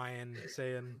out crying,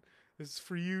 saying, "This is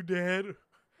for you, Dad.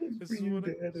 This For is you, what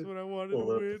Dad. this is what I wanted to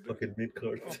Hold up win." the fucking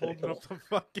mid-card I'm holding title. up the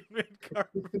fucking mid card.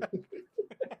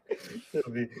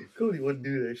 That'd be, Cody would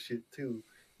do that shit too.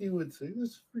 He would say, "This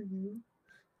is for you."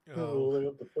 Oh, Holding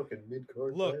up the fucking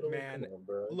mid-card look, title. man. Come on,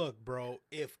 bro. Look, bro.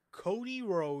 If Cody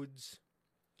Rhodes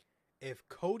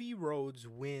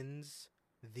wins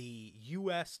the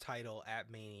U.S. title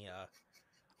at Mania,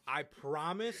 I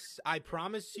promise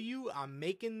to you, I'm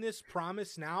making this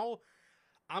promise now.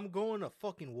 I'm going to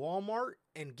fucking Walmart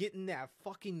and getting that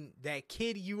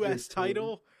kid U.S.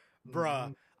 title, bruh.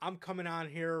 Mm-hmm. I'm coming on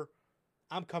here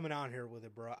with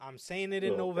it, bruh. I'm saying it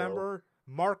in Bro. November.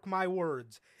 Mark my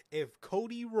words. If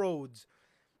Cody Rhodes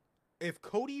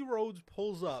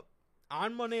pulls up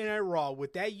on Monday Night Raw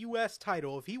with that U.S.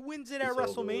 title, if he wins it at It's over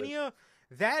WrestleMania,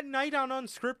 that night on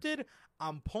Unscripted,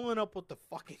 I'm pulling up with the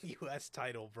fucking U.S.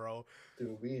 title, bro.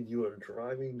 Dude, me and you are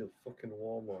driving to fucking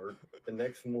Walmart the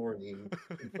next morning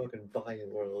and fucking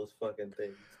buying one of those fucking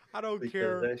things. I don't Because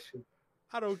care. that shit,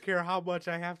 I don't care how much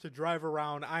I have to drive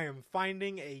around. I am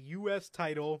finding a U.S.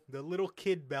 title, the little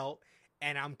kid belt,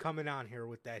 and I'm coming on here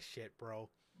with that shit, bro.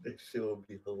 that shit would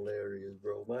be hilarious,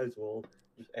 bro. Might as well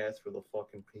just ask for the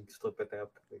fucking pink slip at that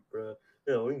point, bro.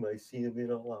 You know, we might see him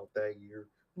in All Out that year.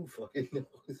 Who fucking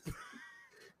knows?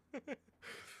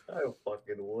 I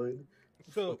fucking would.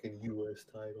 So, Fucking U.S.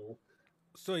 title.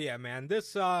 So yeah, man,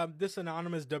 this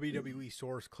anonymous WWE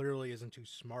source clearly isn't too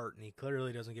smart, and he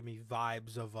clearly doesn't give me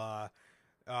vibes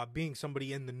of being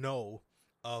somebody in the know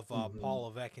of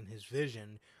Paul Levesque and his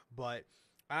vision. But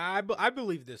I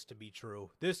believe this to be true.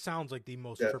 This sounds like the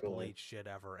most Triple Definitely. H shit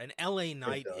ever. And LA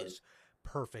Knight does. is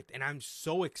perfect, and I'm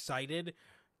so excited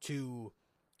to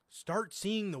start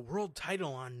seeing the world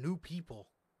title on new people.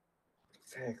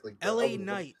 Exactly. bro. I LA would love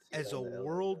Knight to see as that a on LA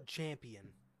world Knight. champion.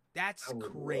 That's I would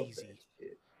love crazy. that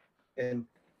shit. And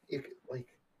it, like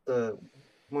the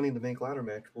Money in the Bank ladder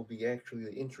match will be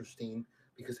actually interesting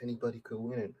because anybody could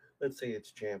win it. Let's say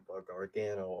it's Ciampa,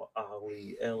 Gargano,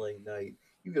 Ali, LA Knight.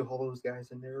 You get all those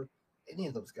guys in there. Any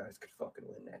of those guys could fucking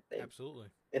win that thing, Absolutely.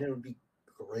 and it would be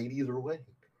great either way.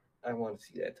 I want to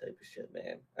see that type of shit,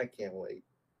 man. I can't wait.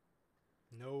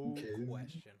 No Okay.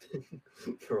 question.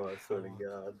 Bro, I swear to want-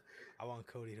 God. I want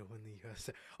Cody to win the US.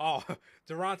 Oh,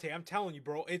 Durante, I'm telling you,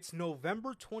 bro, it's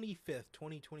November 25th,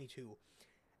 2022.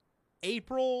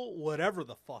 April, whatever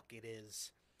the fuck it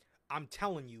is. I'm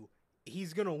telling you,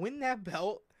 he's going to win that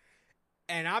belt.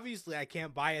 And obviously, I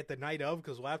can't buy it the night of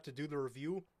because we'll have to do the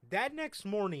review. That next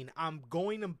morning, I'm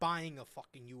going and buying a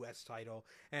fucking U.S. title.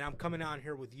 And I'm coming on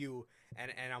here with you,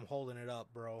 and I'm holding it up,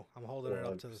 bro. I'm holding it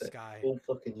up to the 100%. sky. We'll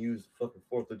fucking use the fucking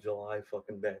 4th of July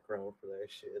fucking background for that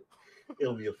shit.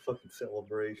 It'll be a fucking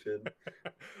celebration.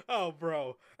 Oh,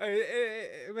 bro,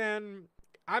 man,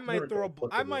 I might We're throw gonna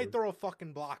I fucking might win. throw a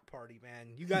fucking block party, man.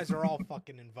 You guys are all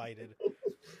fucking invited.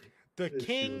 The This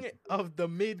king shit of the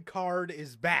mid card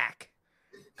is back,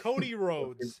 Cody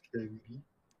Rhodes, fucking crazy.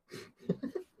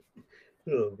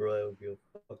 Oh, bro, that would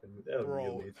be Bro.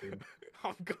 amazing.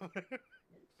 I'm going.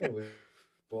 That would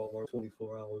Walmart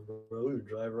 24 hours, bro. We would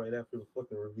drive right after the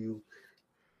fucking review.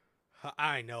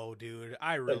 I know, dude.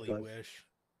 I really Okay. wish.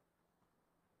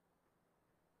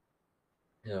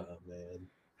 Oh, man.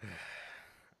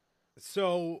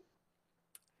 So,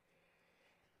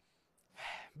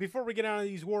 before we get on to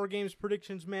these War Games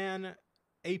predictions, man,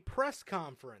 a press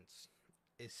conference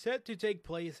is set to take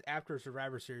place after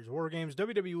Survivor Series War Games.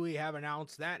 WWE have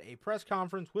announced that a press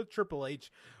conference with Triple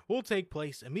H will take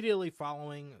place immediately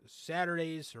following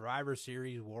Saturday's Survivor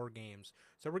Series War Games.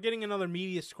 So we're getting another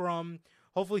media scrum.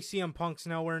 Hopefully CM Punk's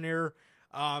nowhere near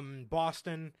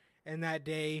Boston in that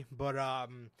day, but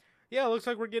yeah, it looks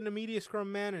like we're getting a media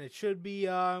scrum, man, and it should be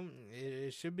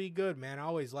good, man. I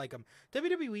always like them.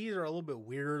 WWE's are a little bit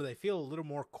weirder. They feel a little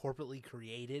more corporately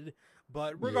created,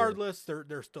 but regardless,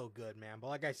 they're still good, man. But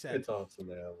like I said, It's awesome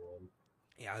to have one.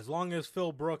 yeah, as long as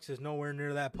Phil Brooks is nowhere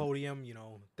near that podium, you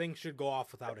know, things should go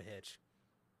off without a hitch.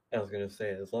 I was gonna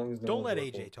say, as long as no Don't one's let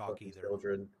working AJ with talk fucking either.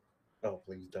 Children. Oh,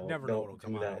 please don't. Never know don't what'll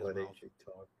come do out of not his let mouth. AJ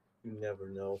talk. You never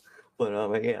know.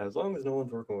 But yeah, as long as no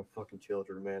one's working with fucking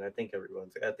children, man, I think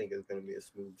it's gonna be a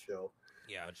smooth show.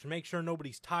 Yeah, just make sure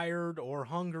nobody's tired or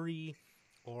hungry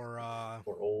or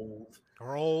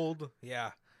old.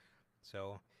 Yeah.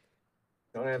 So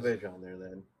Don't have Edge on there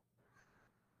then.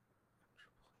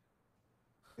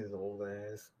 His old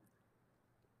ass.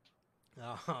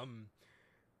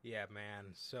 Yeah, man.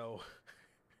 So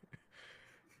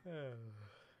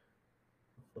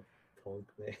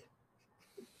Punk, man.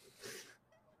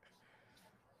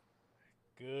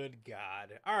 good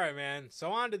God. All right, man.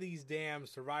 So on to these damn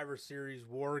Survivor Series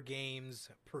War Games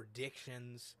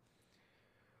predictions.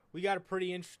 We got a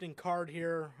pretty interesting card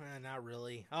here. Not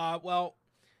really.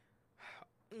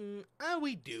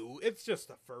 We do. It's just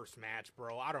the first match,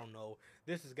 bro. I don't know.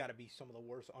 This has got to be some of the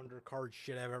worst undercard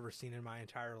shit I've ever seen in my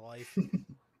entire life.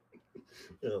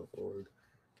 Oh, Lord.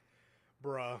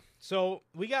 Bruh. So,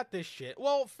 we got this shit.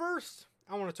 Well, first,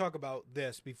 I want to talk about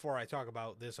this before I talk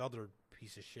about this other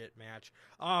piece of shit match.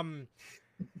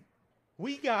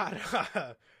 We got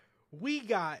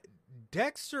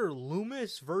Dexter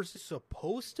Loomis versus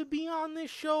supposed to be on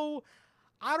this show.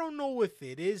 I don't know if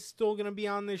it is still going to be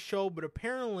on this show, but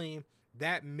apparently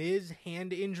that Miz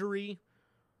hand injury.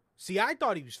 See, I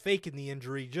thought he was faking the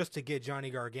injury just to get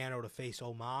Johnny Gargano to face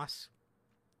Omos.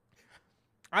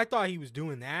 I thought he was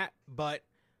doing that, but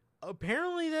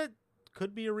apparently that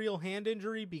could be a real hand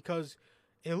injury because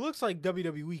it looks like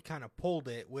WWE kind of pulled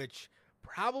it, which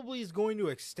probably is going to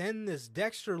extend this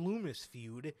Dexter Loomis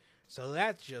feud. So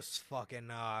that's just fucking,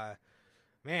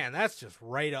 man, that's just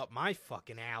right up my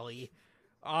fucking alley.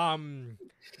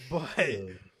 But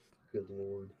good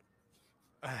Lord.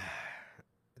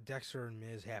 Dexter and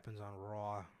Miz happens on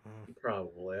Raw.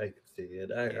 Probably, I could see it.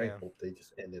 I hope they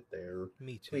just end it there.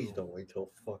 Me too. Please don't wait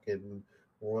till fucking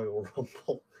Royal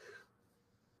Rumble.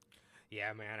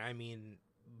 Yeah, man. I mean,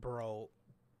 bro,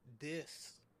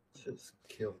 this just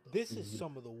killed. This is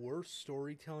some of the worst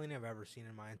storytelling I've ever seen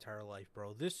in my entire life,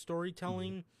 bro. This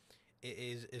storytelling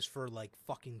is for like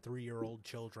fucking 3-year-old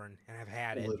children, and I've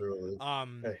had it. Literally. I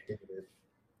hate it.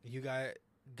 You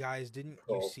guys, didn't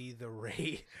you see the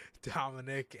Ray,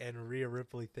 Dominic, and Rhea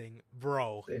Ripley thing,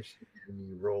 bro? That shit had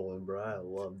me rolling, bro. I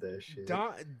love that shit.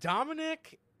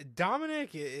 Dominic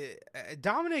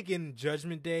in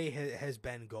Judgment Day has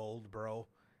been gold, bro.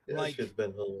 That like, shit's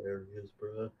been hilarious,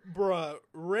 bro. Bro,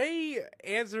 Ray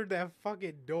answered that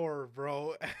fucking door,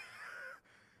 bro.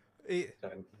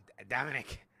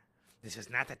 Dominic, this is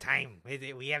not the time.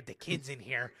 We have the kids in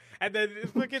here. And then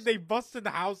fucking they bust in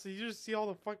the house and you just see all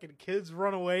the fucking kids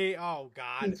run away. Oh,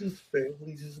 God. It's just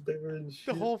family's just there and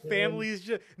shit. The whole family is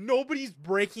just... Nobody's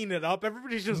breaking it up.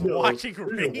 Everybody's just watching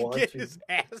Ray get his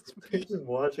ass beat. They're just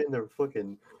watching their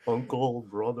fucking uncle,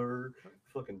 brother,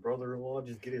 fucking brother-in-law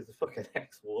just get his fucking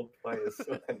ass whooped by his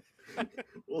son.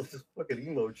 Well, this fucking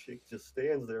emo chick just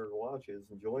stands there and watches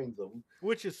and joins them.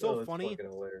 Which is so funny. It's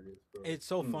fucking hilarious, bro. It's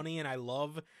so funny, and I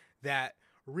love that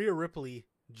Rhea Ripley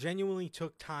genuinely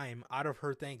took time out of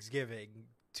her Thanksgiving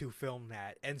to film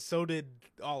that, and so did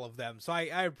all of them. So I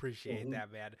appreciate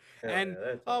that, man. And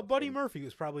awesome. Buddy Murphy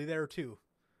was probably there too.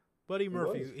 Buddy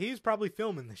Murphy, he's probably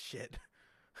filming this shit.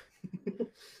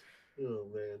 Oh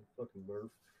man, fucking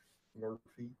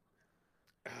Murphy.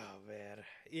 Oh man,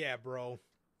 yeah, bro.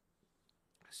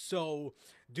 So,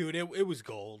 dude, it was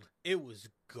gold. It was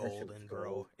golden,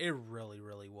 bro. It really,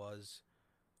 really was.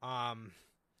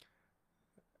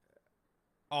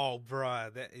 Oh, bro,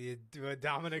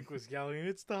 Dominic was yelling,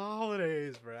 "It's the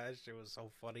holidays," bro. That shit was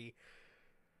so funny.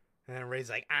 And then Ray's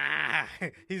like,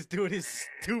 he's doing his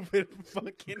stupid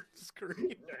fucking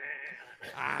scream.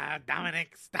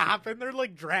 Dominic, stop. And they're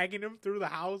like dragging him through the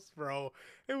house, bro.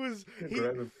 It was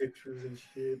grabbing pictures and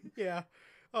shit. Yeah.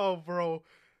 Oh, bro.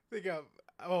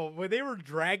 When they were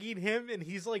dragging him and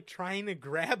he's like trying to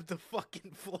grab the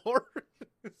fucking floor.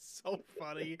 It's so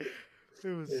funny. It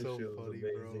was so funny,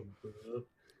 amazing, bro.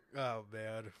 Oh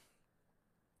man.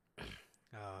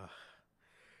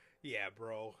 Yeah,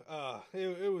 bro.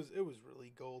 It was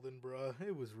really golden, bro.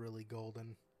 It was really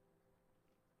golden.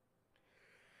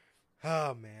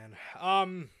 Oh man.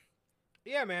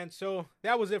 Yeah, man. So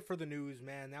that was it for the news,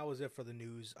 man. That was it for the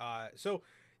news. So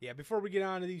yeah, before we get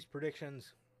on to these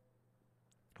predictions,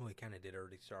 we kind of did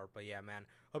already start, but yeah, man.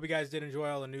 Hope you guys did enjoy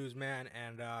all the news, man.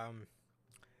 And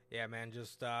yeah, man.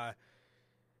 Just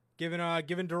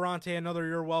giving Durante another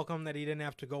year welcome that he didn't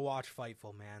have to go watch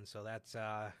Fightful, man. So that's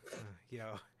you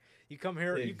know, you come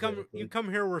here, exactly. you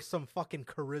come here with some fucking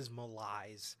charisma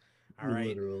lies. All right,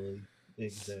 literally,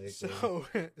 exactly. So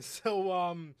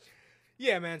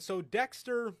yeah, man. So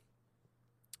Dexter.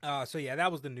 So yeah,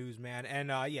 that was the news, man. And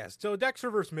yes, so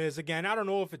Dexter versus Miz again. I don't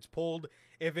know if it's pulled,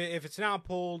 if it's not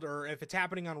pulled, or if it's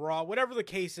happening on Raw. Whatever the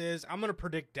case is, I'm gonna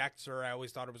predict Dexter. I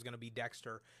always thought it was gonna be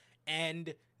Dexter.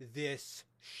 End this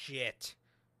shit.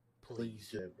 Please,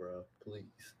 yeah, bro.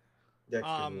 Please.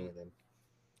 Dexter winning.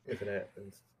 If it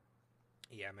happens.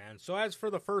 Yeah, man. So as for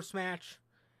the first match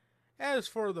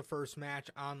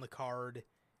on the card,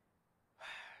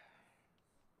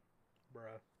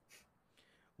 bruh,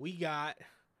 we got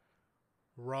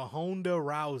Ronda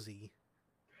Rousey.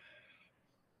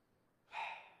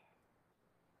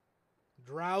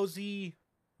 Rousey.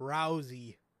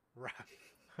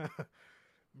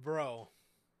 Bro.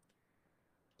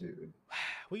 Dude.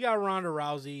 We got Ronda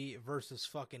Rousey versus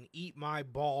fucking Eat My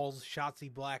Balls,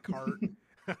 Shotzi Blackheart.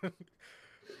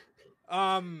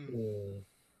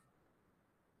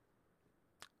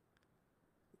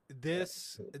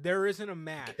 There isn't a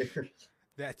match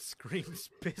that screams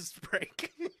piss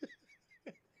break.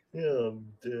 Yeah,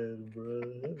 I'm dead, bro.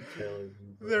 I'm telling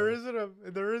you, bro. There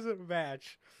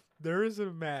isn't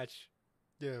a match.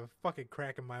 Yeah, fucking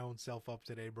cracking my own self up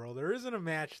today, bro. There isn't a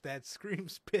match that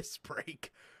screams piss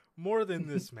break more than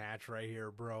this match right here,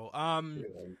 bro.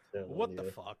 What the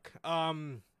fuck?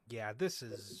 Yeah, this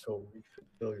is. Go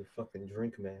refill your fucking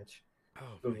drink match.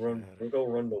 Oh, go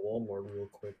run to Walmart real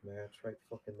quick match right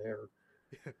fucking there.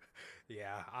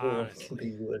 Yeah, honestly.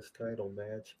 The U.S. title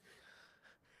match.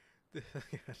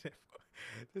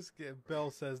 This Bell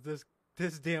says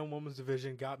this damn women's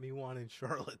division got me wanting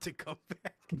Charlotte to come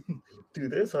back.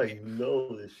 Dude, that's how you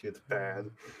know this shit's bad.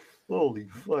 Holy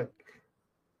fuck.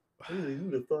 Really,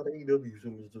 who'd have thought AEW's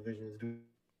women's division is doing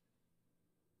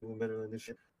better than this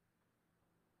shit?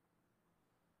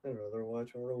 I'd rather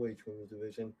watch ROH women's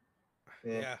division.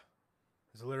 Yeah.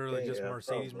 It's literally just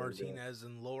Mercedes Martinez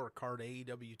and lower card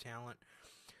AEW talent.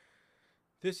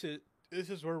 This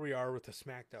is where we are with the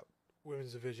SmackDown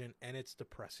women's division, and it's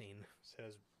depressing,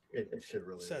 says it shit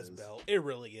really says is. Bell. It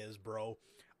really is, bro.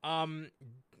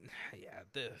 Yeah,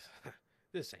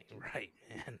 this ain't right,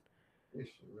 man. It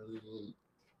shit really is.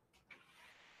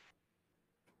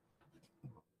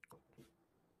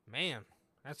 Man,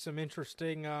 that's some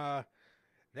interesting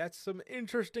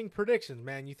predictions,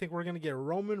 man. You think we're gonna get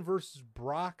Roman versus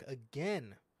Brock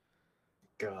again?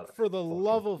 God, for the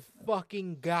love of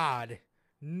fucking God,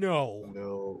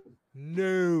 no.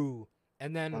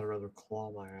 And then I'd rather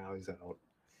claw my eyes out.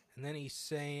 And then he's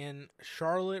saying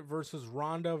Charlotte versus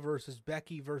Ronda versus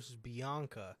Becky versus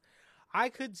Bianca.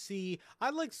 I'd like to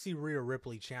see Rhea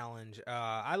Ripley challenge.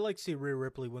 I'd like to see Rhea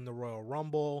Ripley win the Royal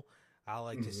Rumble. I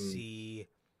like to see,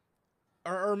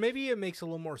 or maybe it makes a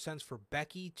little more sense for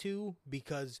Becky too,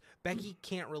 because Becky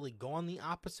can't really go on the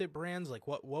opposite brands. Like,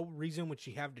 what reason would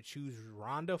she have to choose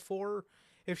Ronda for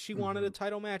if she wanted a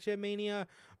title match at Mania?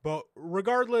 But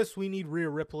regardless, we need Rhea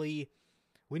Ripley.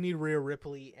 We need Rhea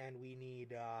Ripley, and we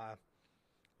need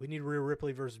Rhea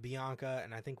Ripley versus Bianca,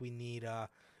 and I think we need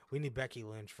Becky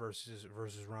Lynch versus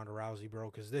Ronda Rousey,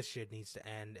 bro, because this shit needs to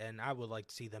end. And I would like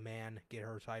to see the man get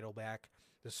her title back,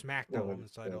 the SmackDown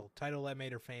Women's title that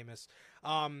made her famous,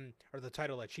 or the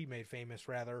title that she made famous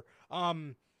rather.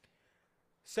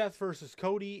 Seth versus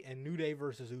Cody and New Day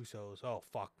versus Usos. Oh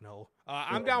fuck no.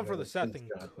 I'm down for the Seth thing.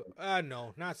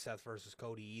 No, not Seth versus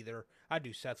Cody either. I'd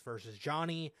do Seth versus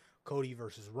Johnny, Cody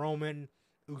versus Roman,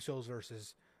 Usos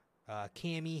versus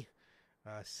Cammy.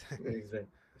 Exactly.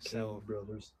 So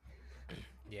brothers.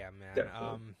 Yeah, man.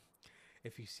 Definitely.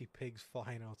 If you see pigs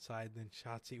flying outside, then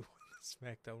Shotzi won the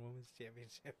SmackDown Women's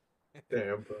Championship.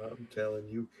 Damn, bro, I'm telling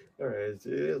you. Alright, it's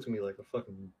gonna be like a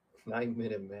fucking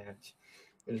 9-minute match.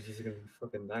 And it's just gonna be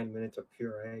fucking 9 minutes of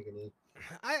pure agony.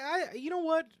 You know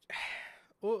what?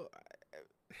 Well,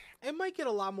 it might get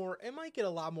a lot more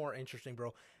interesting,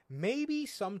 bro. Maybe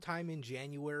sometime in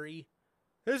January.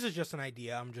 This is just an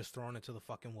idea. I'm just throwing it to the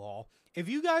fucking wall. If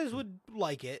you guys would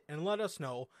like it and let us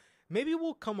know, maybe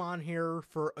we'll come on here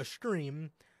for a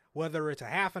stream, whether it's a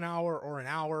half an hour or an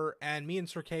hour, and me and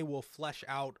Sir K will flesh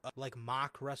out like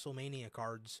mock WrestleMania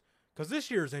cards, because this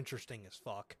year is interesting as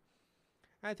fuck.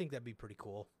 I think that'd be pretty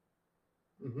cool.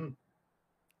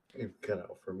 You've cut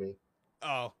out for me.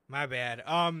 Oh, my bad.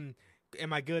 Am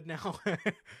I good now?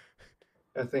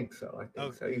 I think so.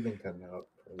 So. You've been cutting out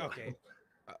for a while. Okay.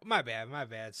 My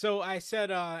bad. So I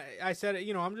said,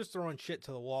 I'm just throwing shit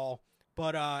to the wall.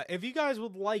 But if you guys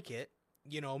would like it,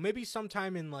 maybe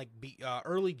sometime in like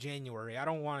early January. I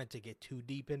don't want it to get too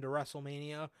deep into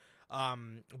WrestleMania.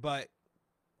 But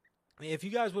if you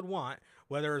guys would want,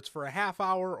 whether it's for a half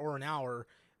hour or an hour,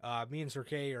 me and Sir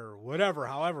K, or whatever,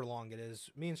 however long it is,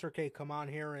 me and Sir K come on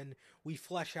here and we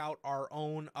flesh out our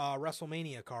own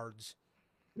WrestleMania cards.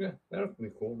 Yeah, that would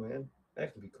be cool, man.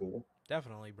 That could be cool.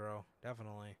 Definitely, bro.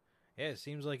 Definitely. Yeah, it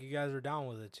seems like you guys are down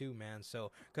with it too, man.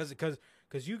 So, cause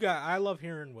you guys, I love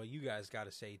hearing what you guys got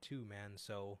to say too, man.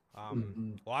 So,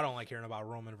 well, I don't like hearing about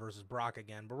Roman versus Brock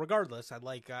again, but regardless, I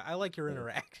like your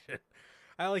interaction.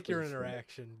 I like your Please,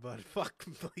 interaction, but fuck,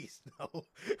 please no.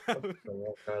 fucking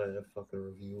walk out of that fucking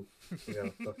review. You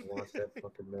gotta fucking watch that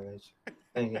fucking match.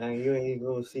 And you ain't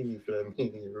gonna see me for that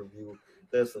media review.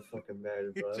 That's the fucking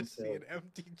matter, You bro. I'm just see telling an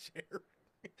empty chair.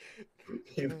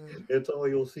 you. That's all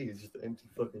you'll see is just the empty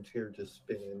fucking chair just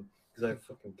spinning. Because I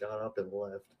fucking got up and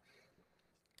left.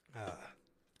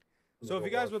 So if you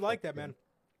guys would like that, man,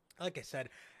 like I said,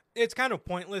 it's kind of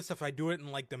pointless if I do it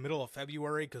in like the middle of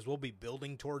February because we'll be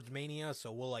building towards Mania,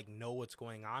 so we'll like know what's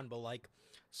going on. But like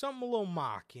something a little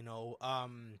mock,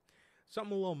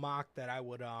 something a little mock that I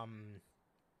would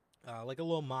like a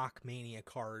little mock Mania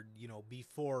card,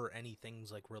 before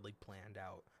anything's like really planned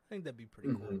out. I think that'd be pretty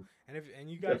cool. And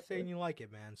you guys saying you like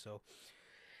it, man. So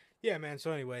yeah, man.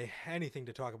 So anyway, anything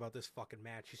to talk about this fucking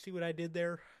match? You see what I did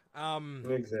there?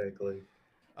 Exactly.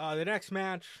 The next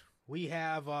match we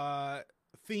have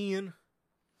Fiend.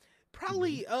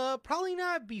 Probably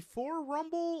not before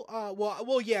Rumble.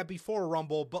 Well, yeah, before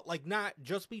Rumble, but like not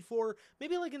just before.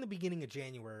 Maybe like in the beginning of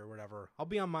January or whatever. I'll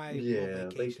be on my little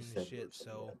vacation and shit.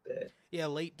 So yeah,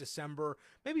 late December,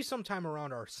 maybe sometime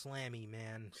around our Slammy,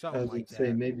 man. Something like that.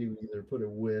 Say maybe we either put it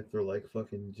with or like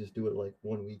fucking just do it like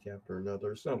 1 week after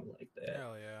another or something like that.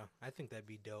 Hell yeah, I think that'd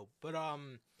be dope. But all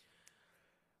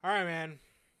right, man.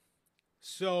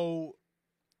 So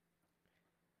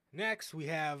next we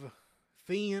have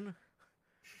Fiend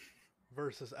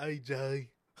versus AJ.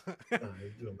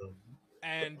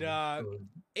 And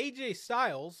AJ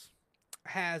Styles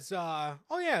has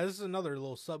this is another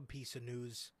little sub piece of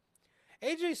news.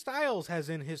 AJ Styles has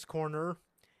in his corner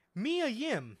Mia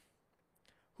Yim,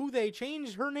 who they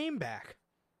changed her name back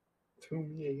to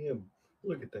Mia Yim.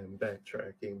 Look at them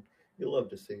backtracking. You love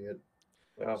to see it.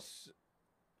 Wow.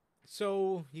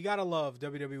 So you gotta love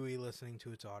WWE listening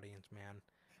to its audience, man.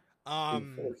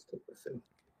 Forced to listen.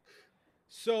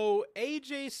 So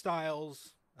AJ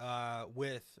Styles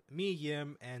with Mia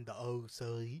Yim and the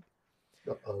OC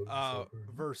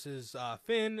versus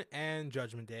Finn and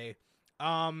Judgment Day.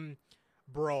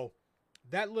 Bro,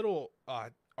 that little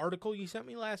article you sent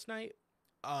me last night,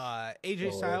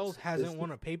 AJ Styles hasn't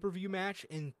won a pay-per-view match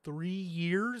in 3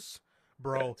 years,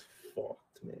 bro. That's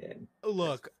fucked, man.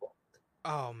 Look,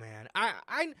 oh man,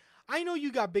 I know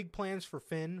you got big plans for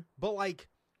Finn, but like,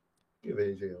 give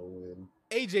AJ a win.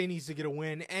 AJ needs to get a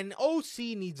win, and OC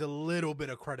needs a little bit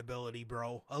of credibility,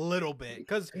 bro. A little bit,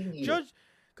 because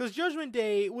Judgment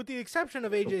Day, with the exception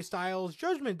of AJ Styles,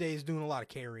 Judgment Day is doing a lot of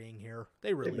carrying here.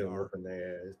 They really are. Whooping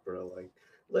their ass, bro. Like,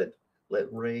 let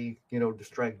Ray,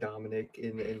 distract Dominic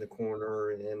in the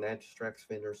corner, and that distracts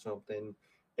Finn or something,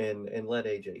 and let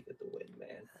AJ get the win,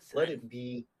 man. Let it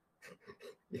be,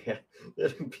 yeah,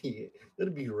 let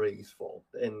it be Ray's fault,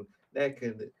 and that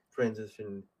could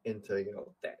transition into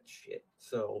that shit.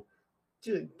 So,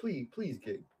 please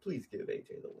give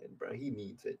AJ the win, bro. He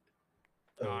needs it.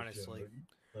 Honestly,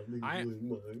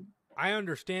 I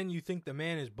understand you think the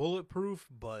man is bulletproof,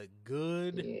 but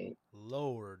good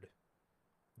Lord,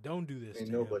 don't do this.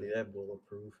 Ain't nobody that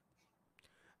bulletproof.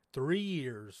 3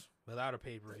 years without a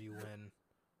pay-per-view win.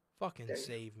 Fucking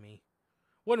save me.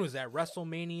 When was that?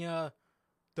 WrestleMania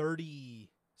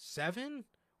 37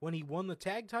 when he won the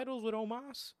tag titles with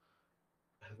Omos?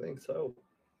 I think so.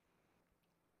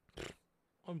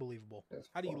 Unbelievable.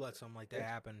 How do you let something like that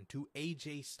happen to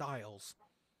AJ Styles?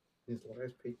 His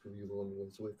last pay-per-view one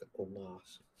was with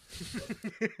Omos.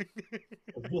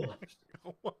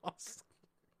 Omos.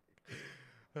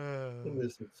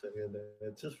 Listen, saying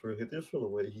that just for the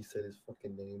way he said his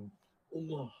fucking name,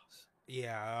 Omos.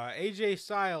 Yeah, AJ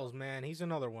Styles, man, he's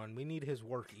another one. We need his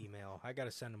work email. I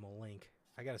gotta send him a link.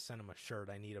 I gotta send him a shirt.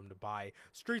 I need him to buy.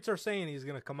 Streets are saying he's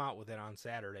gonna come out with it on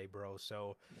Saturday, bro.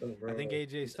 So I think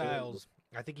AJ Styles.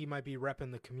 I think he might be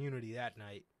repping the community that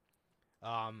night.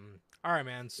 All right,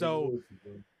 man. So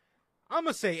I'm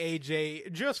gonna say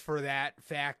AJ just for that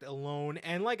fact alone.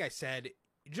 And like I said,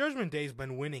 Judgment Day's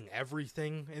been winning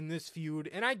everything in this feud,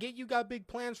 and I get you got big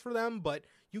plans for them, but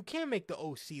you can't make the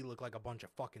OC look like a bunch of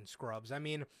fucking scrubs. I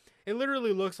mean, it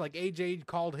literally looks like AJ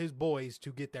called his boys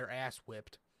to get their ass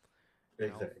whipped.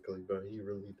 Exactly, bro. He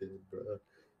really did, bro.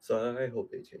 So I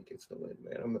hope AJ gets the win,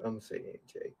 man. I'm gonna say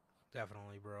AJ.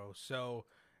 Definitely, bro. So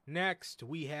next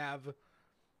we have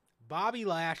Bobby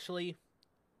Lashley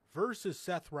versus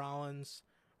Seth Rollins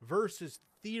versus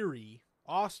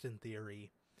Austin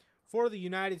Theory, for the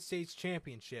United States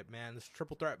Championship, man. This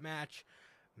triple threat match.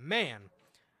 Man,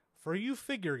 for you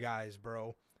figure guys,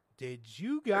 bro, did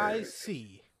you guys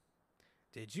see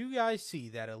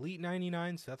that Elite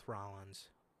 99 Seth Rollins?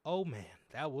 Oh, man,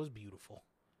 that was beautiful.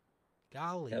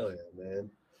 Golly. Hell yeah, man.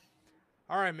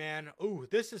 All right, man. Ooh,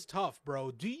 this is tough,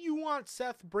 bro. Do you want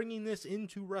Seth bringing this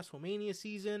into WrestleMania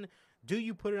season? Do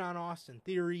you put it on Austin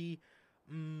Theory?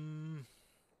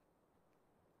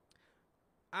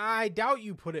 I doubt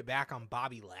you put it back on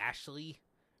Bobby Lashley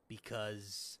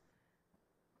because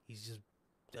he just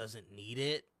doesn't need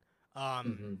it.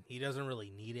 He doesn't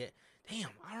really need it. Damn,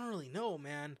 I don't really know,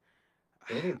 man.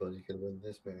 Anybody could win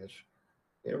this match.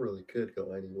 It really could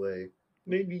go any way.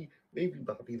 Maybe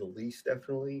Bobby the least,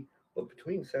 definitely. But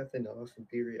between Seth and Austin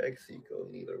Theory, I could see it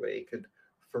going either way. It could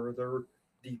further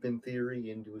deepen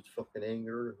Theory into his fucking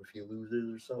anger if he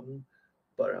loses or something.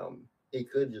 But it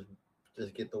could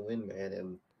just get the win, man.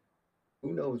 And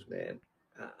who knows, man?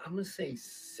 I'm gonna say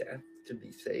Seth to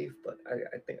be safe, but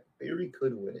I think Theory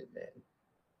could win it, man.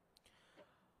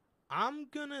 I'm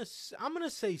gonna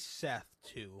say Seth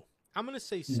too.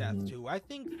 Seth too. I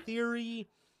think Theory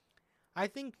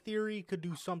could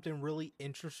do something really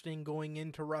interesting going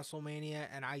into WrestleMania,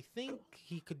 and I think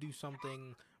he could do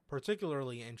something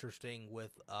particularly interesting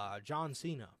with John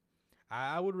Cena.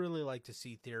 I would really like to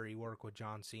see Theory work with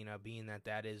John Cena, being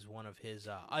that is one of his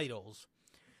idols.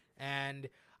 And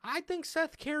I think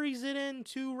Seth carries it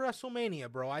into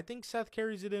WrestleMania, bro. I think Seth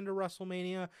carries it into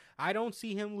WrestleMania. I don't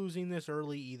see him losing this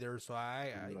early either, so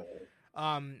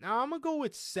I'm gonna go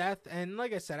with Seth, and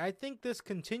like I said, I think this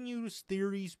continues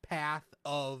Theory's path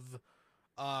of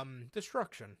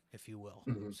destruction, if you will.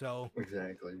 So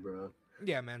exactly, bro.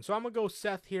 Yeah, man. So I'm gonna go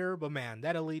Seth here, but man,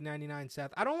 that Elite 99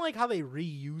 Seth, I don't like how they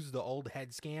reuse the old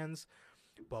head scans,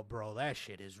 but bro, that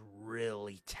shit is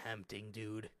really tempting,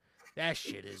 dude. That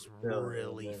shit is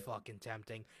really fucking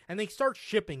tempting. And they start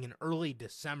shipping in early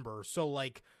December, so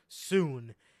like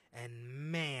soon.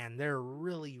 And man, they're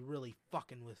really, really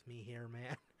fucking with me here,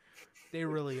 man. They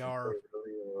really are. They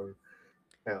really are.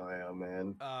 Hell yeah,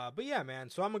 man. But yeah, man.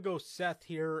 So I'm gonna go Seth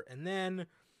here, and then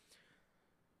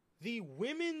the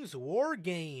Women's War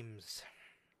Games.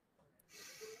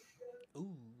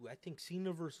 Ooh, I think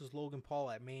Cena versus Logan Paul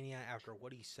at Mania after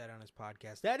what he said on his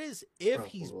podcast. That is if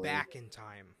he's back in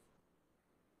time.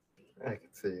 I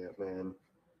can see it, man.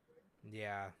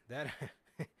 Yeah, that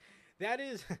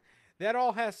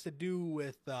all has to do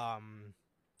with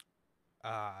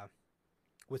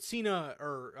Cena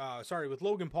with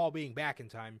Logan Paul being back in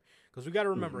time, because we got to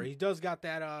remember he does got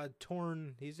that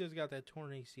torn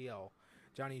ACL.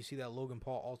 Johnny, you see that Logan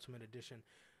Paul Ultimate Edition,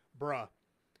 bruh.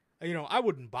 You know, I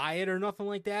wouldn't buy it or nothing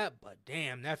like that, but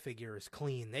damn, that figure is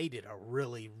clean. They did a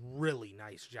really, really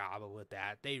nice job with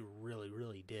that. They really,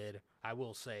 really did. I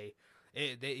will say,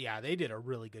 they did a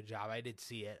really good job. I did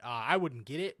see it. I wouldn't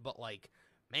get it, but like,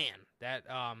 man, that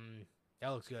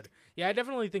looks good. Yeah, I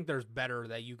definitely think there's better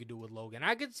that you could do with Logan.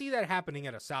 I could see that happening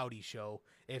at a Saudi show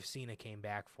if Cena came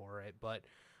back for it. But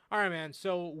all right, man.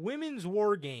 So Women's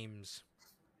War Games.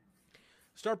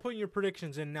 Start putting your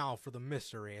predictions in now for the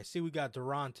mystery. I see we got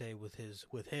Durante with his,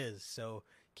 so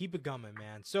keep it coming,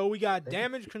 man. So we got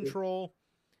Damage Control,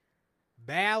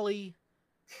 Bally,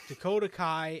 Dakota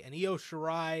Kai, and Io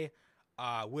Shirai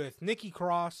with Nikki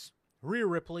Cross, Rhea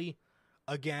Ripley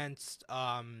against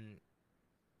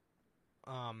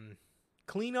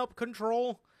Cleanup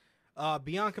Control,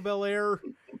 Bianca Belair,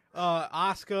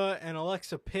 Asuka, and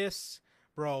Alexa Bliss,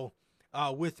 bro,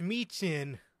 with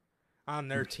Michin on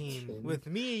their team, with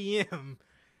Mia Yim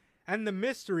and the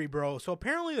mystery, bro. So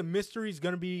apparently the mystery is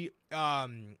going to be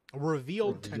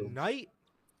revealed tonight.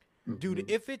 Dude,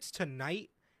 if it's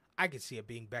tonight, I could see it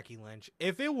being Becky Lynch.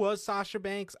 If it was Sasha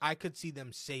Banks, I could see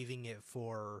them saving it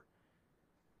for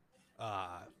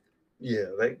you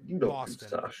don't Boston.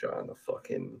 do Sasha on the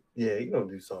fucking... Yeah, you don't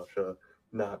do Sasha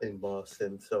not in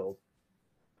Boston, so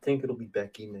I think it'll be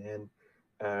Becky, man.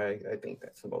 I think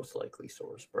that's the most likely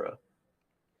source, bro.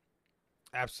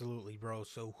 Absolutely, bro.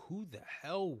 So who the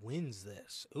hell wins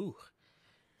this? Ooh.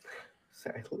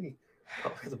 Sadly,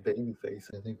 as a baby face,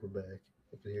 I think we're back.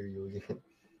 I can hear you again.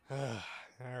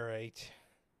 All right.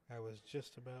 I was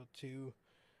just about to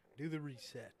do the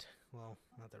reset. Well,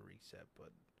 not the reset,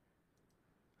 but...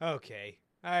 Okay.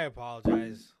 I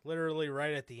apologize. Literally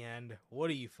right at the end. What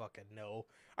do you fucking know?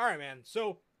 All right, man.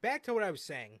 So, back to what I was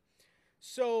saying.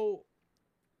 So...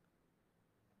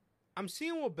 I'm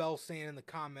seeing what Bell's saying in the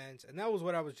comments, and that was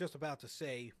what I was just about to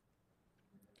say.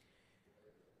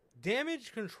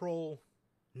 Damage Control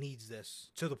needs this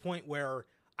to the point where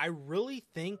I really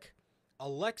think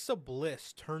Alexa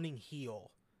Bliss turning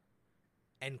heel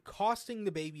and costing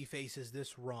the babyfaces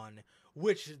this run,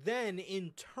 which then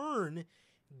in turn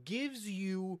gives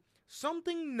you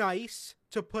something nice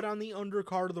to put on the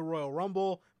undercard of the Royal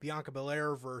Rumble, Bianca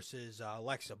Belair versus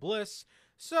Alexa Bliss,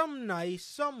 some nice,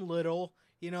 some little,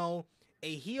 you know,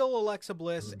 a heel Alexa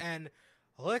Bliss, and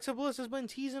Alexa Bliss has been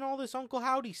teasing all this Uncle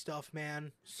Howdy stuff,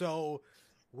 man. So,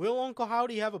 will Uncle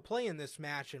Howdy have a play in this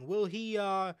match, and will he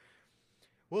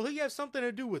Will he have something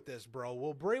to do with this, bro?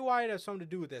 Will Bray Wyatt have something to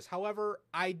do with this? However,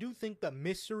 I do think the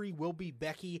mystery will be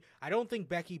Becky. I don't think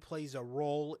Becky plays a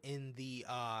role in the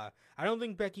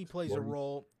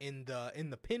in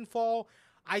the pinfall.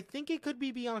 I think it could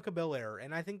be Bianca Belair,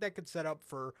 and I think that could set up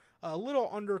for a little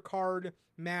undercard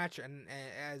match, and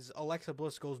as Alexa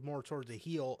Bliss goes more towards a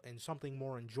heel and something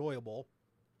more enjoyable.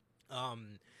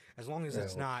 As long as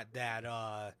it's not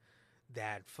that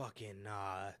fucking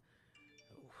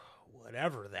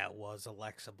whatever that was,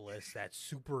 Alexa Bliss, that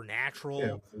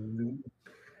supernatural.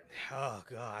 Oh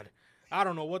God, I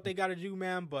don't know what they got to do,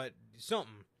 man, but something,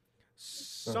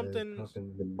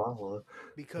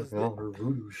 because all her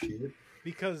voodoo shit.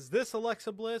 Because this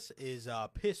Alexa Bliss is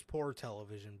piss poor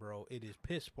television, bro. It is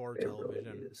piss poor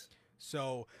television. Really is.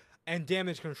 So, and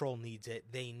Damage Control needs it.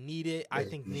 They need it. I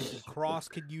think Nikki Cross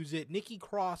could use it. Nikki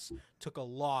Cross took a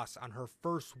loss on her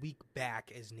first week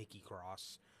back as Nikki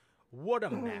Cross. What a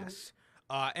mess.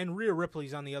 And Rhea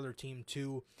Ripley's on the other team,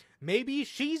 too. Maybe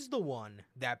she's the one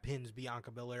that pins Bianca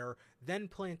Belair, then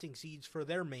planting seeds for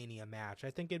their Mania match.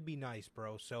 I think it'd be nice,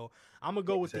 bro. So, I'm going to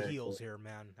go with the heels here,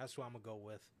 man. That's what I'm going to go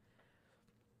with.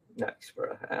 Nice,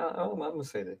 bro. I'm going to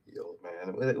say the heels,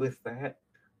 man. With that,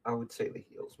 I would say the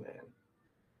heels, man.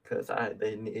 Because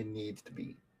it needs to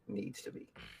be.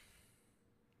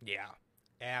 Yeah,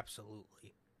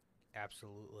 absolutely.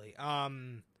 Absolutely.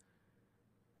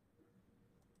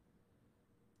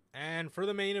 And for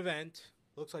the main event,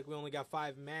 looks like we only got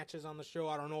 5 matches on the show.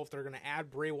 I don't know if they're going to add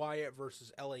Bray Wyatt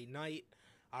versus LA Knight.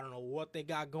 I don't know what they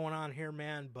got going on here,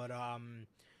 man, but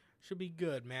should be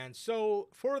good, man. So,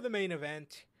 for the main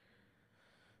event,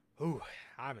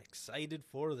 I'm excited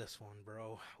for this one,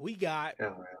 bro. We got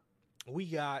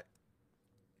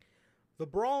the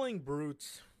Brawling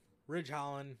Brutes, Ridge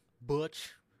Holland,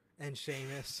 Butch, and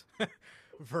Sheamus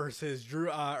versus Drew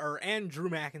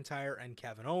McIntyre and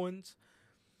Kevin Owens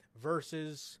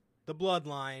versus the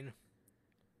Bloodline,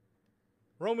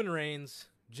 Roman Reigns,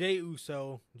 Jey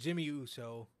Uso, Jimmy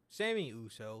Uso, Sammy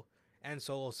Uso, and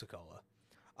Solo Sikoa.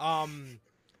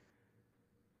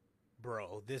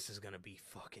 Bro, this is going to be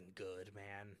fucking good,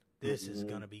 man. This is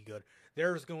going to be good.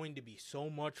 There's going to be so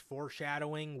much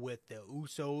foreshadowing with the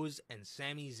Usos and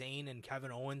Sami Zayn and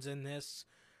Kevin Owens in this.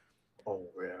 Oh,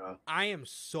 yeah. I am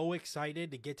so excited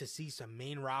to get to see some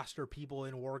main roster people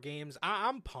in War Games.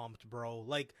 I'm pumped, bro.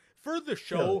 Like, for the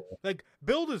show, like,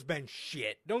 build has been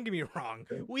shit. Don't get me wrong.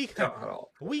 We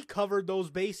covered those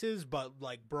bases, but,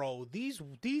 like, bro, these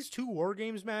 2 War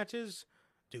Games matches,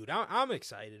 dude, I'm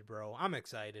excited, bro. I'm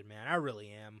excited, man. I really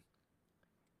am.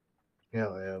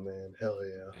 Hell yeah, man. Hell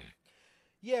yeah.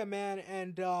 Yeah, man,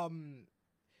 and,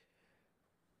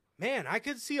 man, I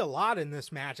could see a lot in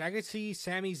this match. I could see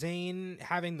Sami Zayn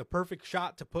having the perfect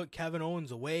shot to put Kevin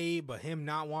Owens away, but him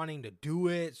not wanting to do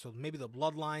it. So maybe the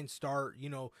Bloodline start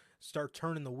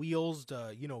turning the wheels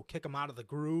to, kick him out of the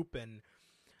group. And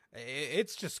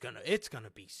it's going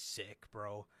to be sick,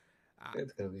 bro.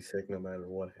 It's going to be sick no matter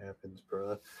what happens,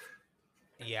 bro.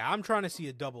 Yeah, I'm trying to see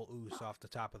a double Oos off the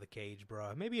top of the cage,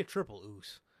 bro. Maybe a triple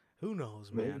Oos. Who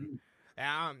knows, man?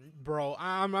 Bro,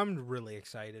 I'm really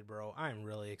excited, bro. I'm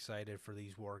really excited for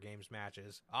these War Games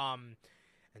matches. And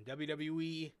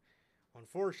WWE,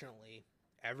 unfortunately,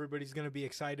 everybody's going to be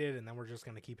excited, and then we're just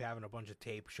going to keep having a bunch of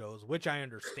tape shows, which I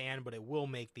understand, but it will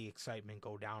make the excitement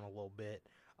go down a little bit.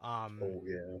 Oh,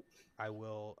 yeah. I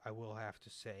will have to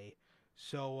say.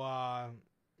 So,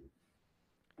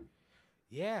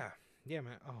 yeah,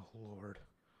 man. Oh, Lord.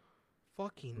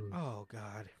 Oh,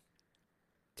 God.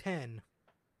 10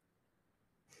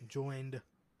 joined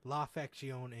La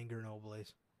Facción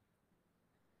Ingobernables.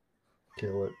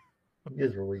 Kill it.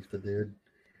 Just release the dude.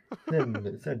 Send him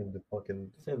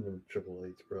to Triple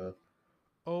H, bro.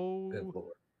 Oh,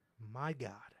 my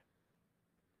God.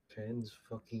 10's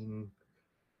fucking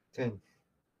 10.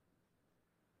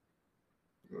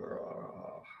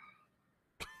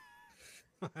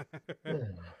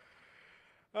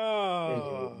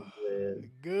 Oh,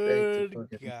 good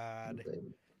God.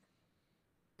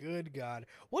 Good God.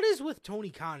 What is with Tony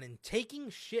Khan and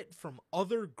taking shit from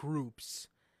other groups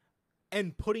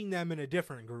and putting them in a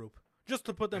different group? Just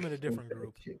to put them in a different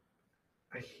group.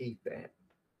 I hate that.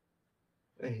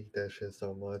 I hate that shit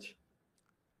so much.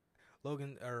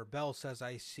 Bell says,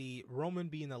 I see Roman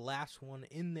being the last one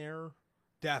in there.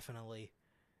 Definitely.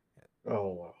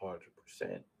 Oh,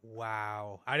 100%.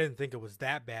 Wow. I didn't think it was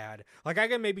that bad. Like, I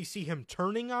can maybe see him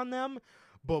turning on them,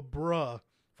 but bruh,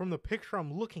 from the picture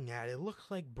I'm looking at, it looks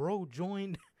like bro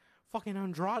joined fucking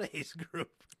Andrade's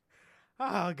group.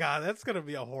 Oh, God, that's going to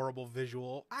be a horrible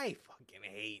visual. I fucking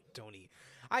hate Tony.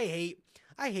 I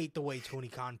hate the way Tony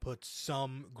Khan puts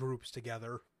some groups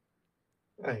together.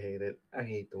 I hate it. I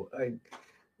hate the.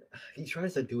 He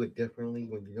tries to do it differently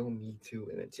when you don't need to,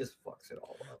 and it just fucks it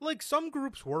all up. Like some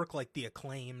groups work, like the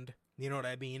Acclaimed. You know what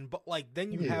I mean? But like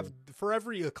then you Yeah. have for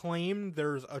every Acclaimed,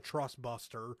 there's a Trust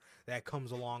Buster that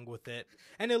comes along with it,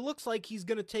 and it looks like he's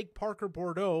gonna take Parker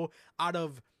Bordeaux out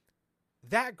of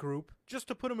that group just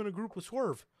to put him in a group with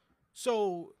Swerve.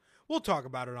 So we'll talk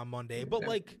about it on Monday. But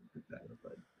like,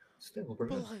 But still,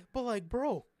 bro.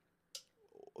 bro.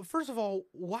 First of all,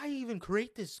 why even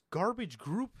create this garbage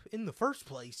group in the first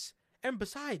place? And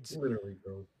besides, Literally,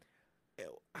 bro.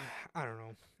 I don't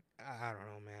know. I don't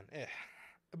know, man.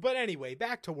 But anyway,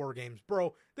 back to War Games,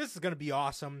 bro. This is going to be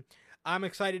awesome. I'm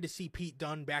excited to see Pete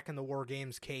Dunne back in the War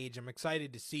Games cage. I'm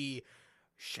excited to see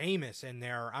Sheamus in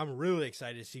there. I'm really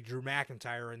excited to see Drew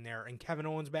McIntyre in there and Kevin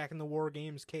Owens back in the War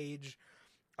Games cage.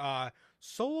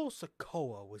 Solo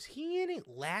Sikoa, was he in it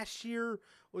last year?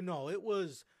 Well, no, it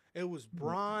was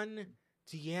Braun,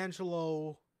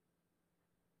 D'Angelo,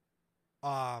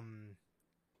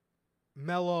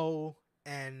 Mello,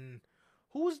 and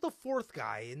who was the fourth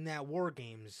guy in that War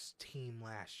Games team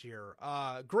last year?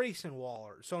 Grayson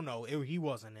Waller. So no, he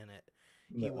wasn't in it.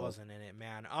 He wasn't in it,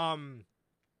 man.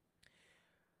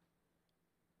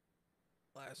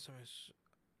 Last time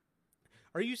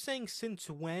are you saying since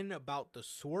when about the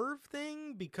Swerve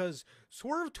thing? Because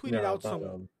Swerve tweeted out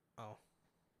some.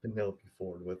 Penelope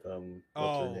Ford with what's her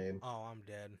name? Oh, I'm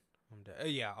dead.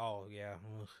 Yeah. Oh, yeah.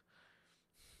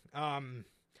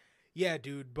 Yeah,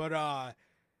 dude. But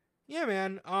yeah,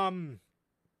 man.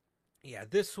 Yeah.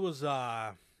 This is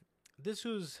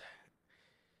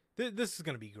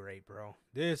gonna be great, bro.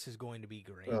 This is going to be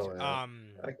great. Oh, yeah.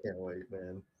 I can't wait,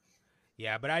 man.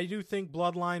 Yeah, but I do think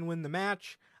Bloodline win the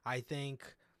match. I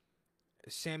think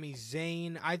Sami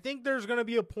Zayn. I think there's going to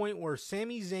be a point where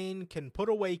Sami Zayn can put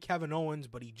away Kevin Owens,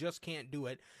 but he just can't do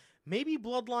it. Maybe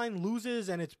Bloodline loses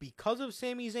and it's because of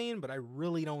Sami Zayn, but I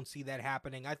really don't see that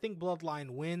happening. I think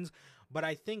Bloodline wins, but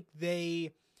I think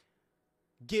they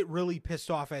get really pissed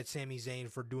off at Sami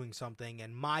Zayn for doing something,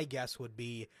 and my guess would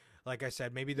be, like I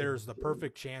said, maybe there's the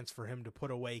perfect chance for him to put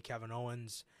away Kevin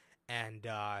Owens, and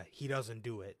he doesn't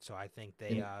do it. So I think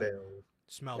they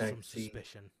smell some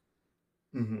suspicion.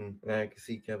 Mm-hmm. And I can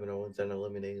see Kevin Owens then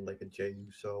eliminating like a Jey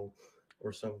Uso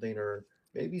or something, or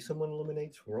maybe someone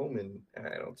eliminates Roman.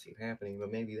 I don't see it happening,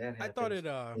 but maybe that happens. I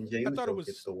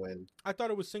thought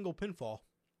it was single pinfall.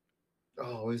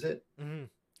 Oh, is it? Mm-hmm.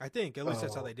 I think at least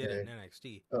that's how they did it in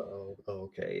NXT.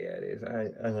 Okay, yeah, it is.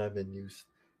 I've been used.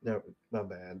 No, my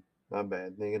bad.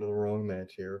 Thinking of the wrong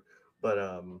match here, but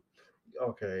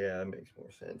okay, yeah, that makes more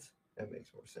sense.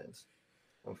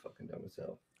 I'm fucking done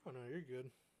myself. Oh no, you're good.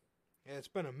 Yeah, it's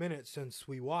been a minute since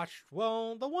we watched.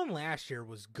 Well, the one last year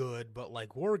was good, but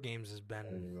like War Games has been. I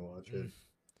didn't even watch it.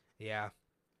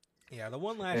 Yeah, the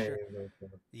one last year.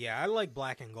 Yeah, I like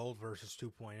Black and Gold versus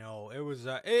 2.0. It was.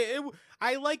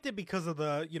 I liked it because of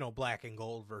the Black and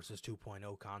Gold versus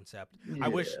 2.0 concept. Yeah.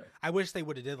 I wish they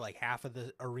would have did like half of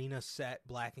the arena set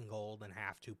Black and Gold and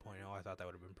half 2.0. I thought that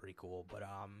would have been pretty cool.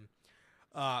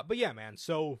 But yeah, man.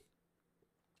 So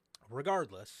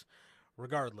regardless,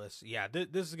 yeah,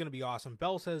 this is going to be awesome.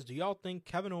 Bell says, do y'all think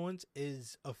Kevin Owens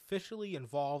is officially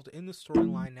involved in the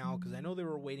storyline now? Because I know they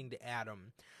were waiting to add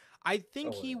him. I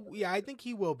think I think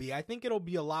he will be. I think it'll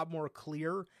be a lot more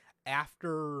clear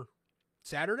after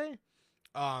Saturday,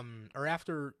 or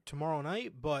after tomorrow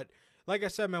night. But like I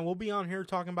said, man, we'll be on here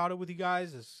talking about it with you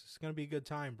guys. It's going to be a good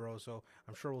time, bro. So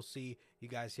I'm sure we'll see you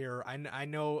guys here. I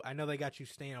know they got you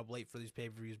staying up late for these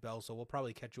pay-per-views, Bell, so we'll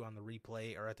probably catch you on the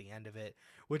replay or at the end of it,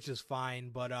 which is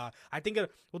fine. But I think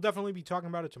we'll definitely be talking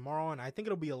about it tomorrow, and I think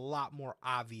it'll be a lot more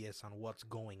obvious on what's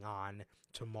going on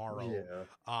tomorrow.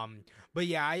 Yeah. But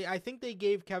yeah, I think they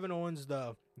gave Kevin Owens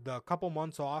the couple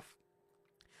months off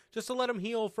just to let him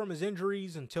heal from his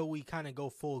injuries until we kind of go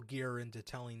full gear into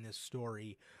telling this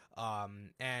story.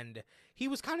 And he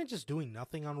was kind of just doing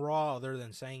nothing on Raw other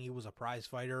than saying he was a prize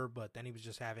fighter, but then he was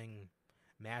just having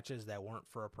matches that weren't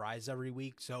for a prize every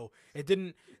week. So it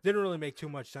didn't really make too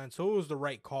much sense. So it was the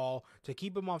right call to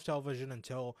keep him off television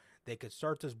until they could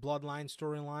start this Bloodline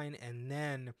storyline, and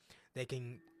then they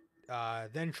can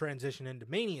then transition into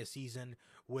Mania season,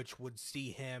 which would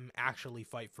see him actually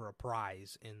fight for a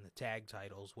prize in the tag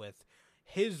titles with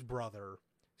his brother,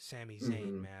 Sami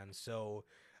Zayn, man. So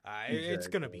it's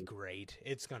going to be great.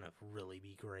 It's going to really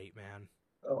be great, man.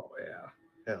 Oh, yeah.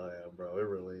 Hell yeah, bro. It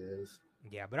really is.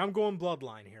 Yeah, but I'm going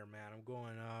Bloodline here, man. I'm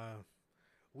going,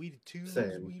 we the twos,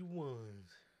 we the ones.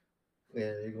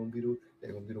 Yeah, they're gonna be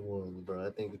the ones, bro.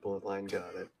 I think the Bloodline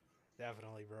got it.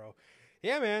 Definitely, bro.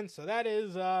 Yeah, man. So that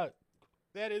is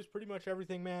pretty much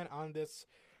everything, man, on this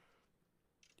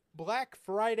Black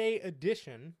Friday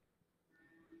edition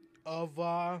of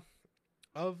the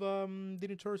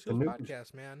Notorious The Heels news.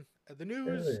 podcast, man. The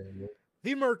news, Yeah,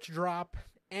 the merch drop,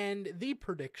 and the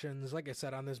predictions. Like I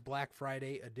said, on this Black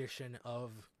Friday edition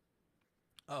of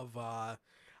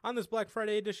on this Black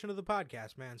Friday edition of the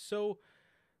podcast, man. So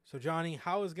Johnny,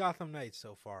 how is Gotham Knights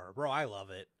so far, bro? I love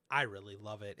it. I really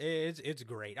love it. It's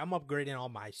great. I'm upgrading all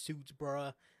my suits,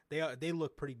 bruh. They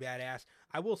look pretty badass.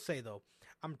 I will say though,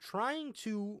 I'm trying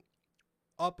to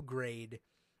upgrade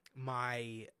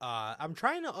my I'm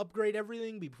trying to upgrade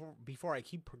everything before I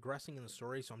keep progressing in the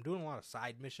story. So I'm doing a lot of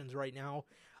side missions right now,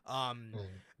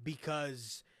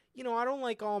 because I don't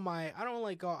like all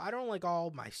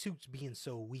my suits being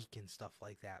so weak and stuff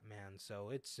like that, man.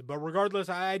 So but regardless,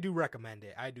 I do recommend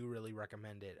it. I do really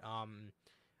recommend it.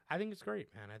 I think it's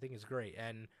great, man. I think it's great,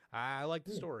 and I like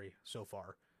the story so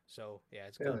far. So yeah,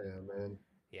 it's good. Hell yeah, man.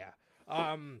 Yeah.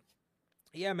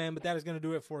 Yeah, man, but that is going to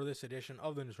do it for this edition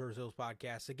of the Notorious Heels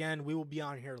podcast. Again, we will be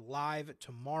on here live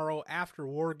tomorrow after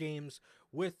War Games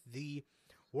with the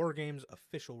War Games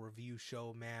official review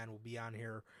show, man. We'll be on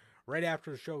here right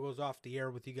after the show goes off the air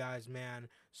with you guys, man.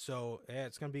 So, yeah,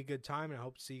 it's going to be a good time, and I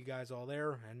hope to see you guys all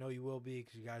there. I know you will be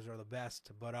because you guys are the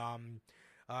best. But,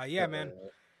 yeah, man.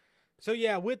 So,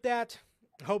 yeah, with that,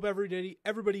 hope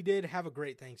everybody did have a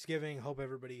great Thanksgiving. Hope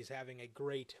everybody's having a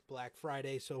great Black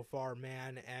Friday so far,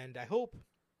 man. And I hope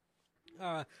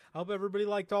everybody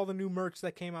liked all the new merch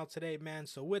that came out today, man.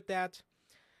 So with that,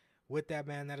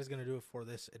 man, that is going to do it for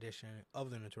this edition of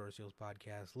the Notorious Heels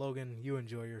podcast. Logan, you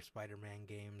enjoy your Spider-Man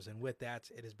games. And with that,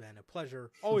 it has been a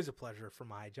pleasure, always a pleasure for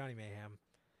my Johnny Mayhem.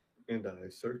 And I,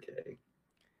 Sir K.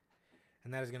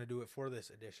 And that is going to do it for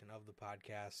this edition of the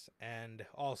podcast. And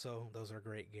also, those are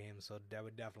great games, so I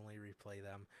would definitely replay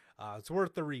them. It's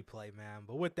worth the replay, man.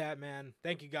 But with that, man,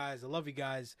 thank you guys. I love you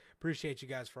guys. Appreciate you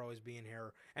guys for always being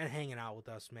here and hanging out with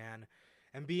us, man.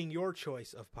 And being your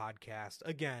choice of podcast,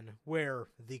 again, where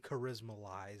the charisma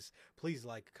lies. Please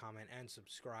like, comment, and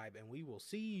subscribe. And we will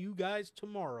see you guys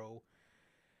tomorrow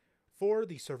for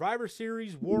the Survivor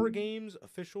Series War Games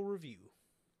official review.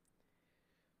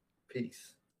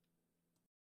 Peace.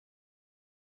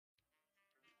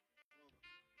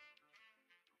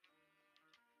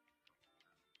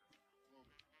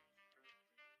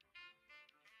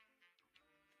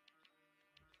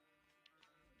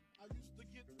 I used to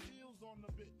get deals on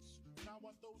the bitch. Now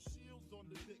I throw shields on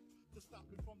the dick to stop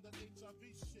me from that HIV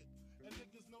shit. And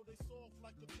niggas know they soft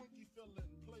like a Twinkie fillin',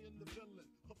 playing the villain,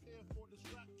 prepare for this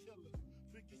rap killing.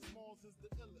 Biggie Smalls is the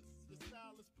illest. Your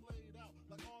style is played out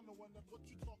like Arnold when that's what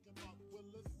you talking about,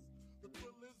 Willis. The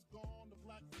thrill is gone, the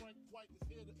black Frank White is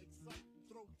here to excite,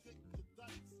 throw dick to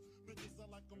dice. Bitches are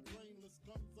like I'm brainless,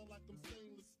 guns are like I'm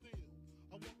stainless steel.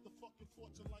 I want the fucking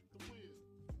fortune like the wheel.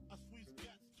 I squeeze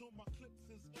gats till my clips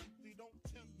is empty, don't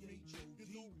tempt me.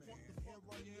 You don't want the fuck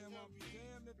with the I'll be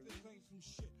damned if this ain't some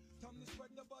shit. Time to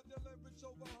spread the butter lyrics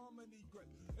over harmony grip.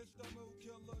 It's the Mill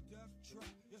Killer Death Trap.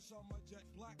 Yes, I'm a jet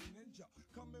black ninja.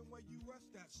 Coming where you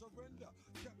rest at, surrender.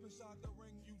 Step inside the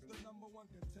ring, use the #1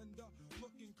 contender.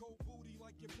 Looking cold booty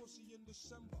like your pussy in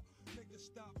December.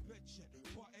 Niggas stop bitching,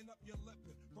 button up your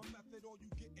lippin'. From method, all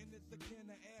you gettin' is the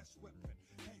can of ass whipping.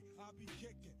 Hey, I be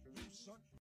kicking, you son.